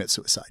how to commit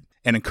suicide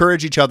and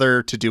encourage each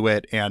other to do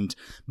it and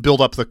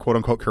build up the quote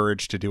unquote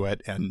courage to do it.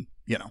 And,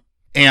 you know,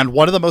 and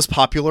one of the most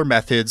popular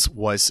methods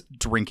was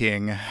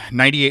drinking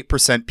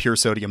 98% pure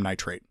sodium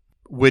nitrate,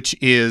 which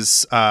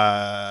is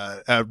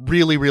a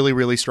really, really,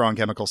 really strong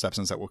chemical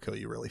substance that will kill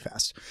you really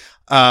fast.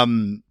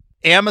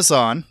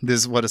 Amazon,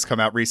 this is what has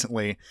come out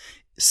recently,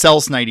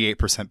 sells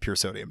 98% pure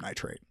sodium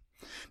nitrate.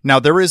 Now,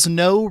 there is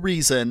no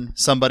reason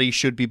somebody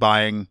should be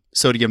buying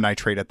sodium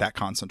nitrate at that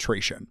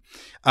concentration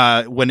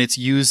when it's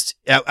used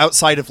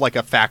outside of like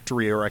a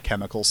factory or a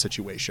chemical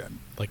situation.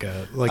 Like you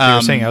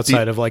were saying,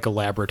 outside of like a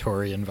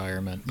laboratory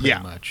environment,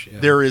 pretty much. Yeah.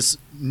 There is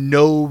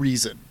no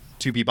reason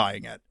to be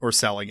buying it or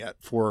selling it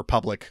for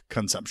public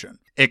consumption,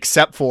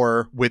 except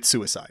for with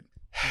suicide.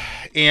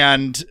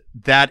 And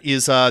that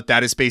is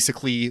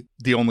basically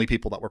the only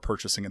people that were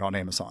purchasing it on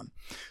Amazon.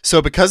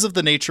 So because of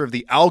the nature of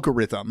the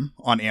algorithm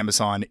on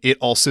Amazon, it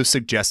also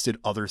suggested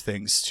other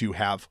things to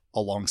have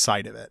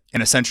alongside of it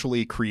and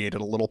essentially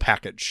created a little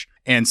package.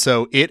 And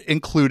so it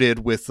included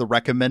with the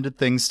recommended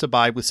things to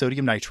buy with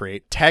sodium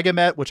nitrate,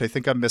 Tagamet, which I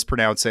think I'm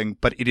mispronouncing,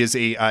 but it is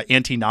a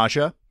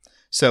anti-nausea.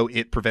 So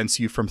it prevents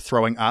you from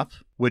throwing up,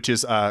 which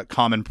is a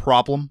common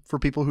problem for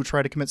people who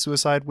try to commit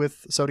suicide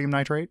with sodium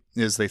nitrate,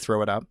 is they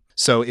throw it up.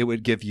 So it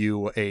would give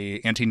you a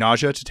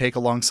anti-nausea to take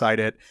alongside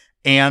it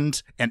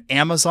and an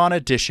Amazon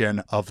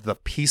edition of the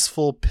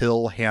Peaceful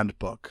Pill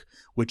Handbook,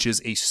 which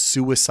is a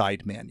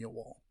suicide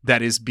manual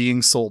that is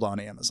being sold on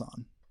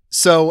Amazon.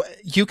 So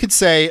you could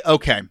say,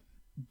 okay,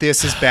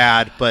 this is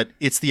bad, but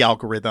it's the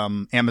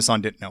algorithm.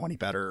 Amazon didn't know any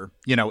better.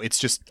 You know, it's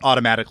just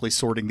automatically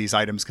sorting these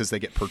items because they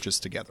get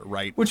purchased together,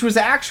 right? Which was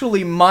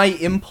actually my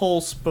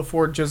impulse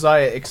before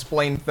Josiah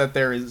explained that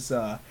there is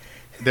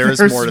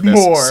more to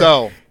this.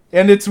 So,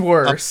 and it's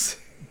worse.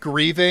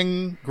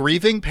 Grieving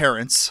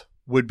parents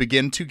would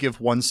begin to give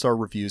 1-star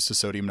reviews to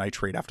sodium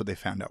nitrate after they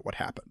found out what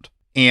happened.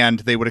 And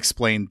they would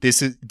explain,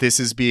 this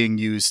is being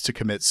used to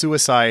commit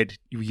suicide.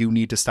 You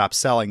need to stop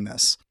selling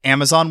this.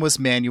 Amazon was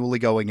manually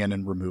going in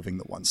and removing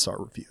the 1-star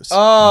reviews.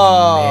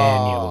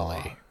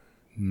 Oh,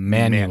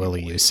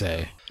 manually, you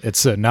say?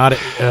 It's not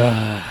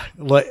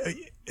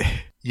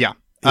yeah.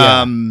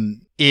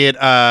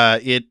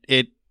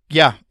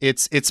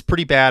 It's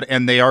pretty bad,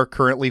 and they are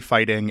currently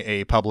fighting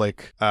a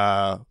public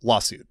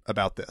lawsuit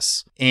about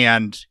this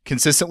and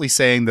consistently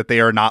saying that they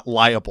are not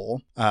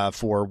liable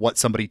for what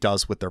somebody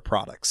does with their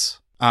products.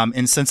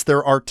 And since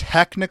there are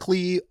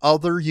technically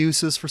other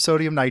uses for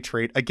sodium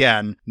nitrate,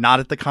 again, not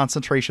at the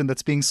concentration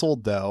that's being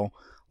sold though,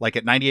 like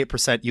at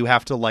 98%, you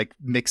have to like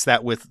mix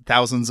that with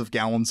thousands of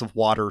gallons of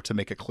water to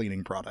make a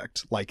cleaning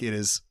product. Like it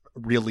is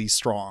really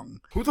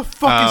strong. Who the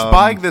fuck is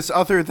buying this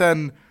other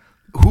than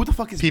who the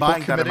fuck is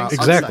buying that amount?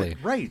 Exactly.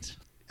 Right.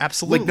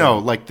 Absolutely. Like no,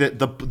 like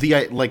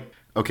the like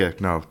okay,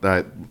 no,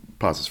 that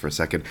pauses for a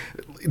second.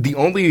 The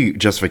only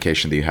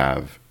justification that you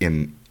have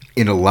in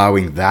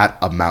allowing that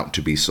amount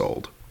to be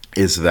sold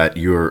is that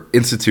your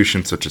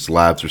institutions such as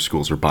labs or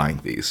schools are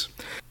buying these.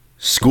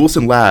 Schools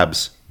and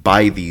labs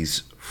buy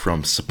these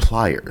from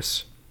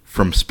suppliers,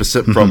 from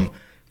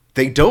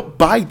they don't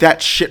buy that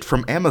shit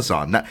from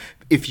Amazon. Now,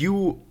 if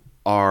you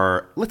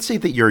are, let's say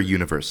that you're a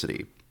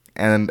university,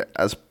 and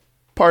as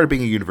part of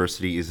being a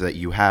university is that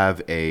you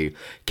have a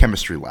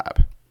chemistry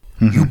lab.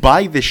 You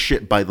buy this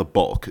shit by the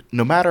bulk,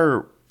 no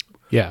matter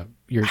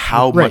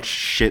how much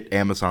shit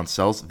Amazon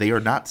sells. They are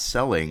not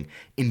selling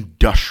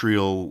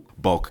industrial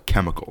bulk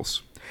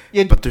chemicals,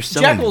 but they're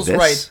selling Jekyll's this.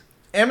 Right.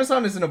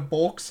 Amazon isn't a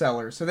bulk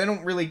seller, so they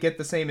don't really get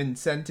the same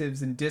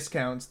incentives and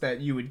discounts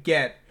that you would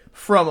get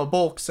from a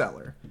bulk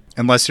seller.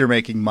 Unless you're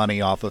making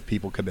money off of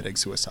people committing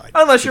suicide.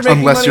 Unless you're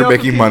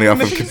making money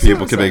off of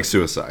people committing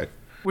suicide.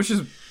 Which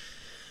is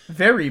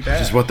very bad.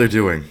 Which is what they're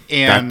doing.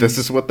 And this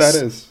is what that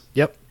is.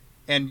 Yep.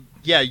 And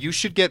yeah, you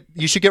should get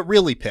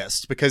really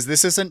pissed because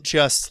this isn't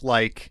just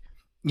like,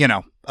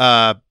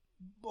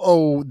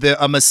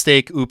 a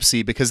mistake,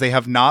 oopsie, because they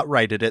have not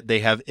righted it. They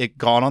have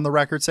gone on the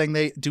record saying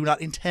they do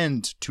not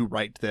intend to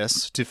right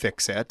this, to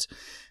fix it.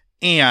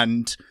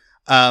 And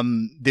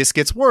this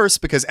gets worse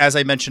because, as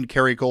I mentioned,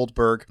 Carrie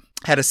Goldberg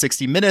had a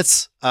 60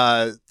 Minutes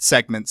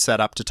segment set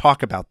up to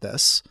talk about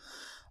this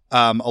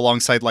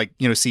alongside, like,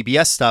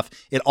 CBS stuff.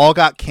 It all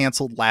got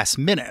canceled last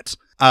minute.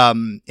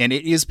 And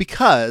it is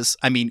because,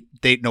 I mean,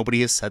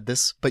 nobody has said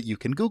this, but you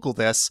can Google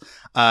this.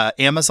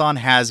 Amazon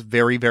has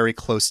very, very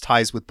close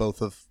ties with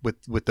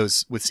with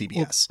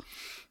CBS.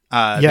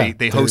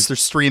 They host their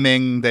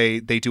streaming. They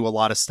do a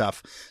lot of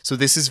stuff. So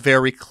this is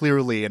very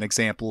clearly an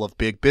example of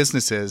big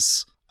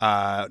businesses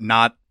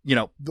not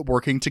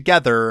working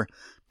together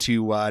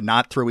to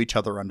not throw each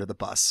other under the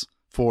bus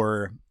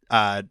for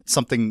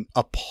something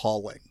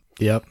appalling.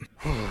 Yep.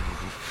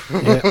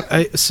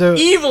 So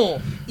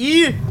evil.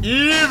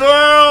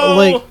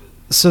 Like,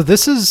 so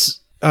this is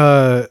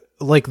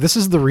this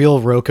is the real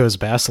Rocco's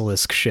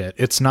Basilisk shit.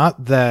 It's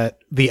not that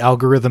the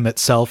algorithm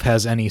itself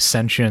has any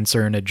sentience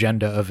or an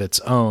agenda of its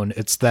own.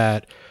 It's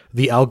that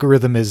the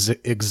algorithm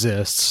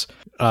exists,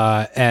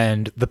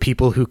 and the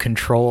people who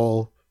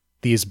control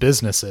these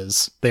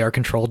businesses, they are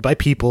controlled by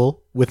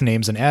people with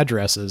names and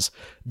addresses.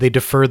 They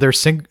defer their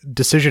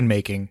decision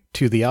making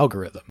to the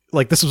algorithm.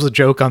 Like, this was a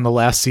joke on the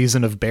last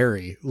season of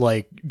Barry.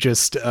 Like,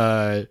 just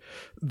the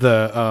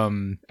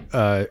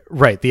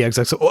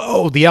execs.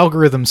 Oh, the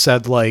algorithm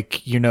said,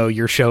 like,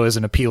 your show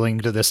isn't appealing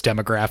to this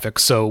demographic,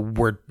 so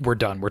we're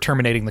done. We're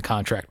terminating the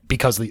contract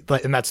because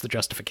and that's the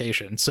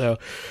justification. So,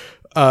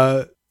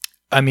 I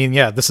mean,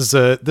 yeah, this is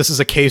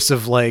a case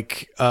of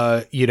like,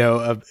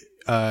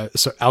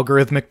 so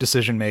algorithmic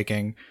decision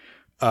making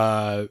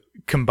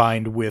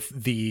combined with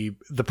the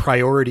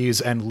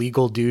priorities and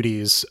legal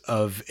duties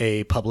of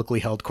a publicly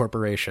held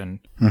corporation,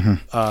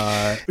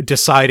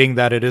 deciding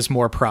that it is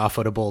more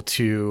profitable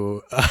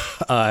to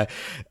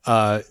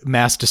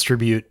mass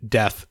distribute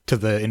death to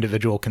the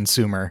individual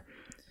consumer.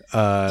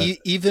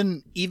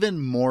 Even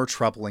more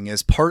troubling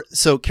is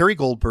so Carrie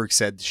Goldberg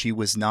said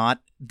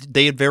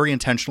they had very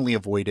intentionally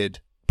avoided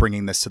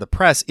bringing this to the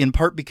press, in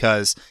part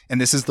because, and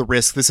this is the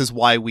risk, this is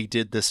why we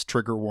did this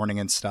trigger warning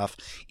and stuff,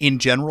 in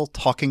general,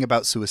 talking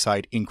about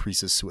suicide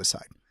increases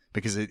suicide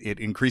because it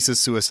increases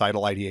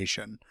suicidal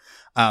ideation.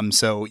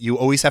 So you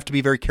always have to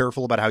be very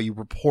careful about how you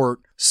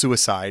report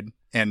suicide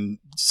and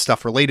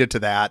stuff related to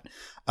that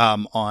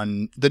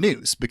on the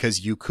news,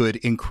 because you could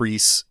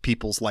increase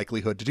people's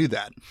likelihood to do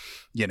that.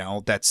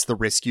 That's the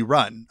risk you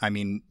run. I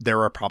mean,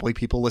 there are probably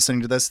people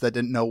listening to this that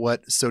didn't know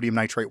what sodium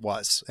nitrate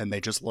was, and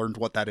they just learned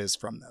what that is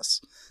from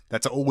this.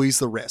 That's always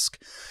the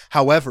risk.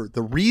 However,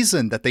 the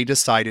reason that they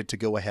decided to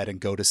go ahead and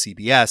go to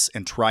CBS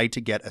and try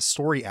to get a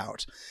story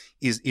out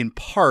is in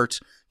part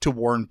to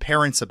warn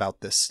parents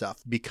about this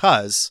stuff,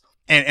 because,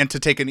 and to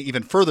take an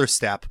even further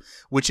step,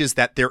 which is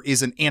that there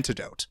is an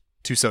antidote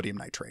to sodium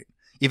nitrate.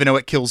 Even though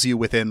it kills you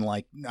within 10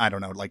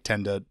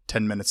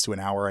 minutes to an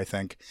hour, I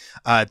think,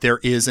 there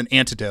is an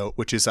antidote,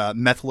 which is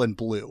methylene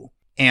blue.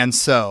 And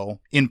so,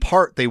 in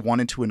part, they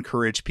wanted to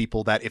encourage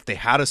people that if they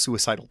had a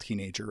suicidal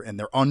teenager and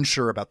they're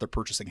unsure about their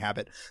purchasing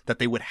habit, that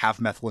they would have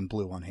methylene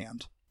blue on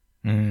hand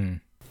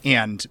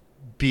and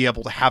be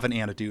able to have an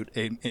antidote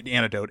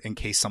in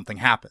case something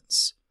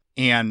happens.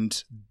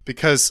 And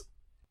because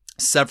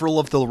several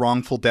of the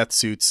wrongful death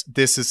suits,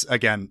 this is,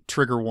 again,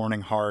 trigger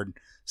warning hard.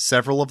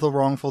 Several of the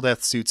wrongful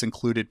death suits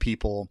included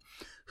people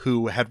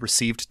who had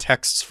received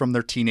texts from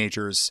their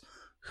teenagers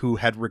who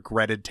had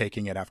regretted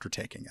taking it after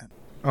taking it.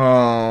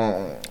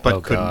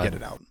 But couldn't get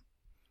it out.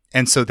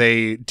 And so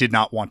they did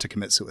not want to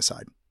commit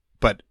suicide,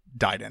 but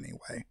died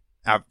anyway.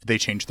 They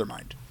changed their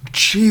mind.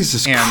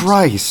 Jesus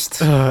Christ.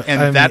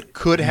 That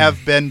could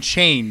have been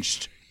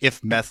changed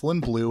if methylene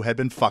blue had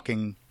been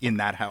fucking in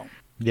that home.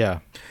 Yeah.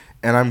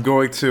 And I'm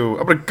going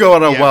to go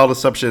on a wild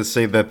assumption and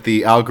say that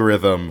the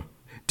algorithm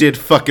did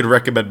fucking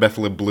recommend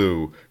methylene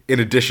blue in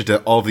addition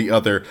to all the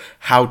other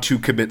how to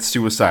commit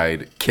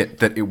suicide kit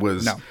that it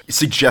was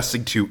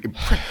suggesting to.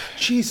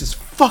 Jesus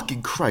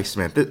fucking Christ,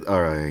 man.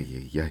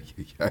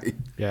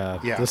 Yeah.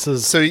 This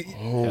is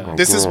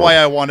this is why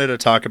I wanted to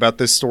talk about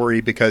this story,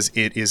 because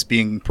it is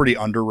being pretty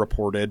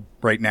underreported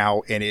right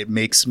now, and it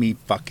makes me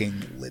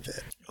fucking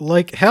livid.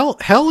 Like,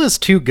 hell is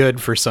too good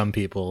for some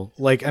people.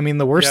 Like, I mean,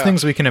 the worst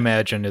things we can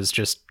imagine is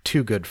just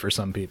too good for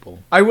some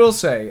people. I will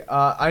say,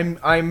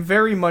 I'm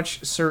very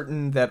much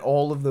certain that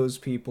all of those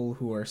people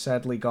who are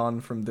sadly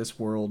gone from this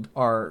world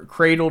are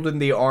cradled in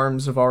the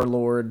arms of our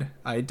Lord.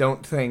 I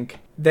don't think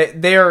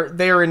that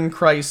they're in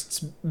Christ's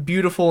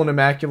beautiful and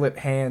immaculate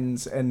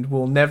hands and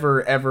will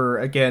never ever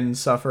again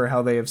suffer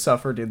how they have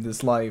suffered in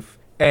this life.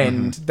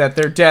 And that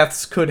their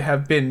deaths could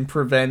have been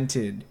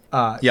prevented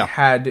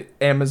had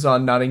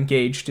Amazon not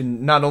engaged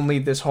in not only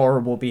this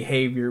horrible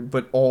behavior,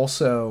 but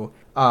also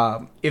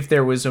if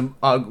there was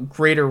a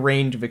greater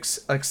range of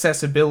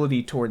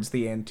accessibility towards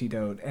the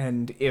antidote,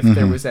 and if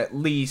there was at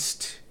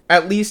least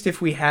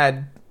if we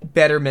had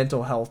better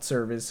mental health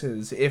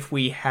services, if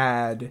we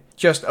had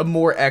just a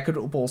more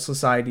equitable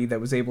society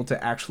that was able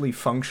to actually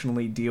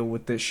functionally deal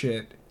with this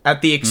shit.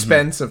 at the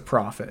expense of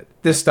profit,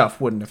 this stuff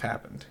wouldn't have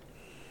happened.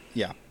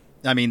 Yeah.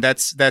 I mean,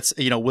 that's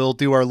we'll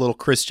do our little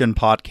Christian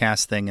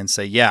podcast thing and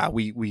say, yeah,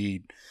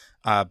 we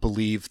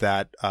believe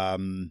that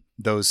the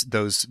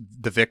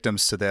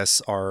victims to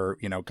this are,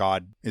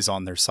 God is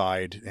on their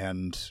side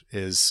and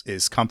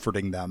is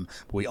comforting them.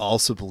 But we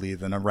also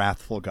believe in a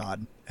wrathful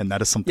God, and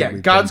that is something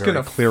we've God's been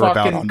very gonna clear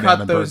about on cut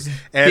Manenberg. those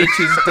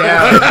bitches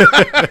down.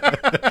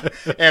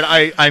 And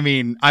I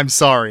mean, I'm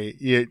sorry,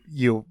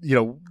 you're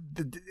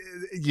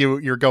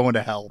going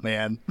to hell,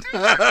 man.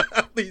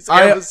 These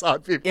Amazon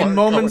people. In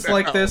moments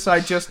going to like hell. this,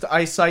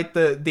 I cite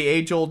the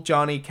age-old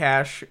Johnny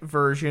Cash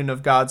version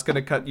of "God's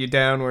Gonna Cut You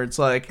Down," where it's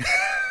like,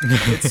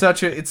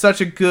 it's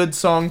such a good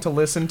song to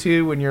listen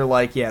to when you're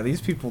like, yeah,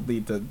 these people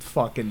need to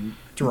fucking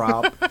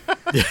drop.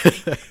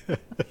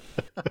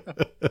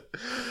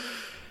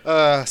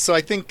 So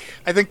I think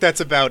that's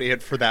about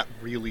it for that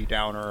really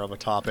downer of a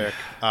topic.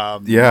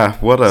 Yeah,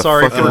 what a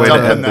sorry fucking for way to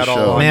dumping end the that show.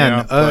 all on Man,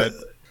 you, but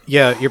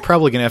yeah, you're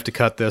probably gonna have to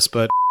cut this,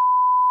 but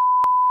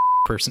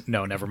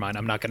no, never mind.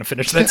 I'm not gonna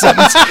finish that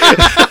sentence.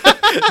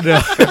 No,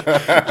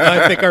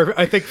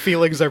 I think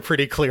feelings are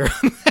pretty clear on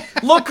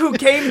that. Look who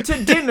came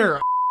to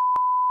dinner.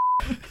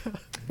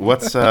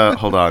 What's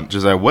hold on,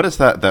 Josiah, what is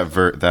that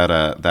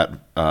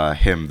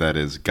hymn that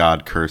is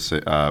God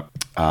cursing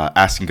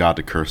asking God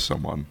to curse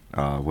someone?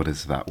 What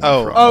is that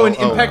one from? An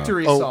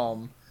impectory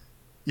psalm.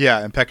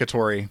 Yeah,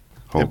 impecatory.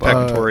 Hold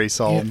impecatory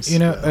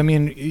psalms. I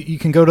mean, you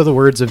can go to the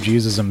words of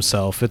Jesus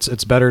himself.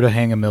 It's better to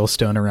hang a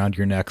millstone around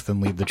your neck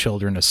than lead the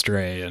children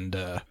astray. And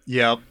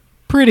yep,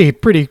 pretty.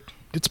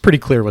 It's pretty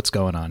clear what's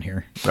going on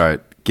here. All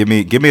right, give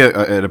me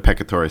an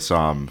impecatory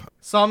psalm.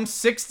 Psalm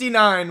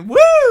 69. Woo!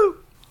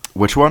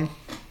 Which one?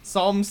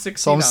 Psalm 69.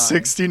 Psalm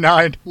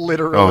 69,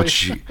 literally. Oh,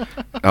 gee.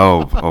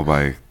 Oh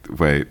my.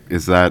 Wait,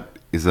 is that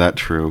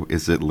true?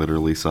 Is it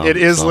literally Psalm? It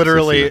is Psalm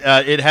literally.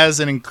 69?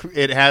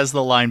 It has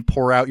the line,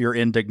 "Pour out your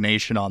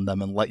indignation on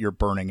them and let your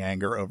burning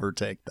anger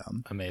overtake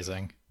them."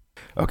 Amazing.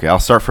 Okay, I'll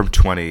start from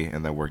 20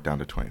 and then work down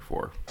to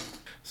 24.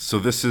 So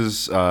this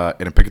is an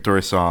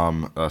imprecatory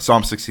psalm,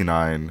 Psalm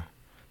 69,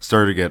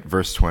 starting at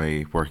verse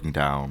 20, working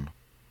down,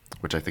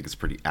 which I think is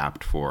pretty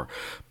apt for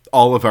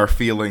all of our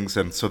feelings,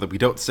 and so that we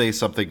don't say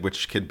something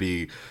which can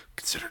be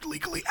considered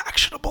legally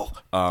actionable.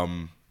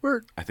 I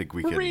think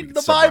we can reading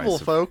the summarize Bible,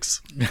 it.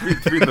 folks.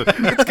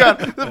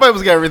 The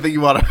Bible's got everything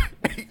you want.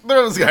 The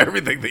Bible's got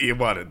everything that you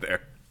wanted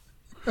there.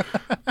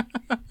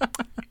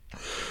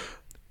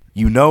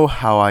 You know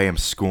how I am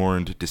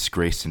scorned,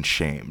 disgraced, and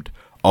shamed.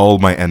 All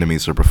my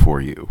enemies are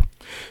before you.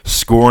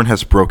 Scorn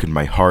has broken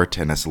my heart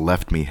and has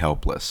left me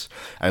helpless.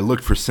 I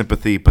looked for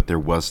sympathy, but there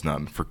was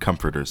none, for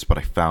comforters, but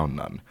I found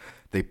none.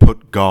 They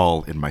put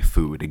gall in my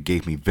food and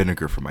gave me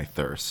vinegar for my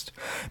thirst.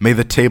 May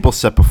the table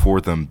set before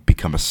them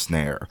become a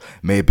snare.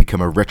 May it become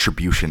a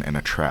retribution and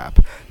a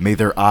trap. May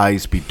their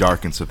eyes be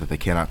darkened so that they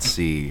cannot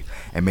see,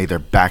 and may their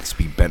backs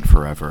be bent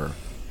forever.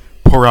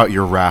 Pour out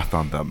your wrath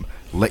on them.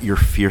 Let your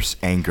fierce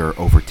anger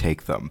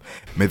overtake them.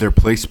 May their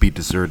place be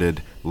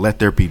deserted. Let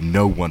there be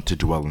no one to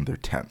dwell in their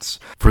tents.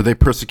 For they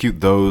persecute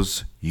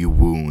those you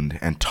wound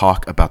and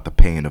talk about the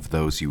pain of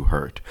those you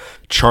hurt.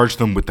 Charge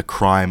them with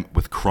crime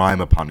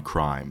upon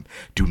crime.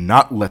 Do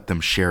not let them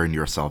share in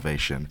your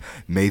salvation.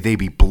 May they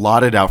be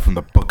blotted out from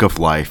the book of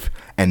life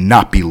and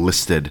not be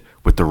listed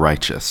with the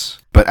righteous.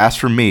 But as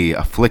for me,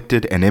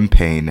 afflicted and in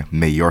pain,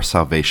 may your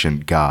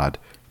salvation, God,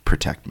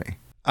 protect me.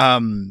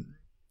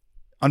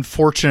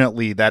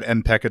 Unfortunately, that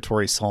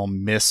impecatory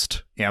psalm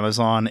missed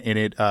Amazon, and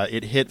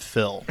it hit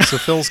Phil. So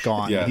Phil's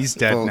gone. Yeah, He's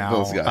dead now.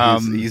 Phil's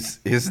gone.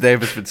 His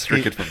name has been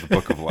stricken from the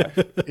book of life.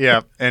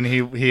 Yeah, and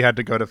he had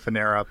to go to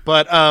Phanerah.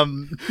 But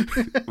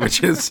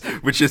which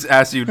is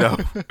as you know,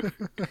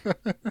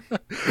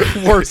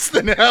 worse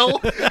than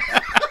hell.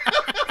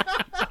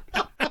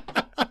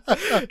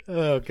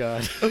 Oh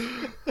God.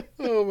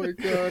 Oh my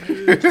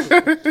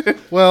God.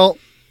 Well,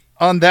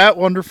 on that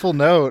wonderful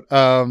note,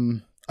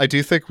 I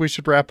do think we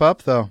should wrap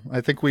up, though. I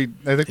think we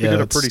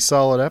did a pretty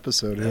solid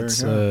episode here.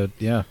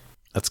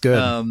 That's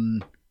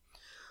good.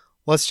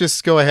 Let's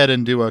just go ahead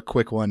and do a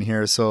quick one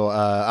here. So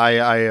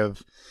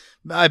I've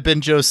been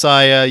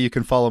Josiah. You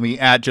can follow me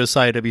at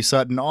Josiah W.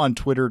 Sutton on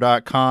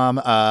Twitter.com.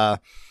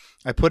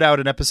 I put out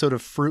an episode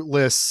of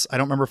Fruitless. I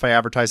don't remember if I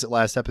advertised it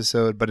last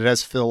episode, but it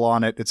has Phil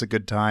on it. It's a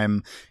good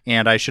time.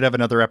 And I should have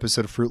another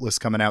episode of Fruitless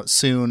coming out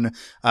soon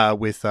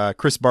with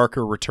Chris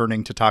Barker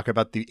returning to talk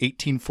about the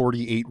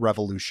 1848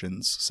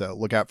 revolutions. So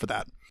look out for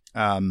that.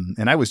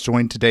 And I was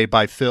joined today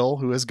by Phil,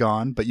 who is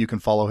gone, but you can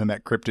follow him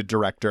at Cryptid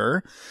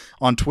Director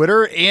on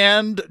Twitter,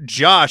 and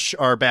Josh,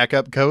 our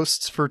backup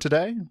host for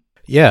today.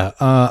 Yeah,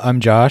 I'm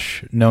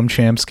Josh, Noam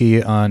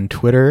Chomsky on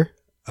Twitter.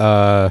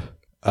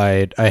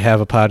 I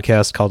have a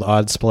podcast called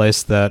Odd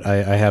Splice that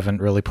I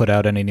haven't really put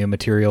out any new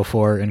material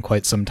for in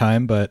quite some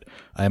time, but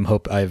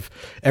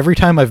every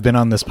time I've been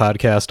on this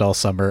podcast all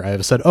summer,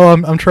 I've said,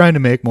 I'm trying to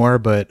make more,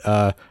 but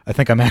I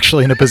think I'm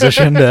actually in a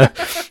position to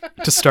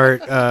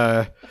start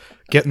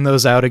getting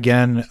those out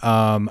again.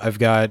 I've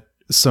got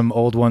some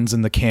old ones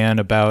in the can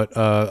about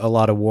a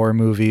lot of war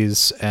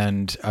movies,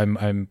 and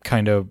I'm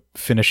kind of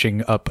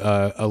finishing up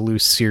a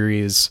loose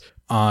series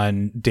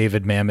on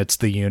David Mamet's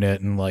The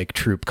Unit and like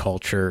troop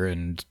culture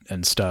and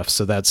stuff.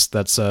 So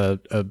that's a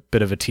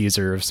bit of a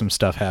teaser of some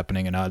stuff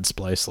happening in Odd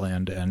Splice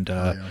Land, and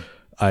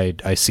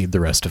I cede the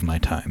rest of my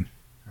time.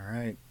 All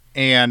right.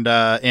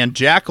 And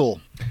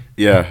Jackal.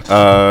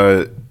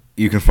 Yeah.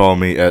 You can follow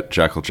me at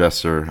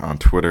JackalJester on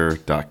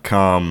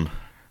Twitter.com.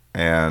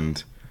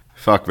 And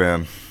fuck,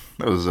 man,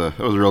 that was a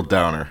real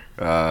downer.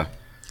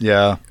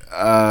 Yeah.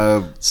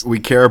 We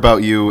care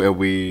about you, and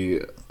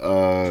we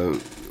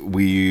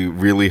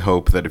really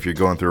hope that if you're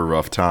going through a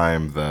rough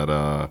time,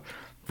 that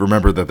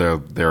remember that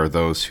there are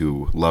those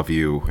who love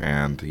you,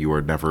 and you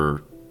are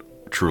never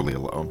truly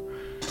alone.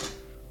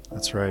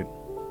 That's right.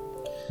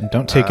 And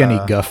don't take any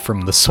guff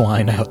from the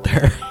swine out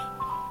there.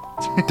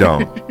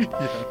 Don't.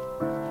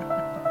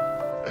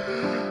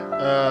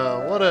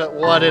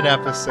 What an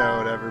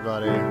episode,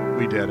 everybody.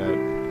 We did it.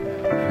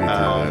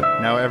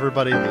 Now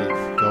everybody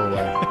leave. Go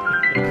away.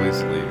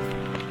 Please leave.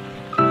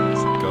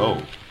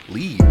 Go.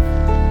 Leave.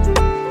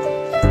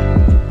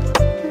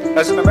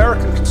 As an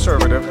American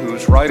conservative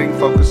whose writing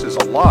focuses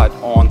a lot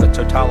on the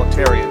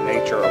totalitarian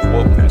nature of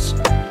wokeness,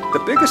 the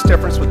biggest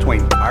difference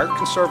between our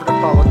conservative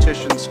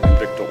politicians and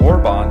Viktor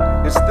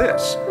Orban is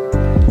this.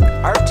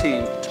 Our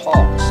team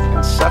talks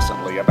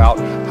incessantly about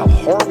how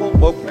horrible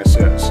wokeness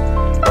is,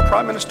 but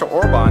Prime Minister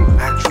Orban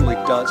actually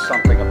does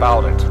something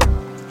about it.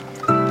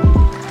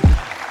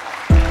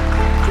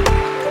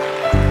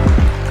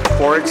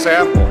 For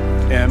example,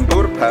 in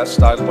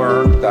Budapest, I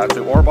learned that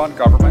the Orban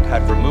government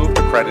had removed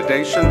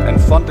accreditation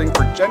and funding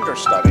for gender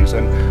studies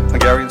in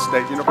Hungarian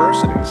state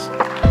universities.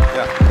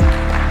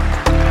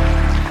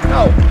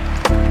 Now,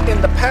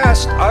 in the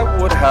past, I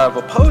would have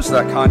opposed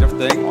that kind of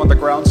thing on the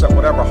grounds that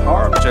whatever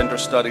harm gender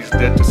studies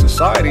did to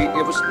society,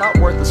 it was not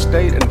worth the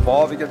state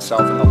involving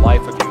itself in the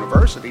life of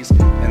universities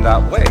in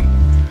that way.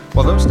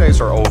 Well, those days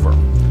are over.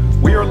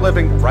 We are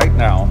living right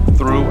now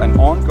through an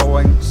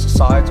ongoing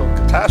societal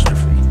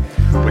catastrophe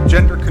with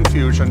gender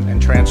confusion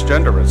and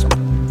transgenderism.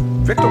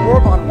 Viktor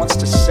Orban wants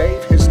to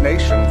save his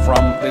nation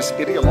from this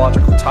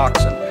ideological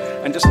toxin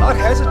and does not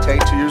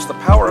hesitate to use the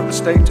power of the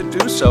state to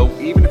do so,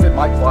 even if it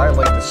might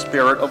violate the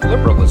spirit of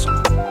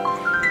liberalism.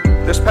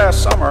 This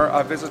past summer,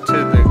 I visited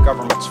the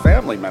government's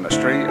family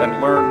ministry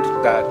and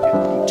learned that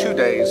in 2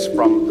 days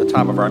from the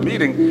time of our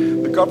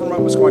meeting, the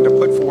government was going to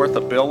put forth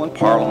a bill in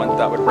Parliament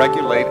that would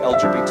regulate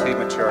LGBT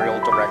material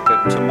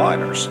directed to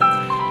minors.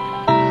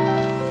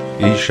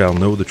 Ye shall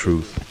know the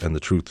truth, and the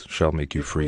truth shall make you free.